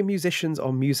key musicians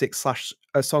or music songs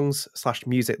 /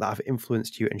 music that have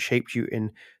influenced you and shaped you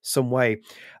in some way?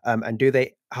 And do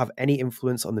they have any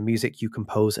influence on the music you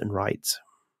compose and write?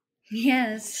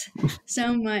 Yes,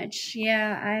 so much.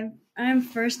 Yeah, I'm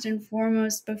first and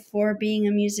foremost, before being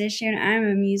a musician, I'm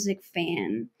a music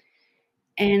fan.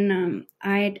 And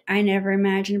I never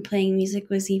imagined playing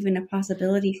music was even a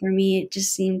possibility for me. It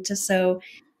just seemed so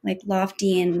like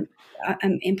lofty and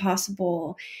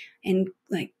impossible and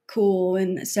like cool.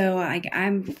 And so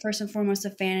I'm first and foremost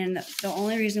a fan. And the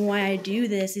only reason why I do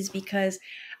this is because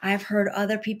I've heard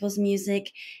other people's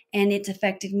music and it's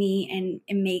affected me and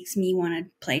it makes me want to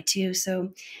play too.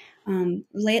 So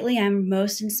lately I'm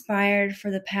most inspired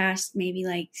for the past maybe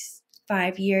like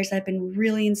 5 years. I've been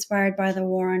really inspired by the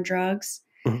war on drugs.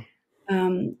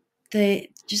 The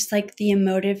just like the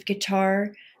emotive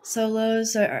guitar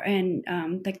solos and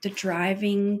like the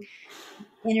driving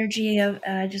energy of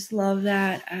I just love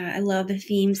that. I love the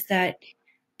themes that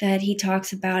he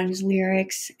talks about in his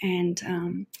lyrics.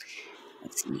 And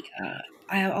let's see,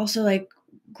 I also like,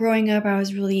 growing up I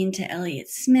was really into Elliott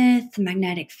Smith, The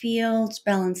Magnetic Fields,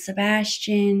 Belle and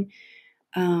Sebastian,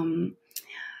 like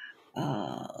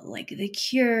The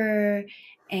Cure,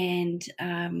 and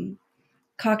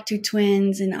Cocteau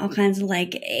Twins, and all kinds of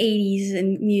like 80s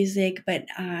and music, but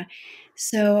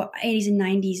so 80s and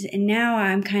 90s. And now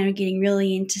I'm kind of getting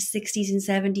really into 60s and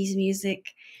 70s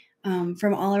music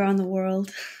from all around the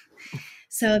world.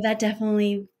 So that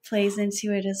definitely plays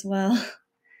into it as well.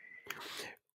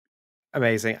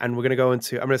 Amazing. And we're going to go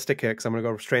into, I'm going to stick here because I'm going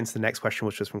to go straight into the next question,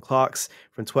 which was from Clark's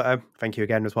from Twitter. Thank you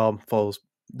again as well. Follows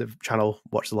the channel,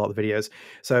 watches a lot of the videos.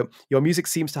 So your music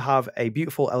seems to have a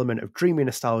beautiful element of dreamy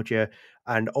nostalgia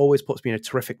and always puts me in a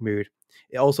terrific mood.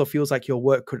 It also feels like your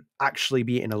work could actually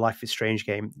be in a Life is Strange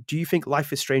game. Do you think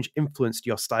Life is Strange influenced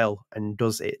your style, and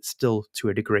does it still to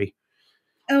a degree?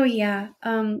 Oh yeah.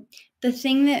 The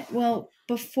thing that, well,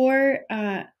 before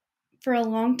for a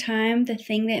long time, the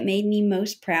thing that made me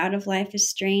most proud of Life is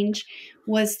Strange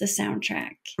was the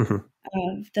soundtrack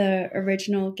of the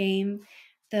original game.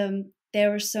 There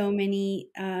were so many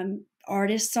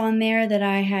artists on there that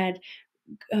I had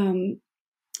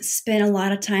spent a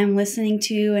lot of time listening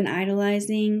to and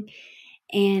idolizing,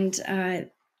 and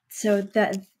so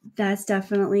that's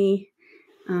definitely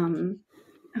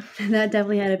that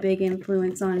definitely had a big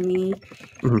influence on me.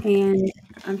 And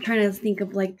I'm trying to think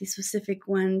of like the specific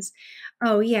ones.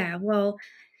 Oh yeah, well,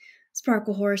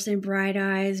 Sparkle Horse and Bright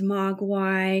Eyes,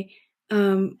 Mogwai,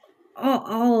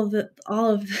 all of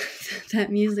that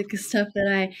music is stuff that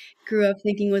I grew up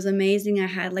thinking was amazing. I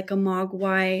had like a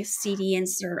Mogwai CD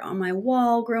insert on my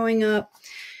wall growing up.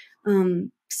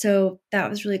 So that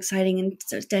was really exciting, and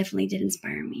so it definitely did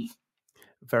inspire me.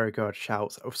 Very good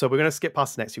shouts. So we're going to skip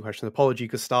past the next two questions. Apology,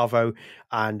 Gustavo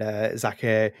and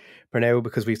Zachary Pernell,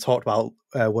 because we've talked about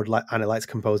would Anna like to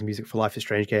compose music for Life is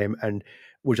Strange game, and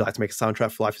would you like to make a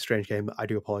soundtrack for Life is Strange game? I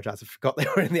do apologize. I forgot they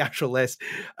were in the actual list,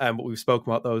 but we've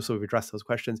spoken about those, so we've addressed those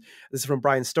questions. This is from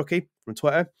Brian Stuckey from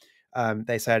Twitter.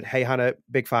 They said, "Hey Hannah,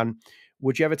 big fan.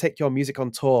 Would you ever take your music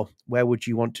on tour? Where would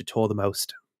you want to tour the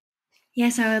most?"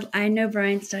 Yes, I would. I know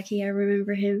Brian Stuckey. I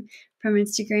remember him from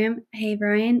Instagram. Hey,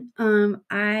 Brian.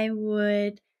 I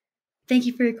would. Thank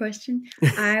you for your question.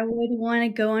 I would want to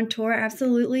go on tour.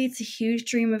 Absolutely, it's a huge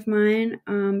dream of mine.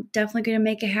 Definitely going to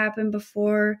make it happen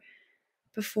before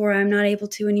I'm not able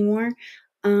to anymore.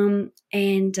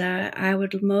 And I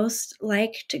would most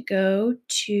like to go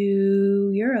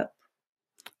to Europe.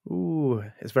 Ooh,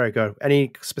 it's very good.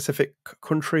 Any specific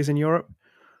countries in Europe?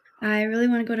 I really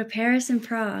want to go to Paris and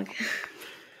Prague.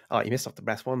 Oh, you missed off the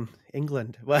best one.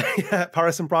 England. Well, yeah,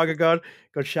 Paris and Prague are good.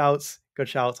 Good shouts. Good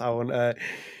shouts. I won't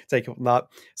take up on that.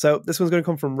 So this one's going to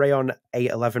come from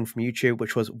Rayon811 from YouTube,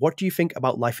 which was, what do you think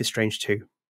about Life is Strange 2?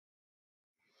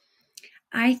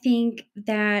 I think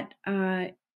that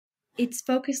it's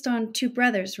focused on two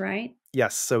brothers, right?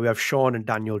 Yes. So we have Sean and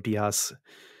Daniel Diaz.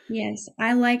 Yes,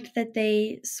 I liked that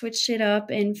they switched it up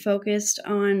and focused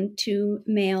on two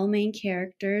male main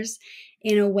characters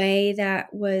in a way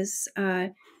that was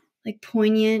like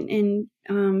poignant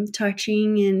and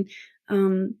touching.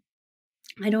 And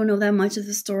I don't know that much of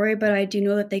the story, but I do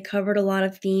know that they covered a lot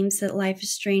of themes that Life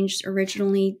is Strange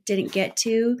originally didn't get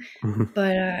to.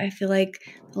 But I feel like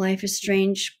the Life is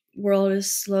Strange world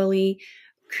is slowly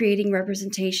creating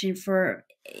representation for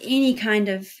any kind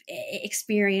of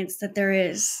experience that there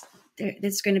is.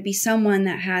 There's going to be someone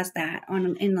that has that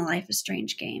in the Life is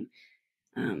Strange game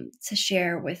to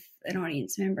share with an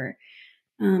audience member.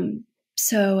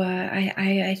 So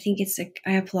I think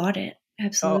I applaud it.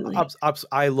 Absolutely. Oh,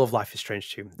 I love Life is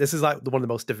Strange 2. This is like one of the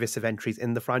most divisive entries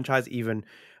in the franchise, even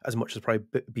as much as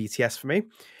probably BTS for me.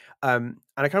 And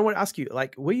I kind of want to ask you,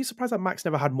 like, were you surprised that Max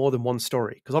never had more than one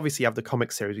story? Because obviously you have the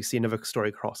comic series, we see another story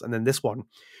across, and then this one,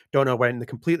 don't know, went in the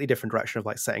completely different direction of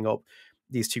like setting up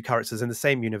these two characters in the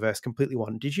same universe, completely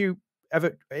one. Did you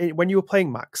ever, when you were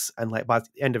playing Max, and like by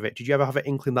the end of it, did you ever have an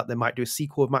inkling that they might do a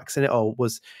sequel of Max in it, or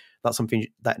was that something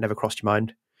that never crossed your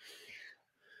mind?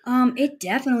 It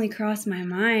definitely crossed my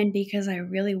mind because I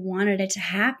really wanted it to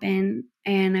happen,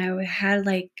 and I had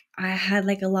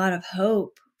like a lot of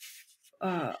hope.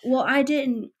 Well, I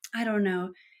didn't. I don't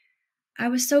know. I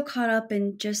was so caught up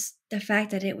in just the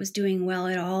fact that it was doing well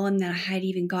at all, and that I had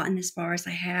even gotten as far as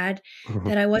I had,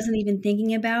 that I wasn't even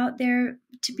thinking about there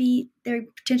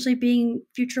potentially being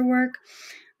future work.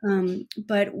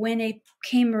 But when it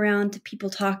came around to people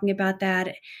talking about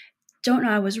that, don't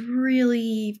know, I was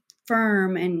really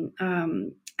firm and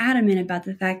adamant about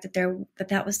the fact that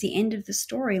that was the end of the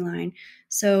storyline.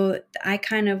 So I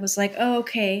kind of was like, oh,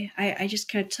 okay. I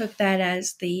just kind of took that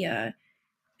as the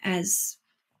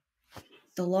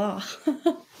law.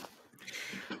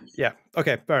 Yeah.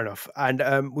 Okay. Fair enough. And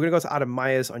we're gonna go to Adam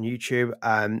Myers on YouTube.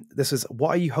 This is,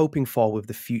 what are you hoping for with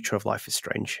the future of Life is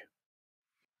Strange?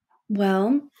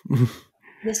 Well,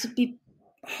 this would be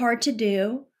hard to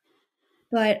do,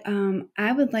 but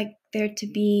I would like there to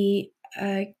be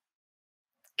a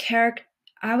character.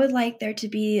 I would like there to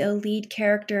be a lead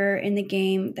character in the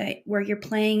game where you're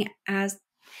playing as,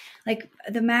 like,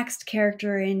 the maxed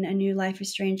character in a new Life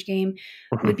is Strange game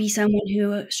would be someone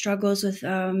who struggles with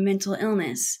mental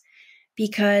illness,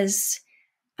 because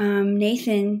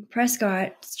Nathan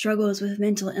Prescott struggles with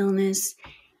mental illness,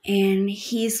 and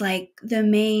he's like the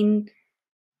main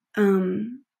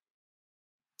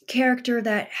character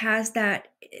that has that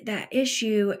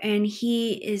issue, and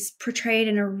he is portrayed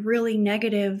in a really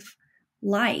negative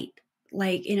light,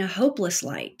 like in a hopeless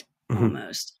light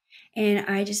almost. And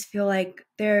I just feel like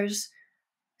there's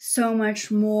so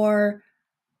much more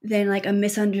than like a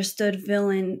misunderstood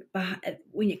villain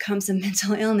when it comes to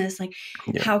mental illness. Like,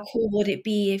 how cool would it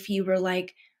be if you were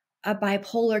like a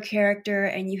bipolar character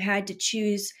and you had to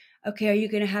choose, okay, are you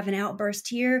going to have an outburst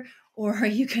here, or are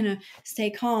you going to stay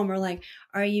calm, or like,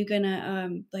 are you going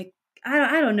to like,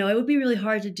 I don't know. It would be really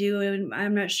hard to do, and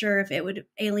I'm not sure if it would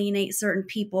alienate certain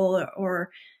people or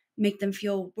make them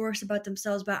feel worse about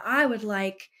themselves. But I would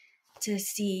like to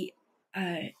see,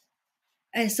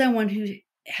 as someone who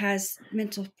has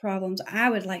mental problems,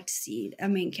 I would like to see a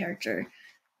main character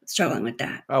struggling with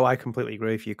that. Oh, I completely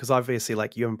agree with you, because obviously,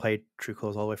 like, you haven't played True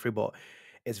Colors all the way through, but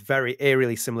it's very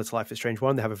eerily similar to Life is Strange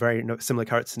 1. They have a very similar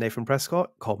character to Nathan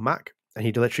Prescott called Mac, and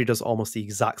he literally does almost the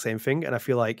exact same thing. And I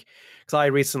feel like, because I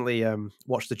recently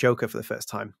watched The Joker for the first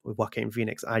time with Joaquin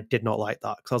Phoenix, and I did not like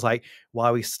that, because I was like, why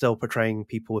are we still portraying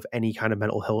people with any kind of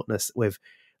mental illness with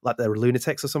like they're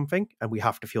lunatics or something, and we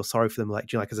have to feel sorry for them? Like,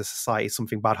 do you know, like, as a society,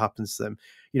 something bad happens to them,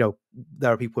 you know,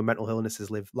 there are people with mental illnesses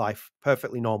live life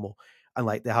perfectly normal, and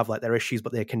like they have like their issues,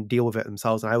 but they can deal with it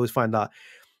themselves. And I always find that,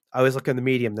 I always look in the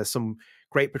medium, there's some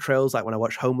great portrayals, like when I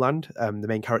watch Homeland, the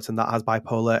main character in that has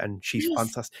bipolar, and she's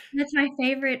fantastic. That's my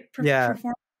favorite performance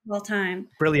of all time.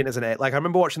 Brilliant, isn't it? Like, I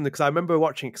remember watching because I remember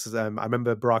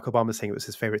Barack Obama saying it was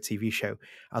his favorite TV show.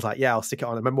 I was like, yeah, I'll stick it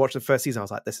on. I remember watching the first season. I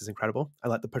was like, this is incredible.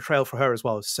 And like the portrayal for her as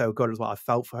well was so good as well. I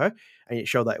felt for her, and it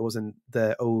showed that it wasn't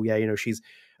the, oh yeah, you know, she's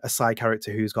a side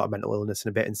character who's got a mental illness and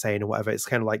a bit insane or whatever. It's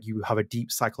kind of like you have a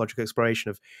deep psychological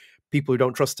exploration of people who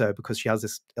don't trust her because she has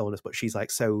this illness, but she's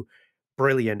like so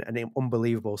brilliant and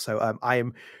unbelievable. So I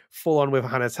am full on with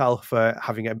Hannah Telle for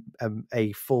having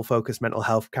a full focus mental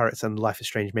health character and Life is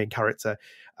Strange main character.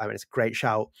 And it's a great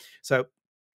shout. So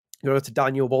go to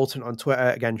Daniel Walton on Twitter.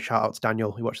 Again, shout out to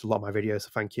Daniel, who watched a lot of my videos, so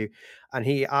thank you. And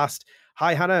he asked,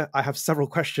 hi Hannah, I have several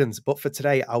questions, but for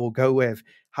today I will go with,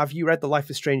 have you read the Life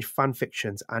is Strange fan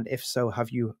fictions? And if so, have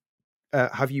you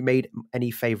made any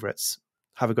favorites?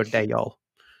 Have a good day, y'all.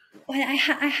 Well, I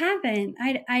haven't.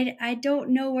 I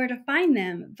don't know where to find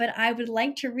them, but I would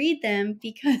like to read them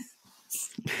because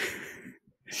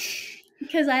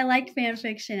I like fan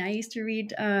fiction. I used to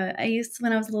read.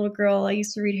 When I was a little girl, I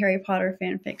used to read Harry Potter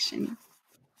fan fiction.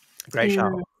 Great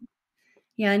shout.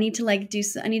 Yeah, I need to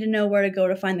I need to know where to go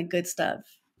to find the good stuff.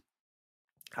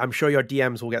 I'm sure your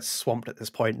DMs will get swamped at this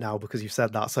point now because you've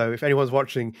said that. So if anyone's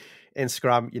watching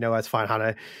Instagram, you know where to find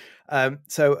Hannah.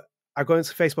 So I go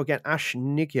into Facebook again. Ash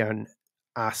Nigyan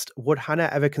asked, would Hannah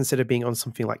ever consider being on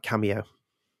something like Cameo?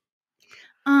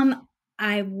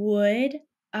 I would.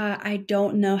 I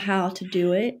don't know how to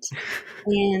do it.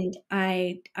 And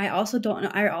I also don't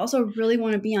know. I also really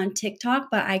want to be on TikTok,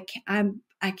 but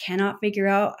I cannot figure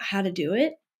out how to do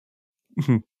it.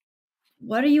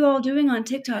 What are you all doing on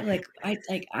TikTok?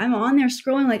 I'm on there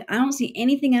scrolling, like I don't see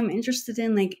anything I'm interested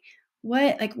in. Like,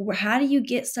 what, like, how do you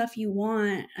get stuff you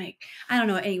want? Like, I don't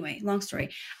know. Anyway, long story.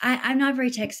 I'm not very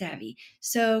tech savvy.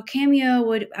 So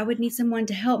Cameo I would need someone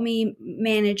to help me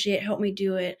manage it, help me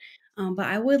do it. But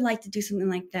I would like to do something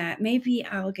like that. Maybe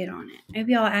I'll get on it.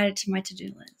 Maybe I'll add it to my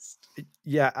to-do list.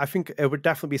 Yeah, I think it would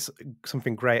definitely be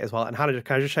something great as well. And Hannah,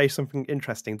 can I just show you something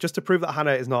interesting? Just to prove that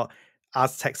Hannah is not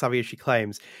as tech savvy as she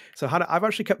claims. So Hannah, I've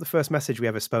actually kept the first message we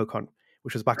ever spoke on,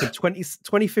 which was back in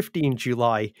 2015,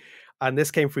 July. And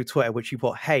this came through Twitter, which you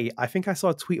put, hey, I think I saw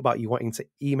a tweet about you wanting to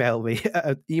email me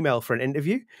an email for an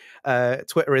interview.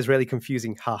 Twitter is really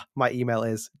confusing. My email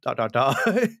is ...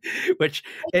 which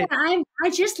yeah, I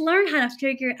just learned how to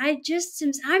figure.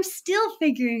 I'm still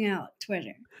figuring out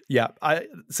Twitter. Yeah, I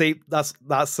see. That's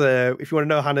if you want to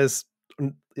know Hannah's,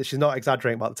 she's not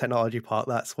exaggerating about the technology part.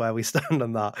 That's where we stand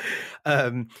on that.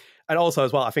 And also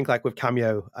as well, I think like with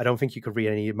Cameo, I don't think you could read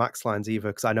any Max lines either,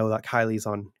 because I know that Kylie's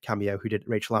on Cameo, who did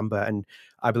Rachel Amber, and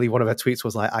I believe one of her tweets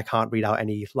was like, I can't read out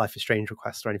any Life is Strange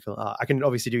requests or anything like that. I can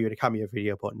obviously do you in a Cameo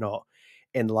video, but not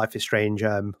in the Life is Strange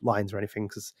lines or anything.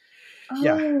 Because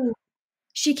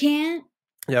she can't.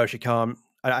 No, she can't.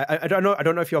 I don't know. I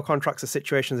don't know if your contracts or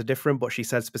situations are different, but she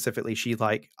said specifically, she's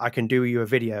like, I can do you a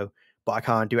video, but I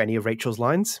can't do any of Rachel's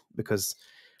lines, because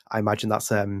I imagine that's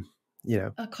a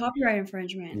copyright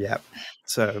infringement. Yeah.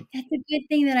 So that's a good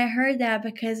thing that I heard that,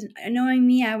 because knowing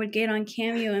me, I would get on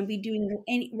Cameo and be doing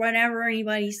whatever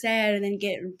anybody said and then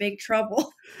get in big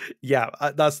trouble. Yeah,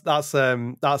 that's I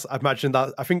imagine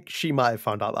that. I think she might have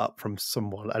found out that from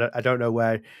someone. I don't know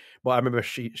where, but I remember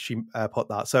she put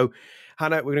that. So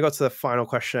Hannah, we're gonna go to the final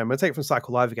question. I'm gonna take it from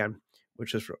Cycle Live again,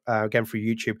 which is again through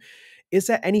YouTube. Is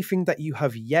there anything that you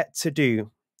have yet to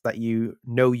do that you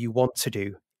know you want to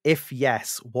do? If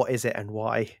yes, what is it and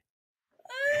why?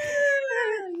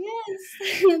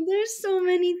 Yes. There's so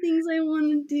many things I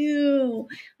want to do.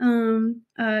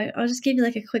 I'll just give you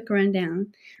like a quick rundown.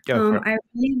 Go for it. I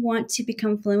really want to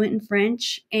become fluent in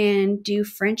French and do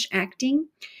French acting.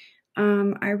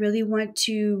 I really want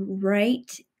to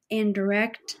write and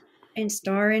direct and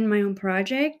star in my own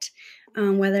project,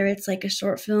 whether it's like a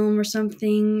short film or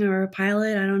something or a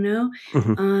pilot, I don't know.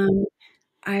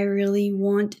 I really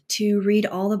want to read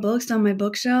all the books on my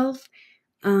bookshelf.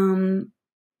 And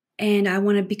I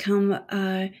want to become,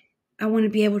 I want to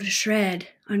be able to shred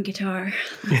on guitar.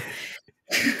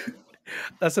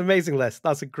 That's an amazing list.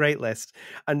 That's a great list.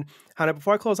 And Hannah,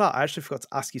 before I close out, I actually forgot to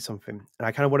ask you something. And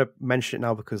I kind of want to mention it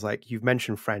now because like you've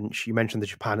mentioned French, you mentioned the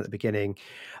Japan at the beginning.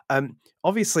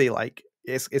 Obviously, like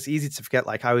it's easy to forget.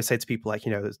 Like I always say to people, like,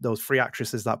 you know, those three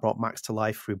actresses that brought Max to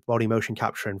life through body motion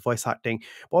capture and voice acting.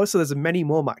 But also there's many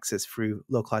more Maxes through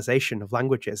localization of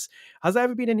languages. Has there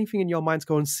ever been anything in your mind to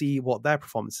go and see what their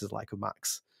performance is like of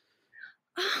Max?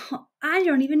 Oh, I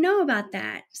don't even know about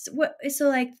that. So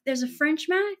like there's a French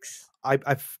Max? I'm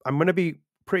going to be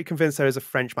pretty convinced there is a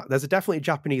French Max. There's definitely a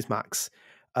Japanese Max.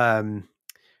 And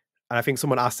I think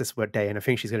someone asked this day, and I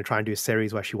think she's going to try and do a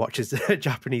series where she watches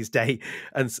Japanese Day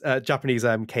and Japanese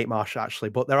Kate Marsh, actually.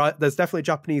 But there's definitely a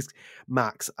Japanese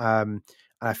Max. And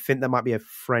I think there might be a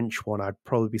French one. I'd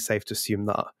probably be safe to assume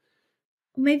that.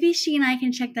 Maybe she and I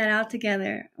can check that out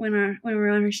together when we're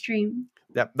on her stream.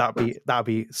 Yep, that'd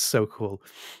be so cool.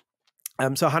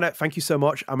 So Hannah, thank you so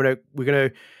much. We're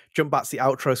gonna jump back to the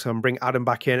outro, so I'm bring Adam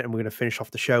back in, and we're gonna finish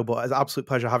off the show. But it's an absolute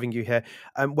pleasure having you here.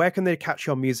 Where can they catch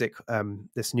your music?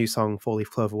 This new song, Four Leaf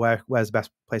Clover. Where's the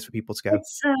best place for people to go?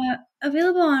 It's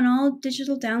available on all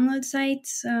digital download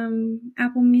sites: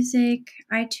 Apple Music,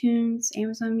 iTunes,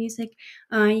 Amazon Music.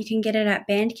 You can get it at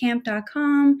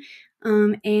Bandcamp.com.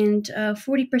 And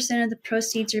 40% of the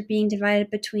proceeds are being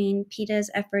divided between PETA's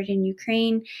effort in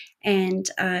Ukraine and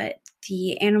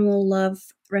the Animal Love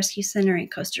Rescue Center in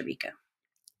Costa Rica.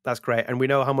 That's great. And we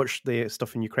know how much the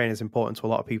stuff in Ukraine is important to a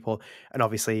lot of people. And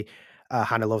obviously,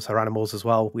 Hannah loves her animals as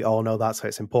well. We all know that. So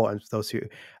it's important for those who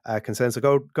are concerned. So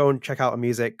go and check out her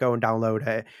music. Go and download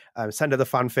it. Send her the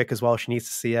fanfic as well. She needs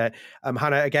to see it.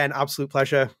 Hannah, again, absolute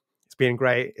pleasure. It's been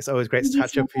great. It's always great to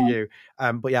catch up for you.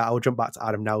 But yeah, I'll jump back to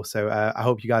Adam now. So I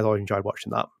hope you guys all enjoyed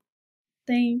watching that.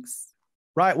 Thanks.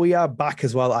 Right, we are back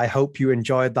as well. I hope you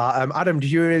enjoyed that. Adam, did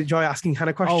you enjoy asking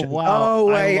Hannah questions? Oh, wow. Oh,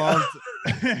 wait.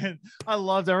 I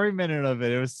loved every minute of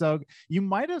it. It was so... You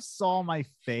might have saw my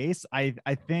face. I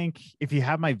think if you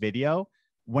have my video,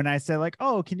 when I said like,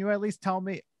 oh, can you at least tell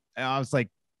me? I was like,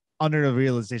 under the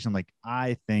realization, like,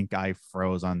 I think I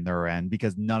froze on their end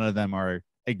because none of them are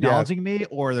acknowledging me,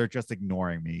 or they're just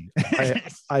ignoring me.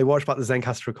 I watched back the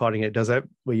Zencast recording. It does it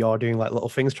where you're doing like little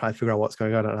things, trying to figure out what's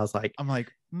going on, and I was like,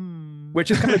 which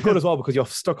is kind of good as well because you're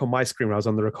stuck on my screen when I was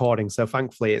on the recording. So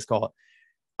thankfully,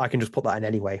 I can just put that in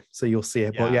anyway, so you'll see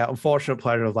it. Yeah. But yeah, unfortunate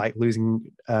pleasure of like losing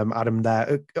Adam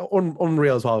there.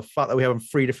 Unreal as well. The fact that we have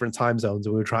 3 different time zones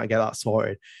and we were trying to get that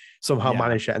sorted. Somehow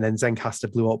managed it, and then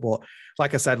Zencastr blew up. But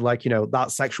like I said, like, you know,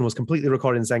 that section was completely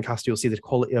recorded in Zencastr. You'll see the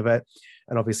quality of it,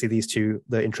 and obviously these two,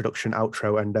 the introduction,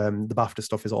 outro, and the BAFTA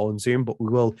stuff is all in Zoom. But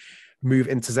we will move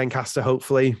into Zencastr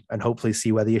hopefully, and hopefully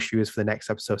see where the issue is for the next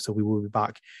episode. So we will be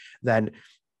back then.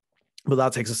 But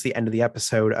that takes us to the end of the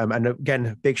episode. And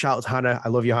again, big shout out to Hannah. I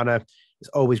love you, Hannah. It's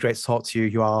always great to talk to you.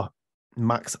 You are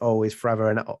Max always, forever,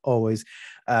 and always.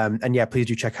 And yeah, please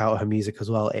do check out her music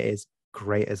as well. It is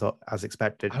great as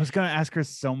expected. I was going to ask her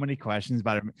so many questions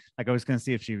about it. Like I was going to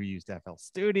see if she used FL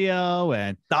Studio,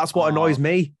 and that's what annoys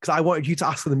me, because I wanted you to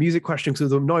ask her the music question, because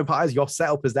the annoying part is your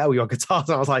setup is there with your guitars,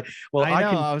 and I was like, well,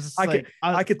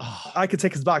 I could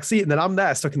take his back seat, and then I'm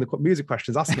there stuck in the music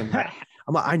questions asking him.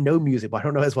 I'm like, I know music, but I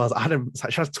don't know as well as Adam. So I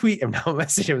should tweet him now,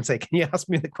 message him and say, can you ask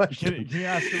me the question? Can you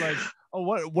ask her like,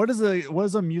 oh, what is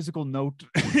a musical note?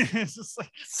 It's just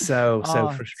like so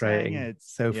frustrating.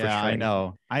 It's so frustrating. I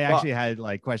know. I actually had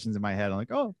like questions in my head. I'm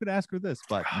like, oh, I'm gonna ask her this,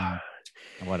 but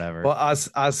whatever. Well,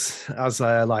 as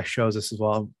life shows us as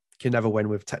well, you can never win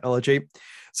with technology.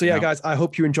 So yeah, guys, I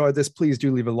hope you enjoyed this. Please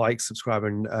do leave a like, subscribe,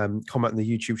 and comment on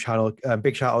the YouTube channel.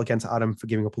 Big shout out again to Adam for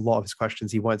giving up a lot of his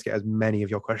questions. He wanted to get as many of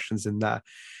your questions in there.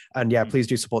 And yeah, please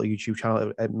do support the YouTube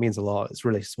channel. It means a lot. It's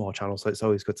really a small channel, so it's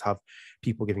always good to have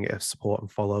people giving it a support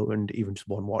and follow, and even just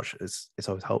one watch is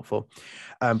always helpful.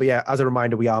 But yeah, as a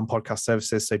reminder, we are on podcast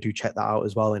services, so do check that out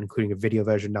as well, including a video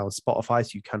version now on Spotify,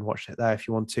 so you can watch it there if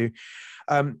you want to.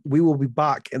 We will be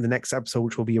back in the next episode,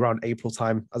 which will be around April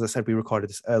time. As I said, we recorded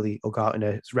this early. It'll go out in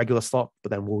a regular slot, but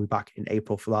then we'll be back in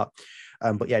April for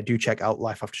that. But yeah, do check out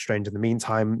Life After Strange in the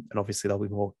meantime. And obviously there'll be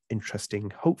more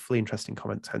hopefully interesting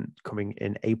content coming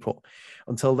in April.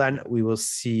 Until then, we will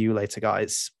see you later,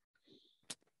 guys.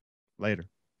 Later.